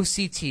 OCT?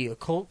 OCT,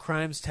 Occult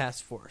Crimes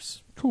Task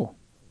Force. Cool.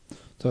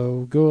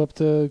 So go up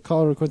to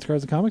Colorado Quince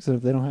Cards and Comics, and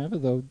if they don't have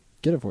it, they'll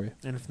get it for you.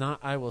 And if not,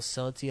 I will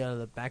sell it to you out of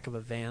the back of a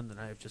van that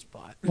I have just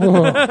bought.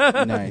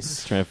 Nice.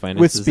 Just trying to find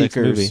With his next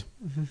speakers.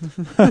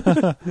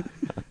 movie.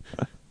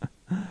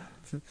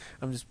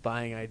 I'm just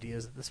buying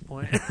ideas at this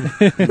point.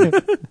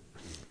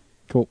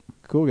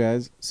 Cool,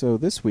 guys. So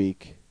this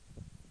week,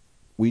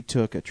 we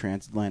took a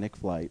transatlantic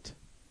flight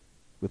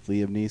with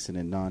Liam Neeson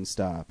in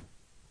Nonstop.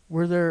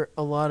 Were there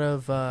a lot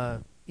of,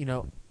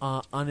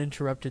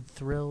 uninterrupted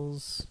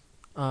thrills?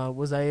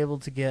 Was I able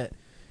to get,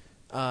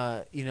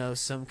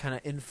 some kind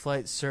of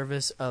in-flight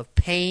service of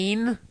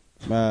pain?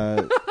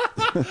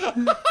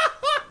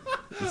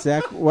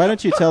 Zach, why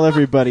don't you tell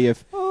everybody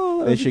if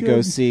they should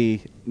go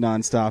see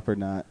Nonstop or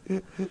not?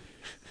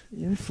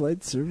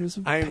 In-flight service.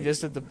 I am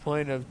just at the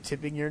point of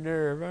tipping your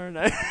nerve, aren't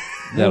I?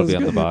 That'll be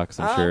on the box,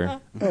 I'm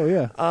sure. Oh,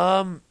 yeah.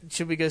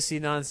 Should we go see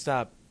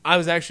Nonstop? I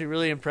was actually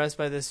really impressed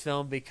by this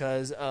film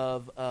because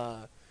of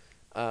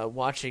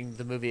watching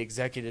the movie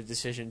Executive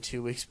Decision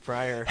 2 weeks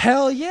prior.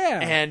 Hell yeah!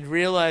 And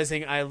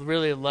realizing I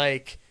really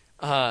like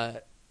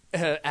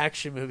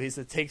action movies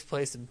that takes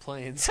place in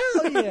planes.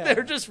 Hell yeah!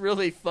 They're just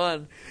really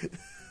fun.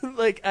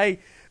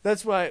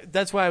 That's why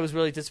I was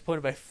really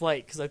disappointed by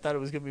Flight, because I thought it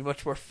was going to be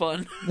much more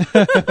fun.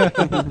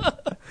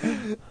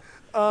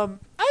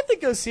 I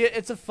think go see it.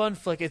 It's a fun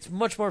flick. It's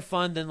much more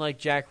fun than like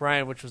Jack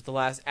Ryan, which was the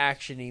last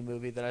action-y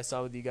movie that I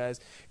saw with you guys.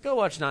 Go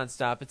watch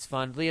Nonstop. It's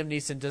fun. Liam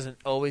Neeson doesn't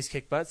always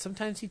kick butt.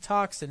 Sometimes he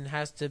talks and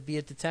has to be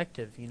a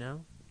detective,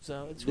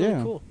 So it's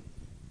really cool.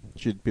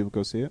 Should people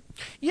go see it?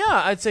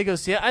 Yeah, I'd say go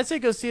see it. I'd say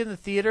go see it in the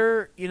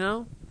theater. If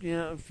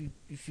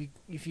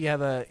you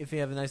have a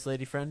nice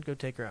lady friend, go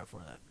take her out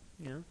for that.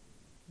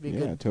 Be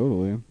good.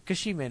 Totally. Because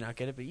she may not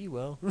get it, but you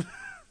will. Who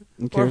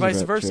Or cares vice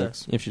about versa.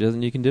 chicks? If she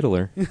doesn't, you can diddle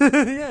her.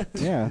 Yeah.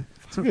 Yeah.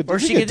 It's a good, Or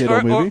it's a she good could,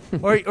 diddle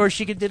movie. or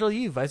she could diddle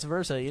you, vice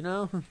versa.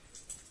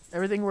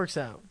 Everything works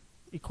out.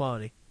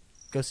 Equality.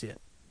 Go see it.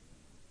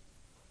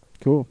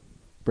 Cool.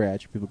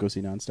 Brad, should people go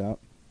see Nonstop?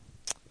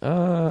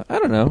 I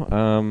don't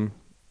know.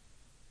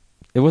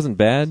 It wasn't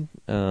bad,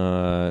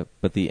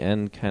 but the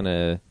end kind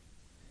of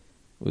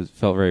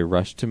felt very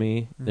rushed to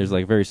me. Mm-hmm. There's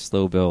like a very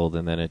slow build,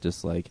 and then it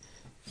just like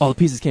all the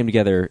pieces came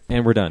together,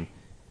 and we're done.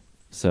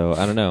 So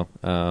I don't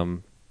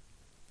know.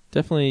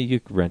 Definitely you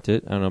could rent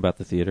it. I don't know about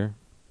the theater.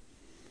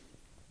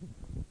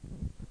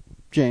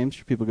 James,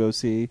 should people go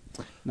see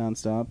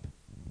Nonstop?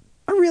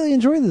 I really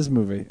enjoyed this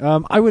movie.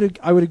 I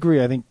would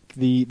agree. I think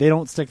they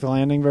don't stick the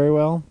landing very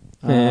well.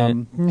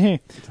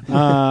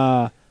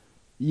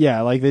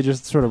 Yeah, like they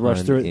just sort of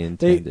rush through it.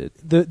 Unintended.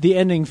 The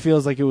ending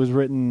feels like it was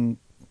written.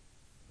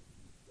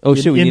 Oh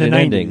shit! We in need the an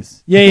 90s. ending.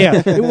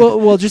 Yeah.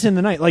 well, just in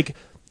the night, like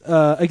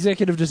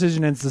Executive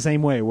Decision ends the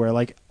same way, where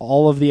like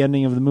all of the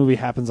ending of the movie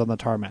happens on the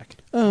tarmac.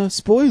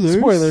 Spoilers.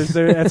 Spoilers.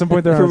 They're, at some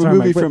point, they're on from the a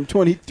tarmac, movie but- from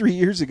 23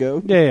 years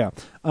ago. Yeah.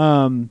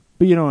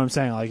 But you know what I'm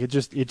saying? Like it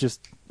just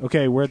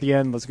okay. We're at the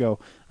end. Let's go.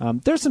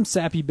 There's some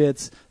sappy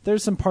bits.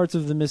 There's some parts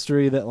of the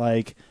mystery that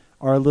like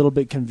are a little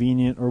bit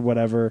convenient or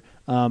whatever.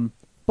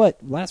 But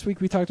last week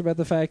we talked about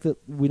the fact that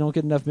we don't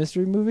get enough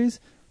mystery movies.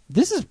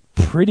 This is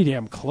pretty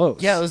damn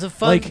close. Yeah, it was a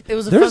fun. Like, it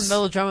was a there's- fun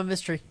melodrama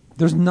mystery.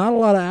 There's not a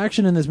lot of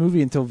action in this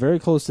movie until very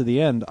close to the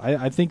end.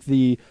 I think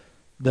the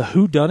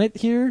whodunit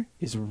here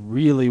is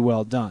really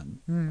well done.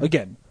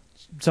 Again,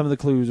 some of the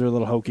clues are a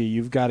little hokey.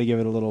 You've got to give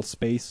it a little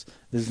space.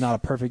 This is not a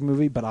perfect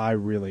movie, but I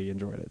really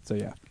enjoyed it. So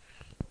yeah.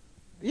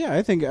 Yeah,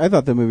 I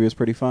thought the movie was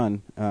pretty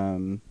fun.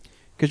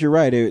 Because you're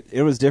right,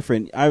 it was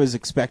different. I was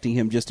expecting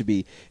him just to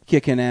be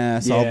kicking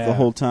ass all the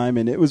whole time,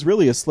 and it was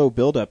really a slow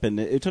build up, and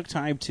it took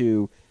time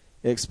to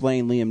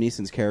explain Liam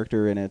Neeson's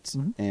character in it,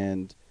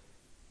 and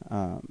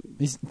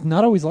He's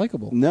not always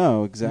likable.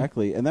 no,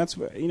 exactly, and that's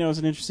it was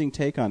an interesting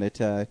take on it.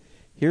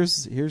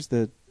 Here's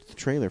the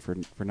trailer for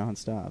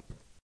Nonstop.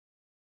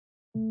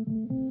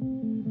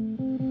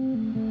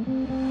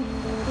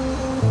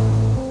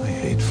 I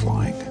hate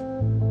flying.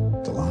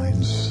 The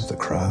lines, the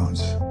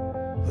crowds,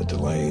 the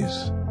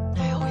delays.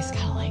 I always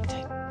kind of liked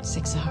it.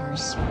 6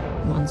 hours,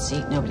 one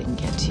seat, nobody can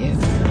get to you.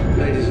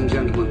 Ladies and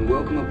gentlemen,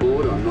 welcome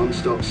aboard our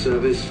non-stop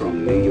service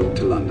from New York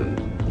to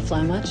London. You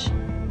fly much?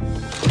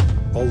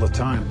 All the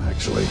time,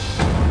 actually.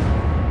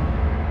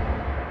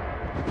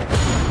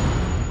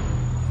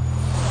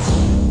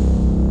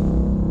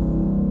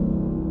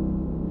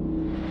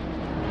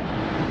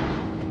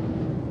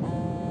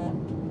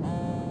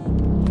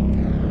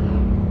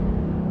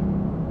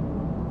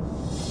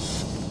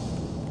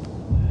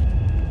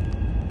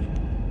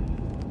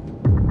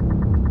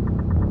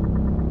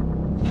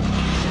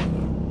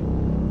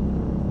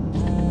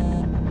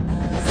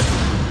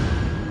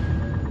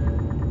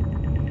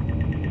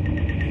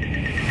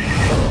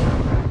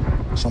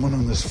 Someone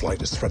on this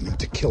flight is threatening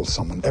to kill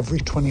someone every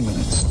 20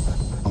 minutes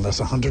unless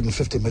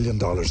 $150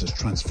 million is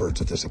transferred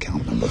to this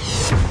account number.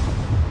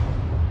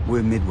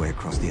 We're midway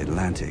across the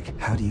Atlantic.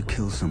 How do you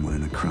kill someone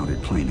in a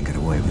crowded plane and get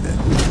away with it?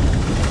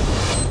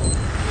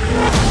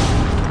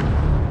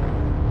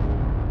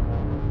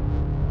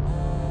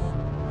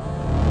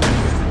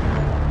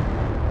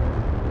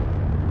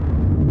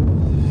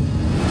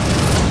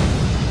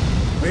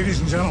 Ladies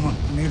and gentlemen,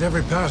 I need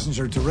every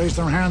passenger to raise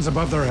their hands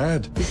above their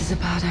head. This is a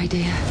bad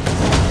idea.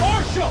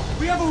 Marshal,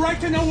 we have a right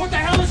to know what the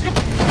hell is going.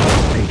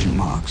 Agent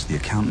Marks, the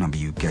account number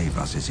you gave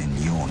us is in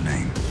your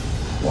name.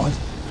 What?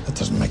 That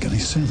doesn't make any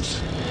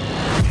sense.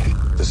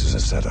 This is a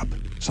setup.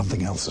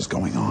 Something else is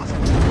going on.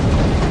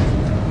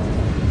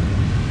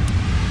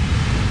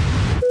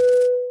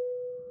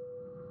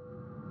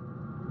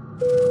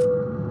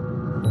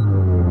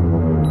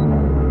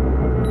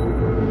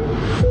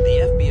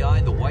 The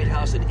FBI, the White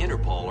House, and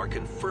Interpol are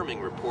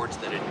confirming reports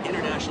that an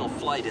international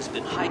flight has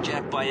been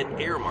hijacked by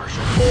an air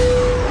marshal.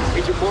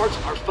 Agent Marks,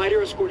 our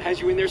fighter escort has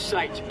you in their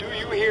sights. Do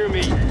you hear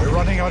me? We're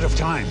running out of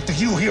time. Do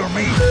you hear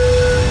me?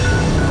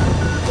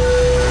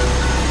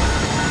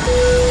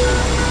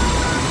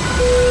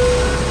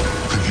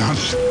 I'm not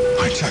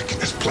hijacking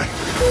this plane.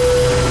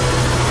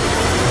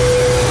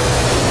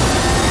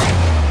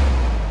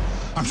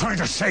 I'm trying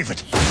to save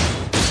it.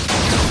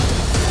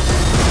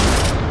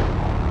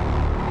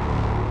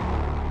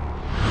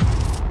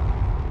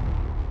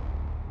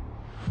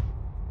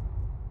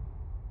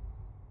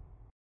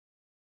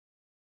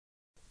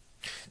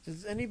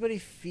 Does anybody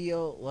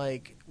feel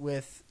like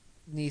with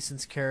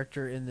Neeson's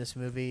character in this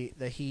movie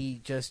that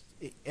he just,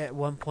 at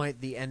one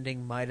point, the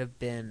ending might have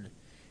been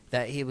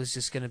that he was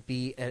just going to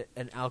be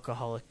an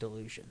alcoholic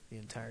delusion the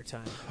entire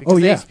time?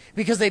 Because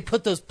because they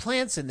put those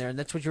plants in there, and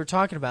that's what you were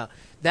talking about.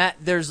 That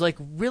there's like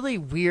really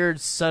weird,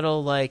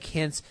 subtle like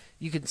hints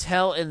you can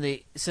tell in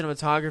the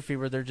cinematography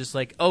where they're just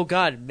like, "Oh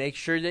God, make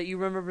sure that you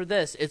remember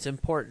this. It's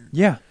important."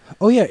 Yeah.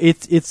 Oh yeah.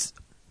 It's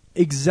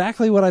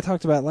exactly what I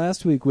talked about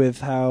last week with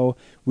how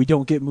we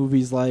don't get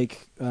movies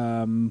like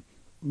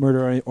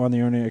Murder on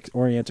the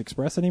Orient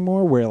Express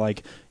anymore, where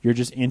like you're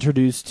just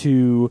introduced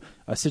to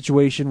a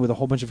situation with a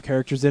whole bunch of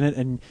characters in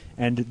it,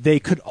 and they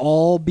could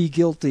all be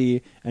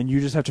guilty, and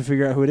you just have to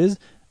figure out who it is.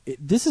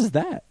 This is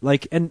that.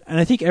 Like, and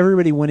I think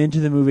everybody went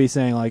into the movie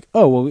saying like,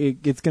 oh well,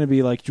 it's going to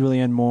be like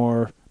Julianne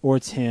Moore, or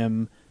it's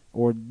him,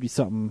 or be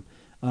something.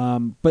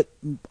 But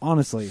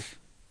honestly,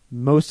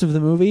 most of the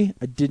movie,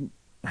 I didn't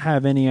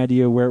have any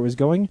idea where it was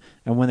going,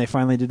 and when they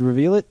finally did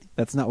reveal it,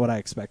 that's not what I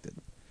expected,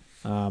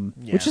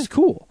 which is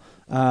cool.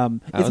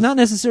 It's not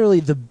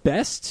necessarily the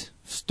best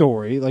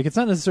story, like it's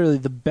not necessarily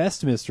the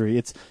best mystery.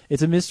 It's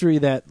a mystery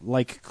that,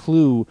 like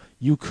Clue,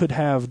 you could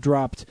have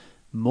dropped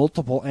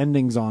multiple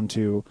endings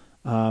onto.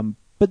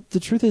 But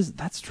the truth is,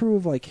 that's true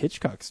of like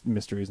Hitchcock's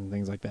mysteries and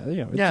things like that.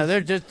 You know,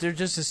 they're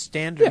just a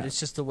standard. Yeah. It's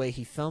just the way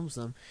he films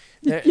them.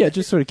 It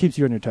just sort of keeps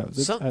you on your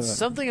toes.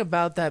 Something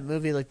about that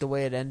movie, like the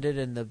way it ended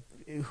and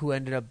who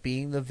ended up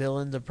being the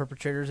villain, the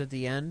perpetrators at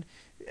the end,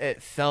 it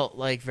felt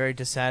like very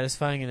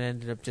dissatisfying and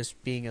ended up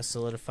just being a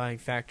solidifying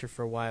factor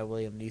for why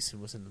William Neeson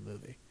was in the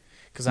movie.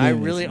 Because I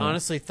really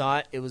honestly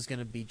thought it was going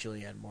to be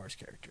Julianne Moore's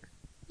character.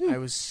 I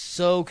was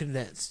so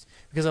convinced.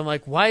 Because I'm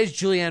like, why is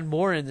Julianne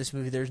Moore in this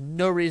movie? There's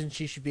no reason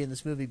she should be in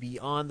this movie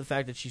beyond the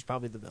fact that she's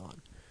probably the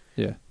villain.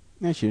 Yeah.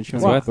 That's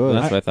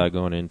what I thought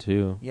going in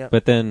too. Yep.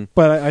 But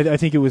I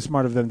think it was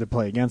smart of them to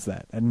play against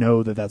that and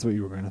know that that's what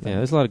you were going to think. Yeah,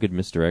 there's a lot of good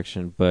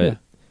misdirection, but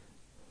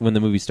when the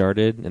movie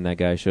started and that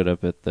guy showed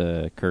up at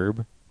the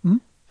curb, I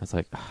was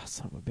like,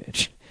 son of a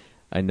bitch.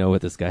 I know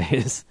what this guy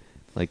is.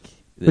 Like,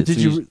 but did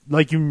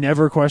you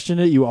never questioned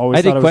it? You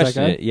always thought it was that guy? I did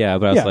question it, yeah,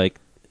 but I was like,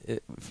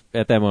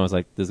 at that moment I was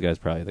like, this guy's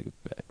probably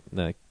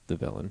the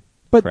villain.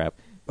 But crap.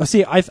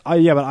 See, I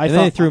thought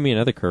they threw me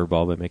another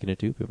curveball by making it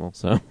two people.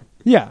 So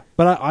yeah,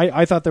 but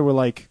I thought there were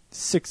like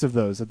 6 of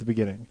those at the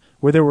beginning,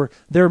 where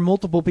there are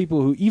multiple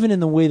people who, even in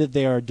the way that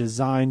they are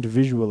designed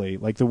visually,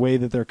 like the way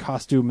that their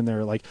costume and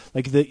their like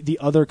the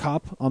other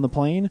cop on the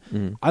plane.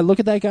 I look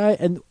at that guy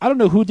and I don't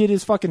know who did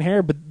his fucking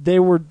hair, but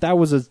that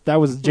was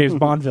a James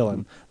Bond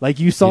villain. Like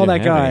you saw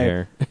that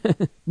guy.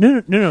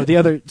 No, the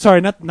other. Sorry,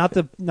 not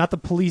the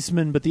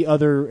policeman, but the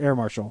other air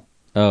marshal.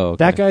 Oh,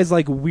 okay. That guy's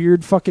like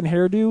weird fucking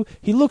hairdo.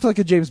 He looked like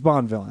a James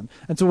Bond villain.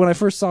 And so when I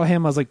first saw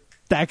him, I was like,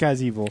 that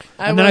guy's evil.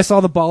 Then I saw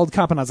the bald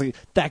cop and I was like,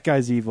 that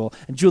guy's evil.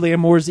 And Julianne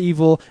Moore's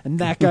evil, and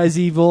that guy's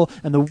evil,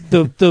 and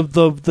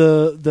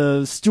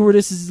the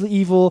stewardess is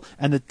evil,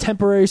 and the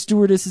temporary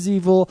stewardess is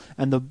evil,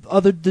 and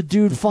the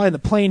dude flying the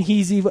plane,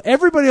 he's evil.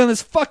 Everybody on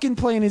this fucking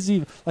plane is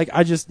evil. Like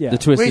I just The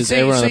twist is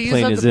everyone on the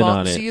plane is in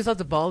on it. So you thought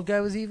the bald guy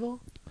was evil?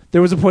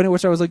 There was a point at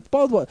which I was like,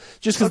 bald what?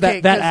 Just because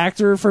that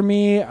actor, for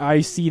me,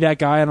 I see that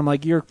guy and I'm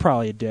like, you're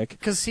probably a dick.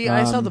 Because,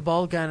 I saw the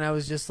bald guy and I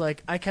was just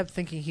like, I kept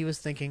thinking he was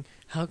thinking,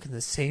 how can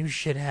the same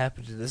shit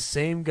happen to the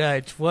same guy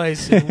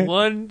twice in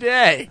one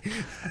day?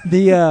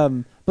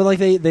 But like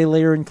they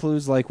layer in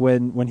clues, like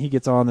when he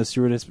gets on, the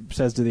stewardess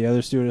says to the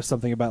other stewardess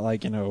something about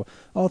like,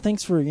 oh,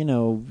 thanks for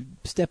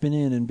stepping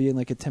in and being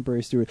like a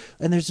temporary steward.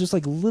 And there's just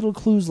like little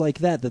clues like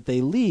that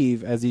they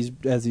leave as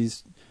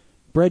these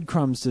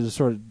breadcrumbs to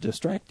sort of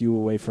distract you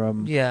away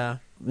from to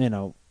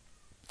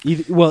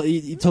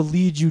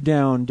lead you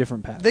down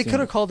different paths. They could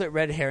have called it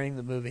Red Herring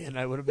the movie, and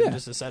I would have been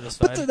just as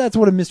satisfied. But that's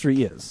what a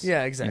mystery is.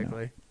 Yeah,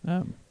 exactly.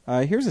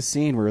 Here's a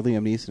scene where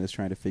Liam Neeson is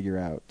trying to figure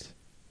out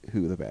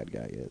who the bad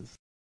guy is.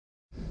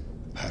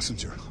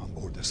 Passenger on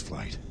board this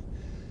flight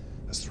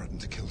has threatened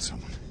to kill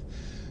someone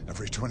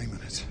every 20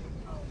 minutes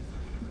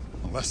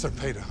unless they're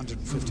paid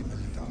 $150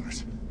 million.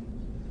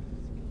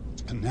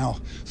 And now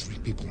 3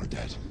 people are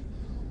dead.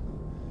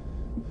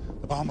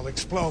 The bomb will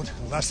explode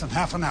in less than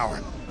half an hour.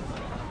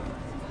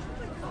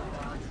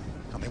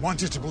 And they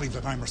want you to believe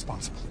that I'm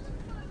responsible.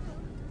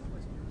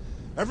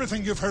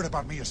 Everything you've heard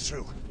about me is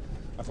true.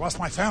 I've lost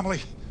my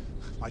family,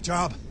 my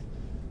job.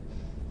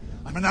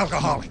 I'm an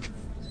alcoholic.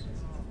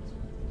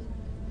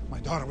 My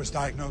daughter was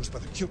diagnosed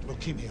with acute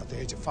leukemia at the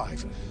age of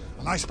 5,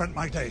 and I spent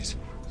my days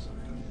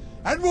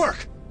at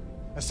work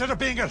instead of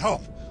being at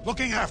home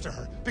looking after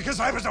her because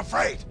I was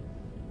afraid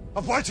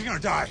of watching her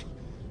die.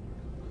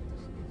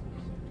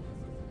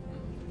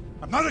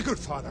 I'm not a good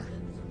father.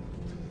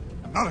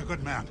 I'm not a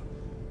good man.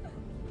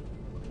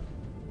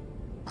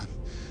 I'm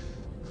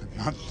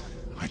not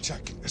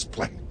hijacking this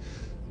plane.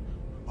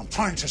 I'm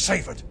trying to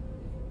save it.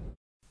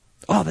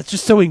 Oh, that's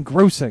just so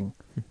engrossing.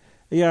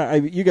 Yeah,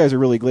 you guys are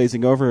really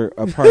glazing over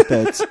a part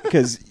that's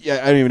because I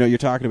don't even know what you're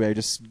talking about. You're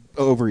just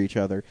over each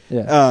other.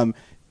 Yeah. I'm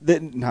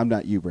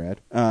not you,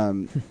 Brad.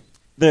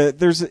 There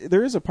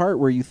is a part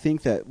where you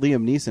think that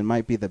Liam Neeson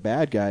might be the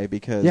bad guy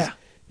because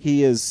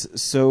he is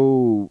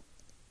so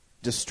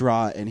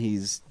distraught and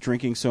he's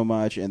drinking so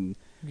much, and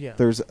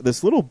there's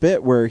this little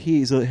bit where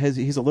he's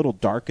a little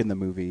dark in the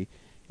movie,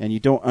 and you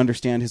don't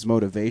understand his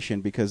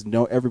motivation because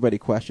everybody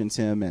questions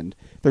him, and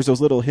there's those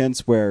little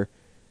hints where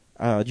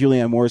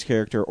Julianne Moore's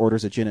character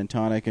orders a gin and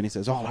tonic, and he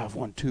says, "I'll have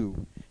one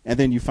too." And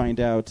then you find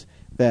out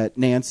that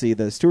Nancy,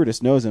 the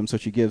stewardess, knows him, so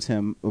she gives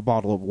him a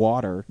bottle of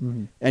water.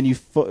 Mm-hmm. And you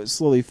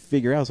slowly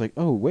figure out, it's like,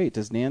 oh wait,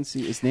 is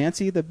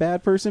Nancy the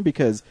bad person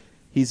because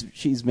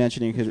she's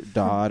mentioning his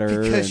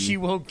daughter because she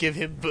won't give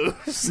him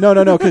booze. No,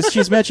 because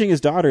she's mentioning his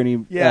daughter,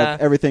 and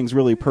everything's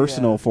really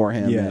personal for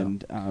him,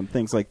 and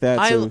things like that.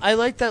 I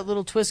like that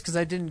little twist because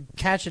I didn't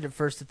catch it at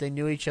first that they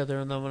knew each other,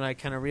 and then when I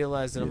kind of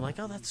realized it, I'm like,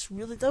 oh,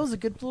 that was a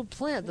good little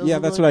plant.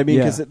 That's what I mean,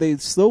 because they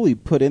slowly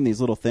put in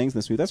these little things in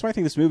this movie. That's why I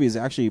think this movie is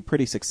actually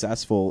pretty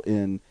successful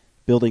in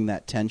building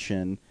that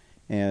tension.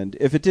 And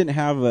if it didn't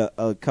have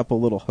a couple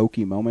little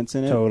hokey moments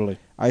in it, totally,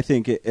 I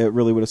think it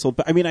really would have sold.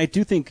 But I mean, I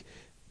do think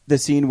the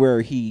scene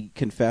where he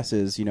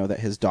confesses, that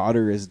his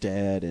daughter is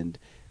dead and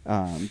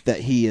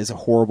that he is a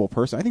horrible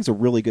person, I think is a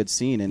really good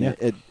scene,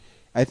 and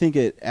I think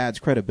it adds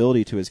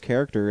credibility to his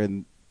character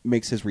and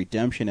makes his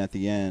redemption at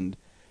the end,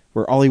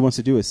 where all he wants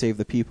to do is save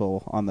the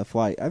people on the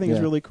flight. I think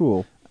is really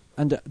cool.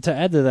 And to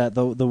add to that,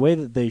 the way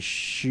that they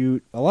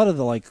shoot a lot of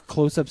the like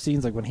close-up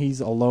scenes, like when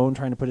he's alone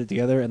trying to put it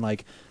together, and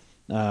like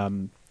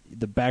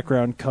the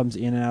background comes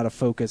in and out of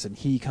focus, and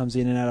he comes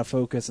in and out of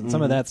focus, and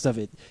some of that stuff,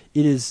 it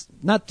is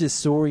not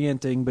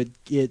disorienting, but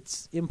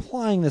it's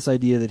implying this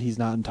idea that he's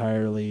not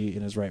entirely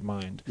in his right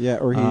mind. Yeah,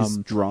 or he's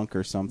drunk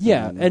or something.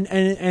 Yeah, and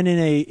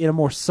in a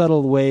more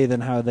subtle way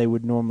than how they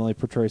would normally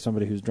portray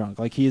somebody who's drunk.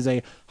 Like, he is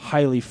a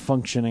highly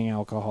functioning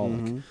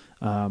alcoholic,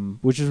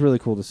 which is really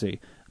cool to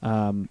see.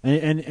 And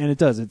it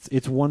does.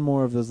 It's one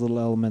more of those little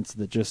elements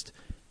that just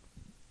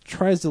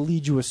tries to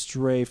lead you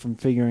astray from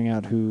figuring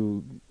out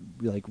who,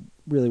 like,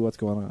 really what's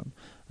going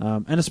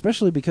on. And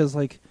especially because,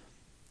 like,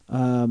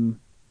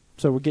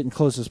 so we're getting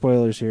close to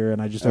spoilers here,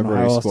 and I just don't know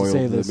how else to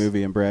say this. The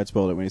movie, and Brad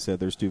spoiled it when he said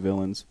there's 2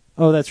 villains.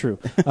 Oh, that's true.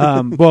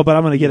 Well, but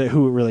I'm going to get at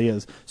who it really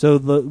is. So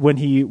when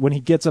he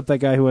gets up that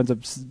guy who ends up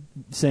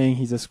saying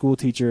he's a school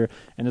teacher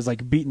and is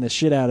like beating the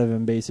shit out of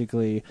him,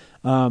 basically.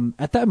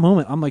 At that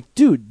moment, I'm like,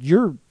 dude,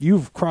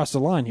 you've crossed the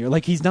line here.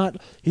 Like, he's not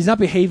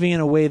behaving in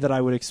a way that I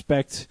would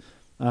expect,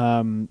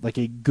 like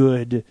a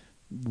good,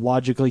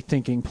 logically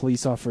thinking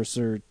police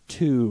officer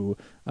to,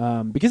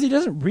 because he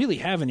doesn't really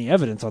have any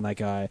evidence on that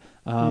guy,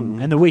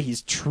 and the way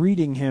he's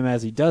treating him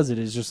as he does it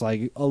is just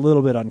like a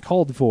little bit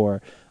uncalled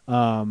for,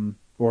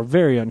 or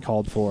very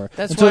uncalled for.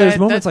 That's and so there's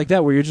moments like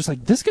that where you're just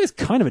like, this guy's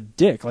kind of a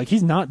dick. Like,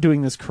 he's not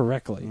doing this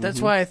correctly. That's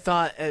why I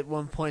thought at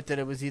one point that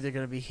it was either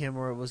going to be him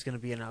or it was going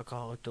to be an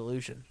alcoholic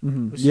delusion.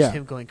 Mm-hmm. Which is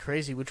him going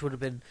crazy, which would have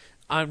been,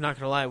 I'm not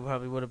going to lie,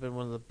 probably would have been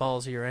one of the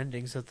ballsier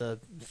endings of the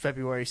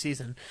February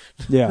season.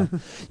 Yeah.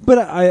 But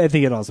I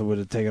think it also would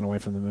have taken away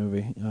from the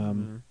movie.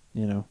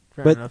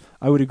 Fair but enough.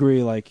 I would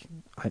agree, like,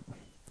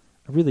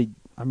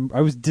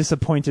 I was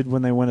disappointed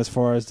when they went as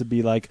far as to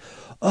be like,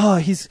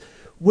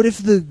 what if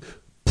the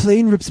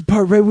plane rips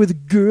apart right where the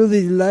girl that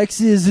he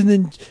likes is, and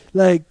then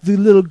like the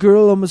little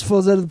girl almost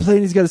falls out of the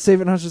plane, he's got to save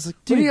it, and I was just like,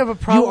 dude, do you have a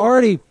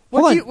problem?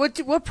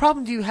 What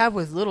problem do you have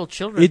with little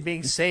children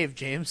being saved,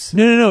 James?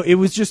 No. It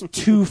was just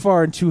too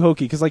far and too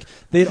hokey because like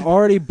they'd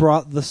already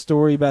brought the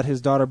story about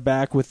his daughter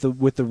back with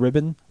the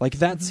ribbon. Like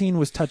that scene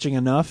was touching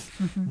enough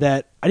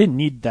that I didn't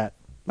need that.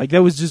 Like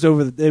that was just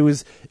it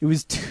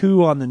was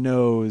too on the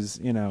nose,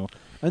 you know.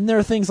 And there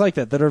are things like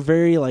that are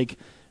very like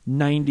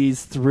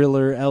 90s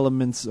thriller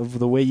elements of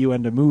the way you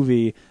end a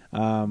movie.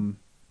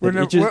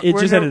 It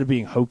just ended up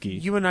being hokey.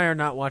 You and I are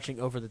not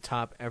watching Over the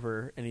Top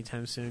ever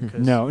anytime soon.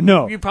 Cause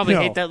No. You probably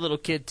hate that little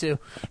kid too.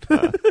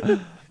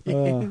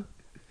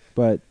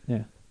 But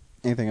yeah.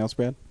 Anything else,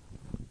 Brad?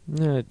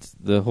 No, it's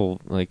the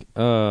whole like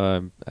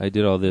I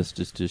did all this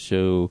just to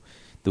show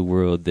the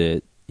world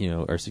that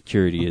our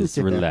security is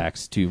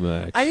relaxed too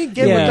much. I didn't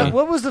get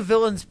what was the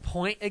villain's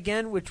point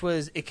again, which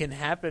was it can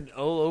happen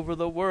all over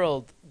the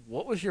world.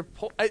 What was your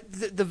point?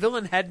 The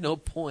villain had no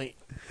point.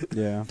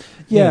 Yeah.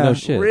 No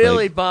shit.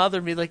 Really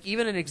bothered me. Like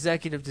even an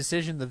executive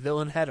decision, the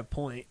villain had a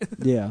point.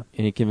 Yeah.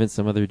 And he convinced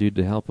some other dude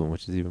to help him,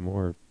 which is even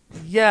more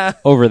Yeah.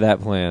 over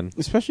that plan.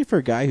 Especially for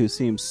a guy who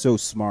seems so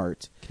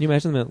smart. Can you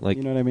imagine that, like,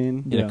 you know what I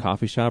mean? In a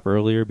coffee shop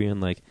earlier being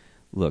like,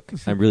 look,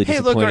 I'm really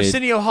disappointed. Hey, look,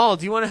 Arsenio Hall,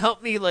 do you want to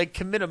help me, like,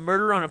 commit a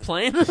murder on a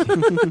plane?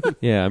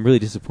 Yeah, I'm really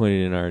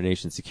disappointed in our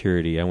nation's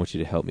security. I want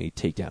you to help me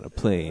take down a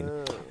plane.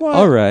 Well,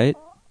 all right.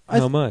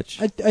 How much?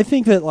 I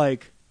think that,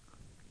 like,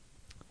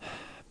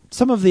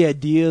 some of the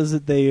ideas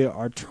that they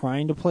are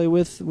trying to play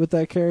with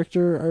that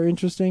character are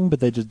interesting, but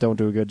they just don't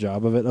do a good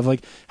job of it. Of,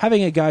 like,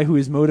 having a guy who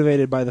is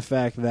motivated by the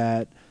fact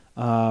that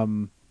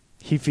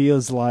he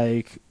feels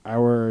like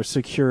our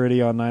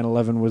security on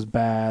 9/11 was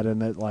bad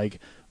and that, like,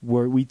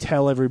 we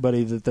tell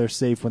everybody that they're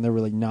safe when they're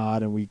really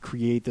not, and we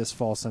create this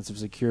false sense of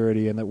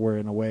security and that we're,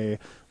 in a way,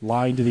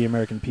 lying to the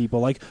American people.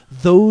 Like,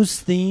 those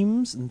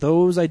themes and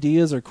those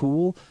ideas are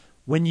cool.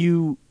 When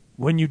you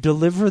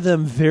deliver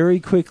them very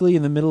quickly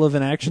in the middle of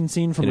an action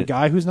scene from a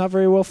guy who's not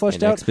very well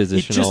fleshed out,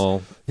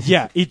 expositional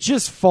it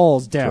just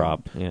falls down.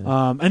 Drop,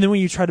 yeah. And then when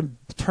you try to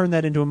turn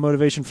that into a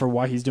motivation for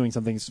why he's doing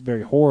something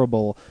very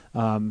horrible,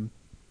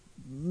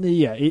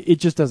 it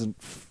just doesn't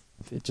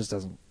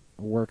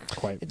work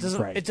quite. It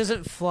doesn't. Right. It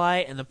doesn't fly,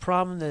 and the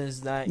problem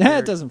is that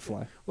it doesn't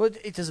fly. Well,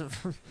 it doesn't.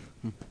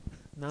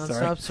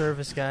 Non-stop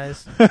service,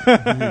 guys.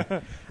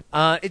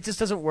 It just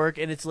doesn't work,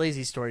 and it's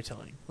lazy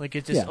storytelling. Like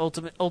it just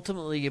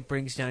ultimately it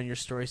brings down your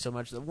story so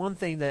much. The one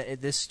thing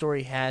that this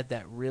story had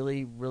that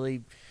really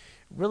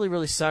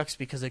sucks,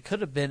 because it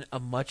could have been a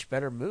much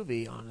better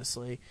movie,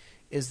 honestly,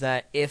 is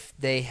that if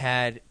they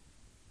had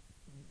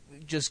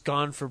just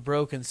gone for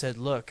broke and said,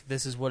 "Look,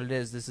 this is what it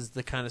is. This is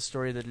the kind of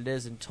story that it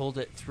is," and told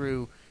it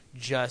through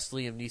just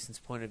Liam Neeson's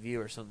point of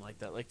view or something like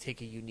that, like take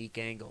a unique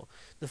angle.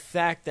 The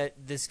fact that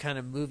this kind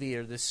of movie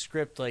or this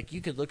script, like you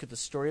could look at the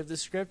story of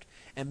this script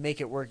and make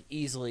it work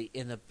easily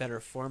in a better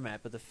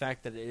format, but the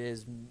fact that it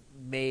is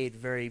made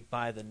very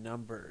by the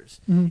numbers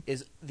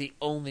is the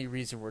only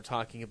reason we're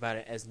talking about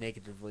it as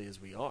negatively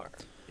as we are,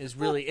 is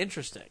really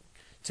interesting.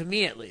 To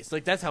me, at least.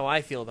 Like, that's how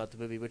I feel about the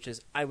movie, which is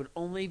I would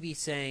only be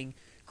saying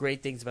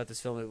great things about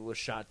this film if it was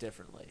shot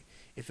differently.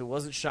 If it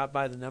wasn't shot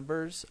by the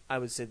numbers, I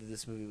would say that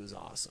this movie was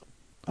awesome.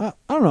 I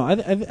don't know.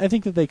 I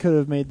think that they could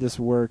have made this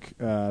work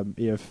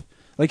if,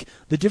 like,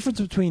 the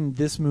difference between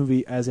this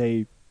movie as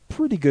a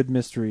pretty good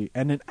mystery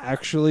and an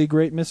actually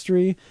great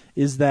mystery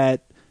is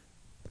that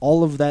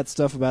all of that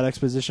stuff about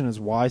exposition as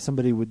why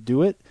somebody would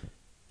do it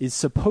is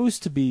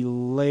supposed to be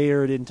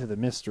layered into the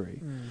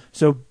mystery.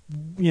 So,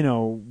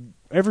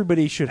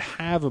 everybody should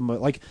have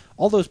like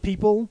all those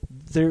people.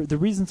 The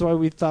reasons why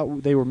we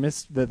thought they were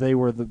that they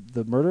were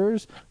the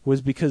murderers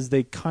was because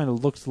they kind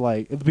of looked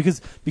like because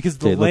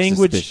the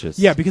language,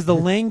 because the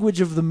language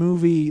of the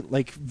movie,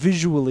 like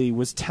visually,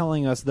 was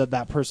telling us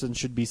that person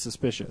should be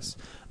suspicious,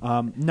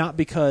 not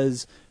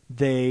because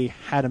they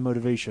had a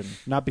motivation,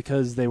 not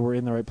because they were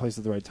in the right place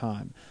at the right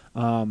time.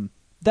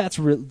 That's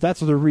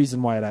the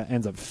reason why it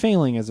ends up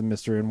failing as a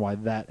mystery, and why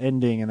that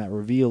ending and that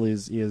reveal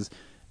is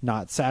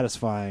not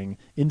satisfying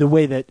in the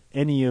way that the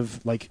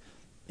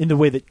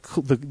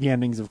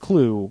endings of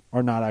Clue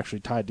are not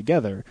actually tied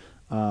together.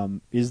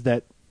 Is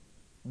that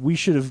we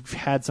should have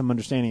had some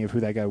understanding of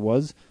who that guy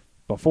was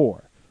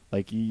before.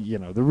 Like,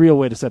 the real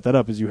way to set that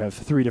up is you have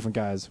three different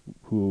guys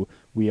who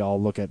we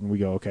all look at and we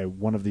go, okay,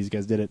 one of these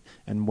guys did it,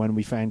 and when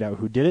we find out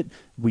who did it,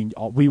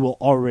 we will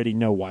already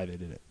know why they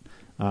did it.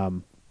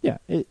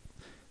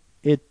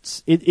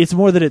 It's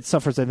more that it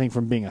suffers, I think,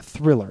 from being a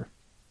thriller.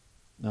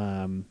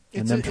 And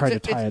then try to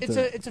tie it.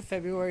 It's a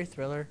February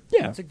thriller.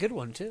 Yeah, it's a good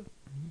one too.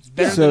 It's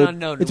better than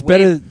Unknown. It's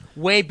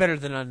way better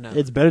than Unknown.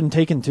 It's better than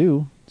Taken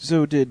 2.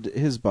 So did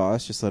his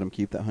boss just let him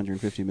keep that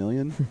 $150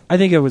 million? I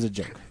think it was a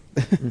joke.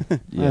 I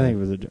think it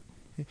was a joke.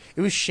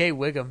 It was Shea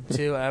Wiggum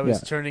too. I was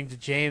turning to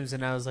James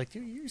and I was like,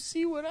 "Dude, you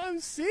see what I'm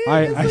seeing?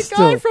 It's the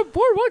guy from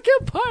Boardwalk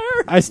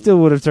Empire." I still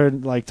would have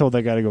told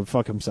that guy to go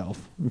fuck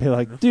himself and be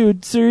like,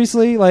 "Dude,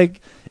 seriously? Like,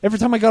 every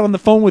time I got on the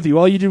phone with you,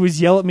 all you did was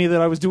yell at me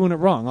that I was doing it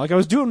wrong. Like, I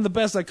was doing the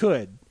best I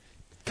could.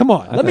 Come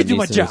on, let me do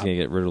my job." I was going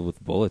to get riddled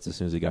with bullets as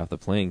soon as he got off the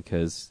plane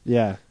because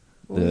the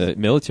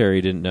military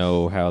didn't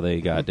know how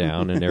they got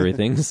down and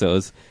everything.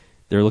 So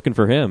they're looking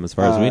for him, as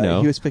far as we know.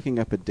 He was picking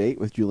up a date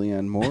with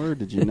Julianne Moore.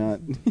 Did you not?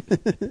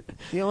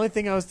 The only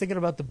thing I was thinking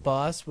about the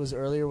boss was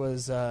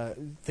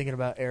thinking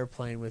about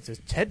Airplane with this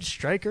Ted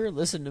Stryker.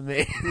 Listen to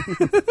me.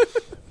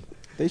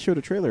 They showed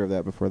a trailer of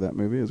that before that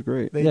movie. It was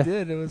great. They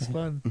did. It was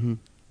fun. Mm-hmm.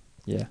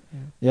 Yeah,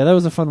 that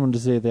was a fun one to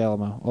see at the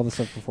Alamo. All the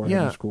stuff before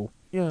that was cool.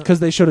 Yeah, because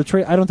they showed a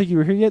trailer. I don't think you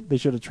were here yet. They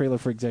showed a trailer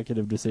for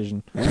Executive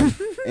Decision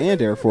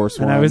and Air Force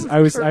One. And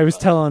I was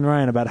telling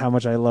Ryan about how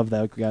much I love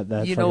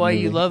that. You know why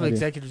you love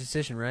Executive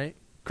Decision, right?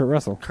 Kurt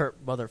Russell.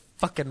 Kurt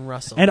motherfucking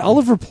Russell. And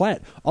Oliver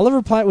Platt.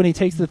 Oliver Platt, when he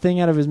takes the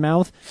thing out of his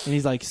mouth and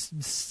he's like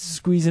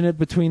squeezing it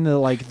between the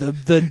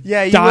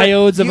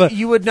diodes of a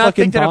you would not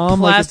think that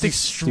bomb, a plastic like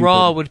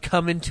straw would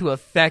come into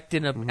effect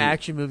in an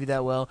action movie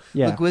that well.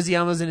 Yeah.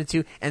 Leguizamo's in it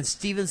too, and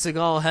Steven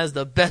Seagal has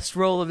the best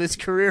role of his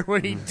career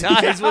when he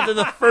dies within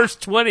the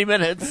first 20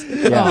 minutes.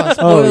 Yeah.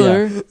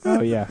 Spoiler.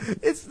 Oh yeah.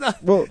 It's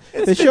not. Well,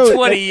 it's they been show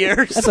 20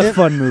 years. That's a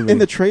fun movie. In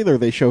the trailer,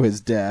 they show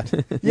his death.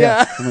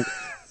 Yeah.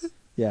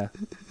 Yeah.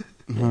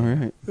 All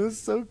right. It was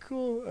so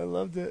cool. I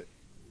loved it.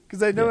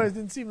 Because I know I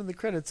didn't see him in the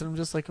credits, and I'm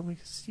just like,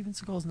 Steven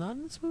Seagal's not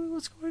in this movie?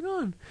 What's going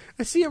on?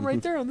 I see him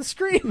right there on the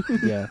screen.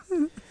 Yeah.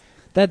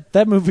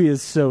 That movie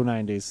is so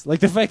 90s.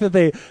 Like the fact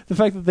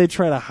that they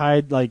try to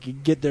hide,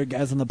 like get their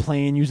guys on the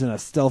plane using a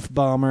stealth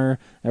bomber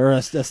or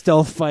a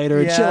stealth fighter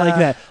and shit like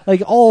that.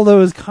 Like all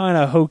those kind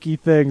of hokey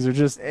things are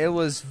just. It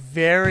was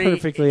very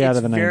perfectly out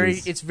of the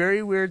 90s. It's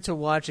very weird to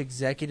watch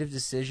Executive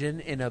Decision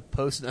in a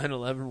post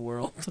 9/11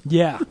 world.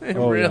 Yeah, it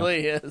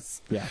really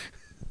is. Yeah.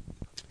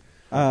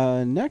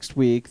 Next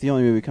week, the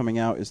only movie coming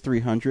out is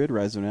 300: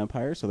 Rise of an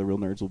Empire. So the real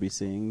nerds will be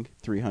seeing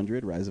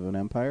 300: Rise of an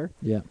Empire.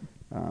 Yeah.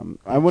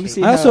 I want to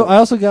see. I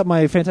also got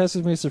my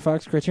Fantastic Mr.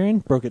 Fox Criterion,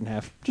 broke it in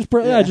half.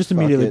 Just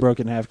immediately broke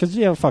it in half because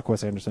fuck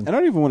Wes Anderson. I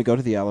don't even want to go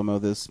to the Alamo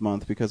this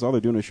month because all they're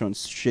doing is showing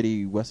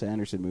shitty Wes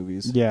Anderson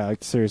movies. Yeah,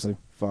 like, seriously.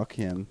 Fuck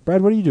him.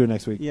 Brad, what are you doing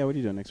next week? Yeah, what are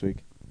you doing next week?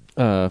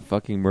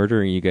 Fucking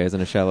murdering you guys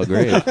in a shallow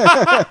grave.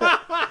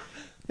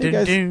 Hey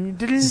guys,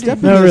 step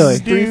in No, really.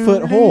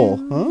 3-foot hole,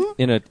 huh?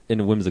 In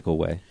a whimsical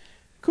way.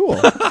 Cool.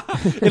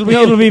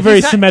 It'll be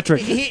very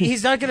symmetric.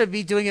 He's not going to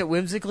be doing it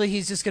whimsically.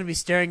 He's just going to be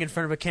staring in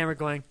front of a camera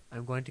going,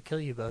 I'm going to kill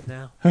you both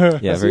now.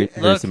 Yeah, very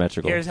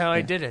symmetrical. Here's how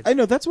I did it. I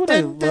know, that's what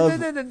I love.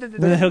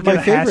 Then he'll get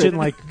a hatchet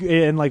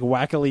and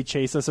wackily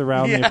chase us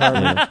around the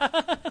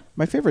apartment.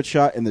 My favorite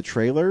shot in the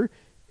trailer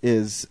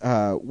is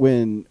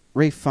when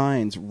Ray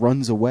Fiennes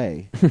runs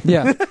away.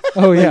 Yeah.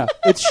 Oh, yeah.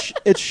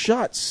 It's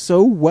shot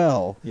so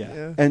well.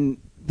 Yeah. And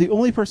the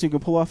only person who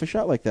can pull off a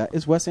shot like that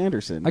is Wes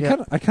Anderson. I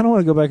kind of want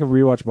to go back and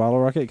rewatch Bottle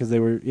Rocket because they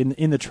were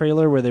in the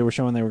trailer where they were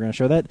showing they were going to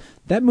show that.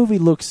 That movie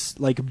looks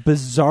like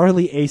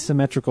bizarrely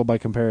asymmetrical by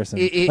comparison.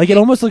 It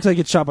almost looks like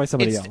it's shot by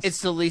somebody else.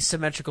 It's the least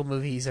symmetrical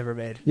movie he's ever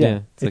made.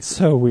 Yeah, it's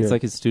so weird. It's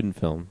like his student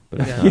film.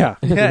 But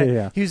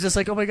yeah. He was just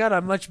like, oh my god,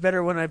 I'm much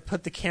better when I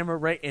put the camera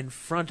right in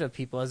front of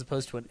people as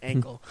opposed to an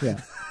angle.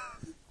 Yeah.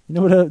 You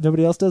know what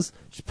nobody else does?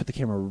 Just put the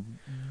camera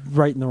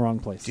right in the wrong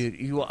place. Dude,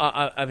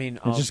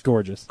 it's just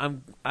gorgeous.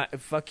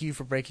 Fuck you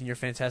for breaking your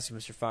Fantastic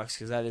Mr. Fox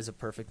because that is a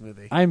perfect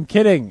movie. I'm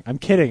kidding.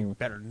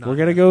 Better not. We're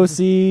gonna go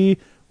see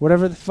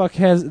whatever the fuck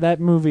that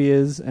movie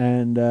is,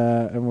 and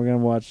we're gonna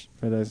watch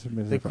Fantastic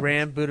Mr. The Fox.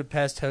 Grand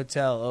Budapest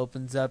Hotel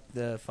opens up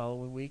the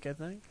following week, I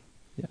think.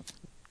 Yeah.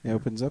 It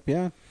opens up,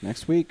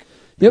 next week.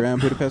 Yep.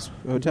 Grand Budapest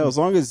Hotel. As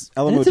long as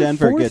Alamo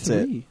Denver gets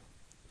it.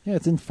 Yeah,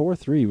 it's in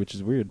 4:3, which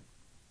is weird.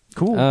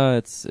 Cool.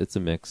 It's a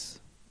mix.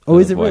 Oh,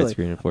 is it really?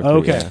 Widescreen and 4:3,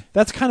 okay, yeah.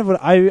 That's kind of what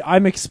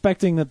I'm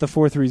expecting that the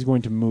 4:3 is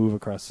going to move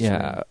across. The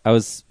Yeah, screen. I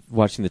was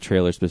watching the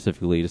trailer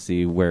specifically to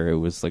see where it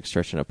was like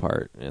stretching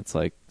apart. And it's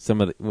like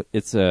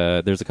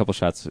there's a couple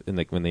shots in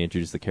when they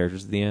introduce the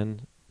characters at the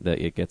end that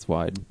it gets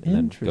wide and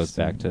then goes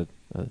back to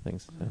other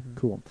things. So.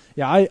 Cool.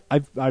 Yeah,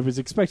 I was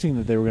expecting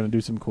that they were going to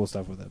do some cool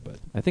stuff with it, but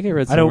I think I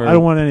read. I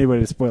don't want anybody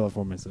to spoil it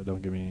for me, so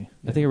don't give me.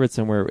 I think I read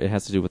somewhere it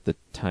has to do with the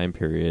time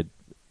period.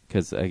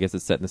 Because I guess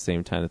it's set in the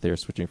same time that they were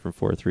switching from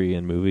 4:3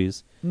 in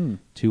movies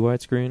to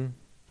widescreen.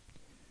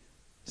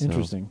 So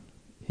interesting.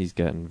 He's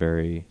gotten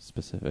very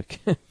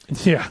specific.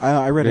 Yeah,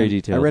 I read very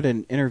detailed. I read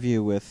an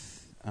interview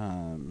with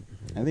I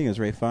think it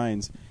was Ray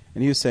Fiennes,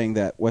 and he was saying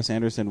that Wes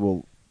Anderson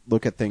will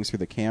look at things through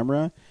the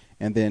camera,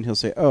 and then he'll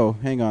say, "Oh,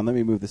 hang on, let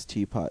me move this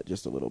teapot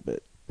just a little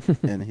bit,"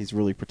 and he's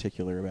really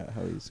particular about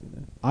how he's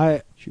going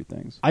to shoot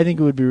things. I think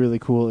it would be really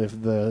cool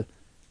if the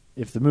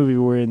movie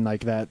were in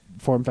like that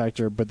form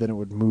factor, but then it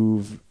would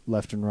move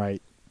left and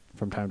right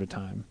from time to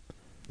time.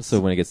 So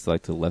when it gets to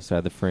the left side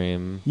of the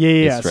frame,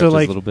 yeah. It So a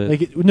little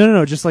bit.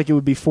 No, just like it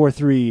would be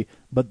 4:3,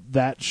 but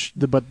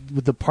but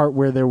with the part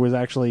where there was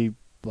actually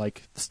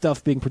like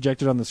stuff being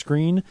projected on the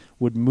screen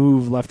would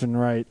move left and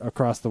right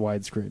across the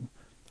widescreen.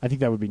 I think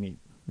that would be neat.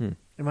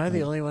 Am I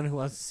the only one who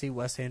wants to see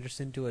Wes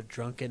Anderson do a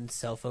drunken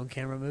cell phone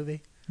camera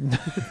movie?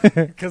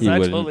 Because I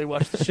totally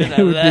watched the shit out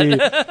of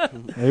that.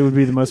 It would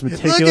be the most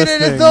meticulous thing. Look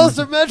at it, it's all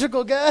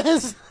symmetrical,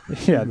 guys.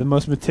 Yeah, the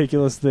most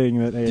meticulous thing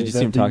that. Did you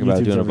see him talk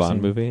about doing a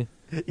Bond movie?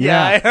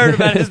 Yeah, I heard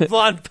about his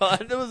blonde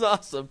pun. It was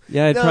awesome.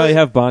 Yeah, I'd No, probably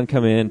have Bond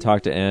come in,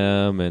 talk to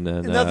M, and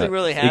then Nothing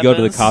really you go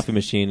to the happens. coffee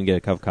machine and get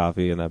a cup of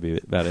coffee, and that'd be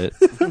about it.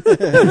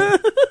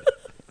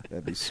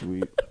 That'd be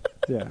sweet.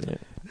 Yeah.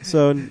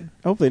 So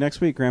hopefully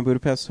next week, Grand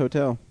Budapest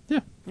Hotel.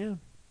 Yeah. Yeah.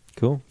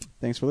 Cool.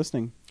 Thanks for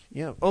listening.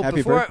 Yeah. Oh,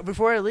 Happy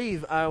before I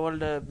leave, I wanted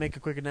to make a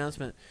quick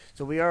announcement.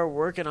 So we are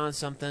working on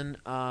something.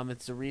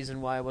 It's the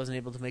reason why I wasn't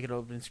able to make it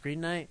open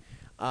screen night.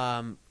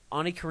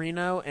 Ani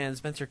Carino and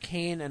Spencer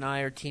Kane and I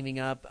are teaming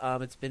up.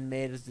 It's been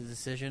made as a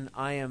decision.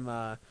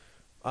 I've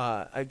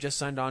just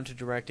signed on to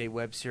direct a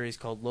web series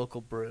called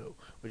Local Brew,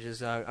 which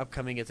is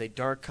upcoming. It's a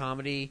dark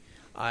comedy.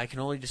 I can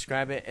only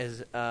describe it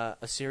as a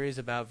series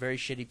about very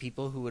shitty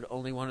people who would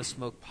only want to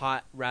smoke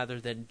pot rather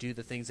than do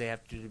the things they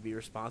have to do to be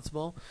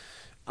responsible.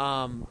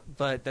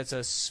 But that's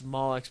a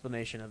small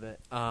explanation of it.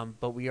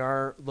 But we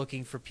are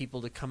looking for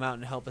people to come out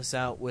and help us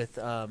out with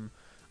a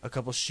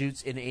couple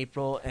shoots in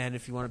April. And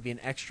if you want to be an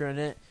extra in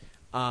it,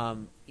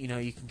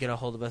 you can get a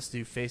hold of us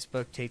through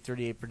Facebook, Take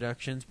 38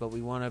 Productions. But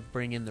we want to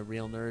bring in the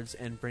real nerds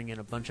and bring in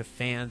a bunch of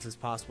fans as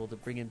possible to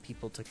bring in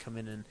people to come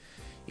in and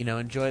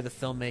enjoy the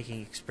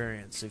filmmaking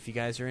experience. So if you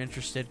guys are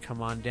interested,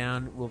 come on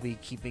down. We'll be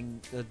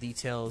keeping the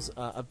details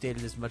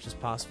updated as much as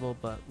possible.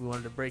 But we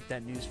wanted to break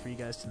that news for you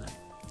guys tonight.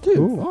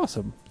 Dude,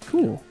 awesome.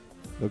 Cool.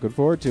 Looking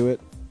forward to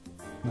it.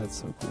 That's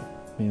so cool.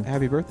 Man.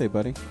 Happy birthday,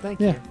 buddy. Thank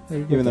Yeah.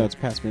 you. Even though it's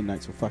past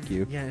midnight, so fuck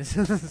you. Yeah,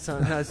 so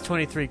no, it's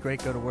 23.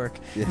 Great, go to work.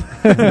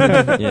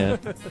 Yeah. Yeah.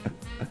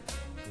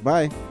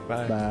 Bye.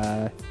 Bye.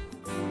 Bye.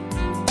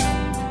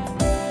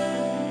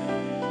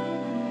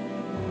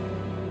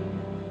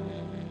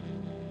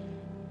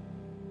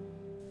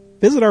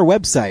 Visit our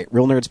website,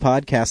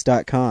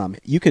 realnerdspodcast.com.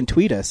 You can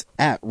tweet us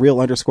at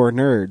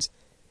real_nerds.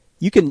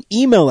 You can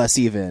email us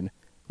even,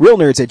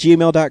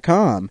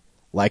 realnerds@gmail.com.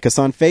 Like us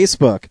on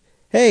Facebook.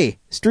 Hey,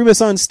 stream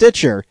us on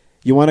Stitcher.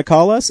 You want to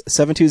call us?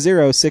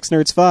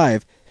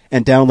 720-6nerds5.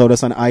 And download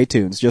us on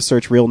iTunes. Just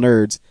search Real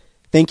Nerds.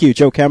 Thank you,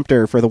 Joe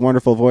Kempter, for the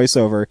wonderful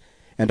voiceover.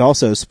 And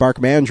also Spark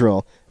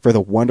Mandrill for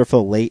the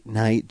wonderful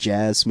late-night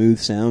jazz smooth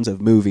sounds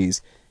of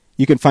movies.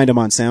 You can find him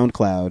on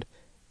SoundCloud.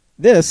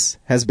 This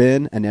has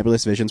been a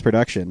Nebulous Visions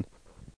production.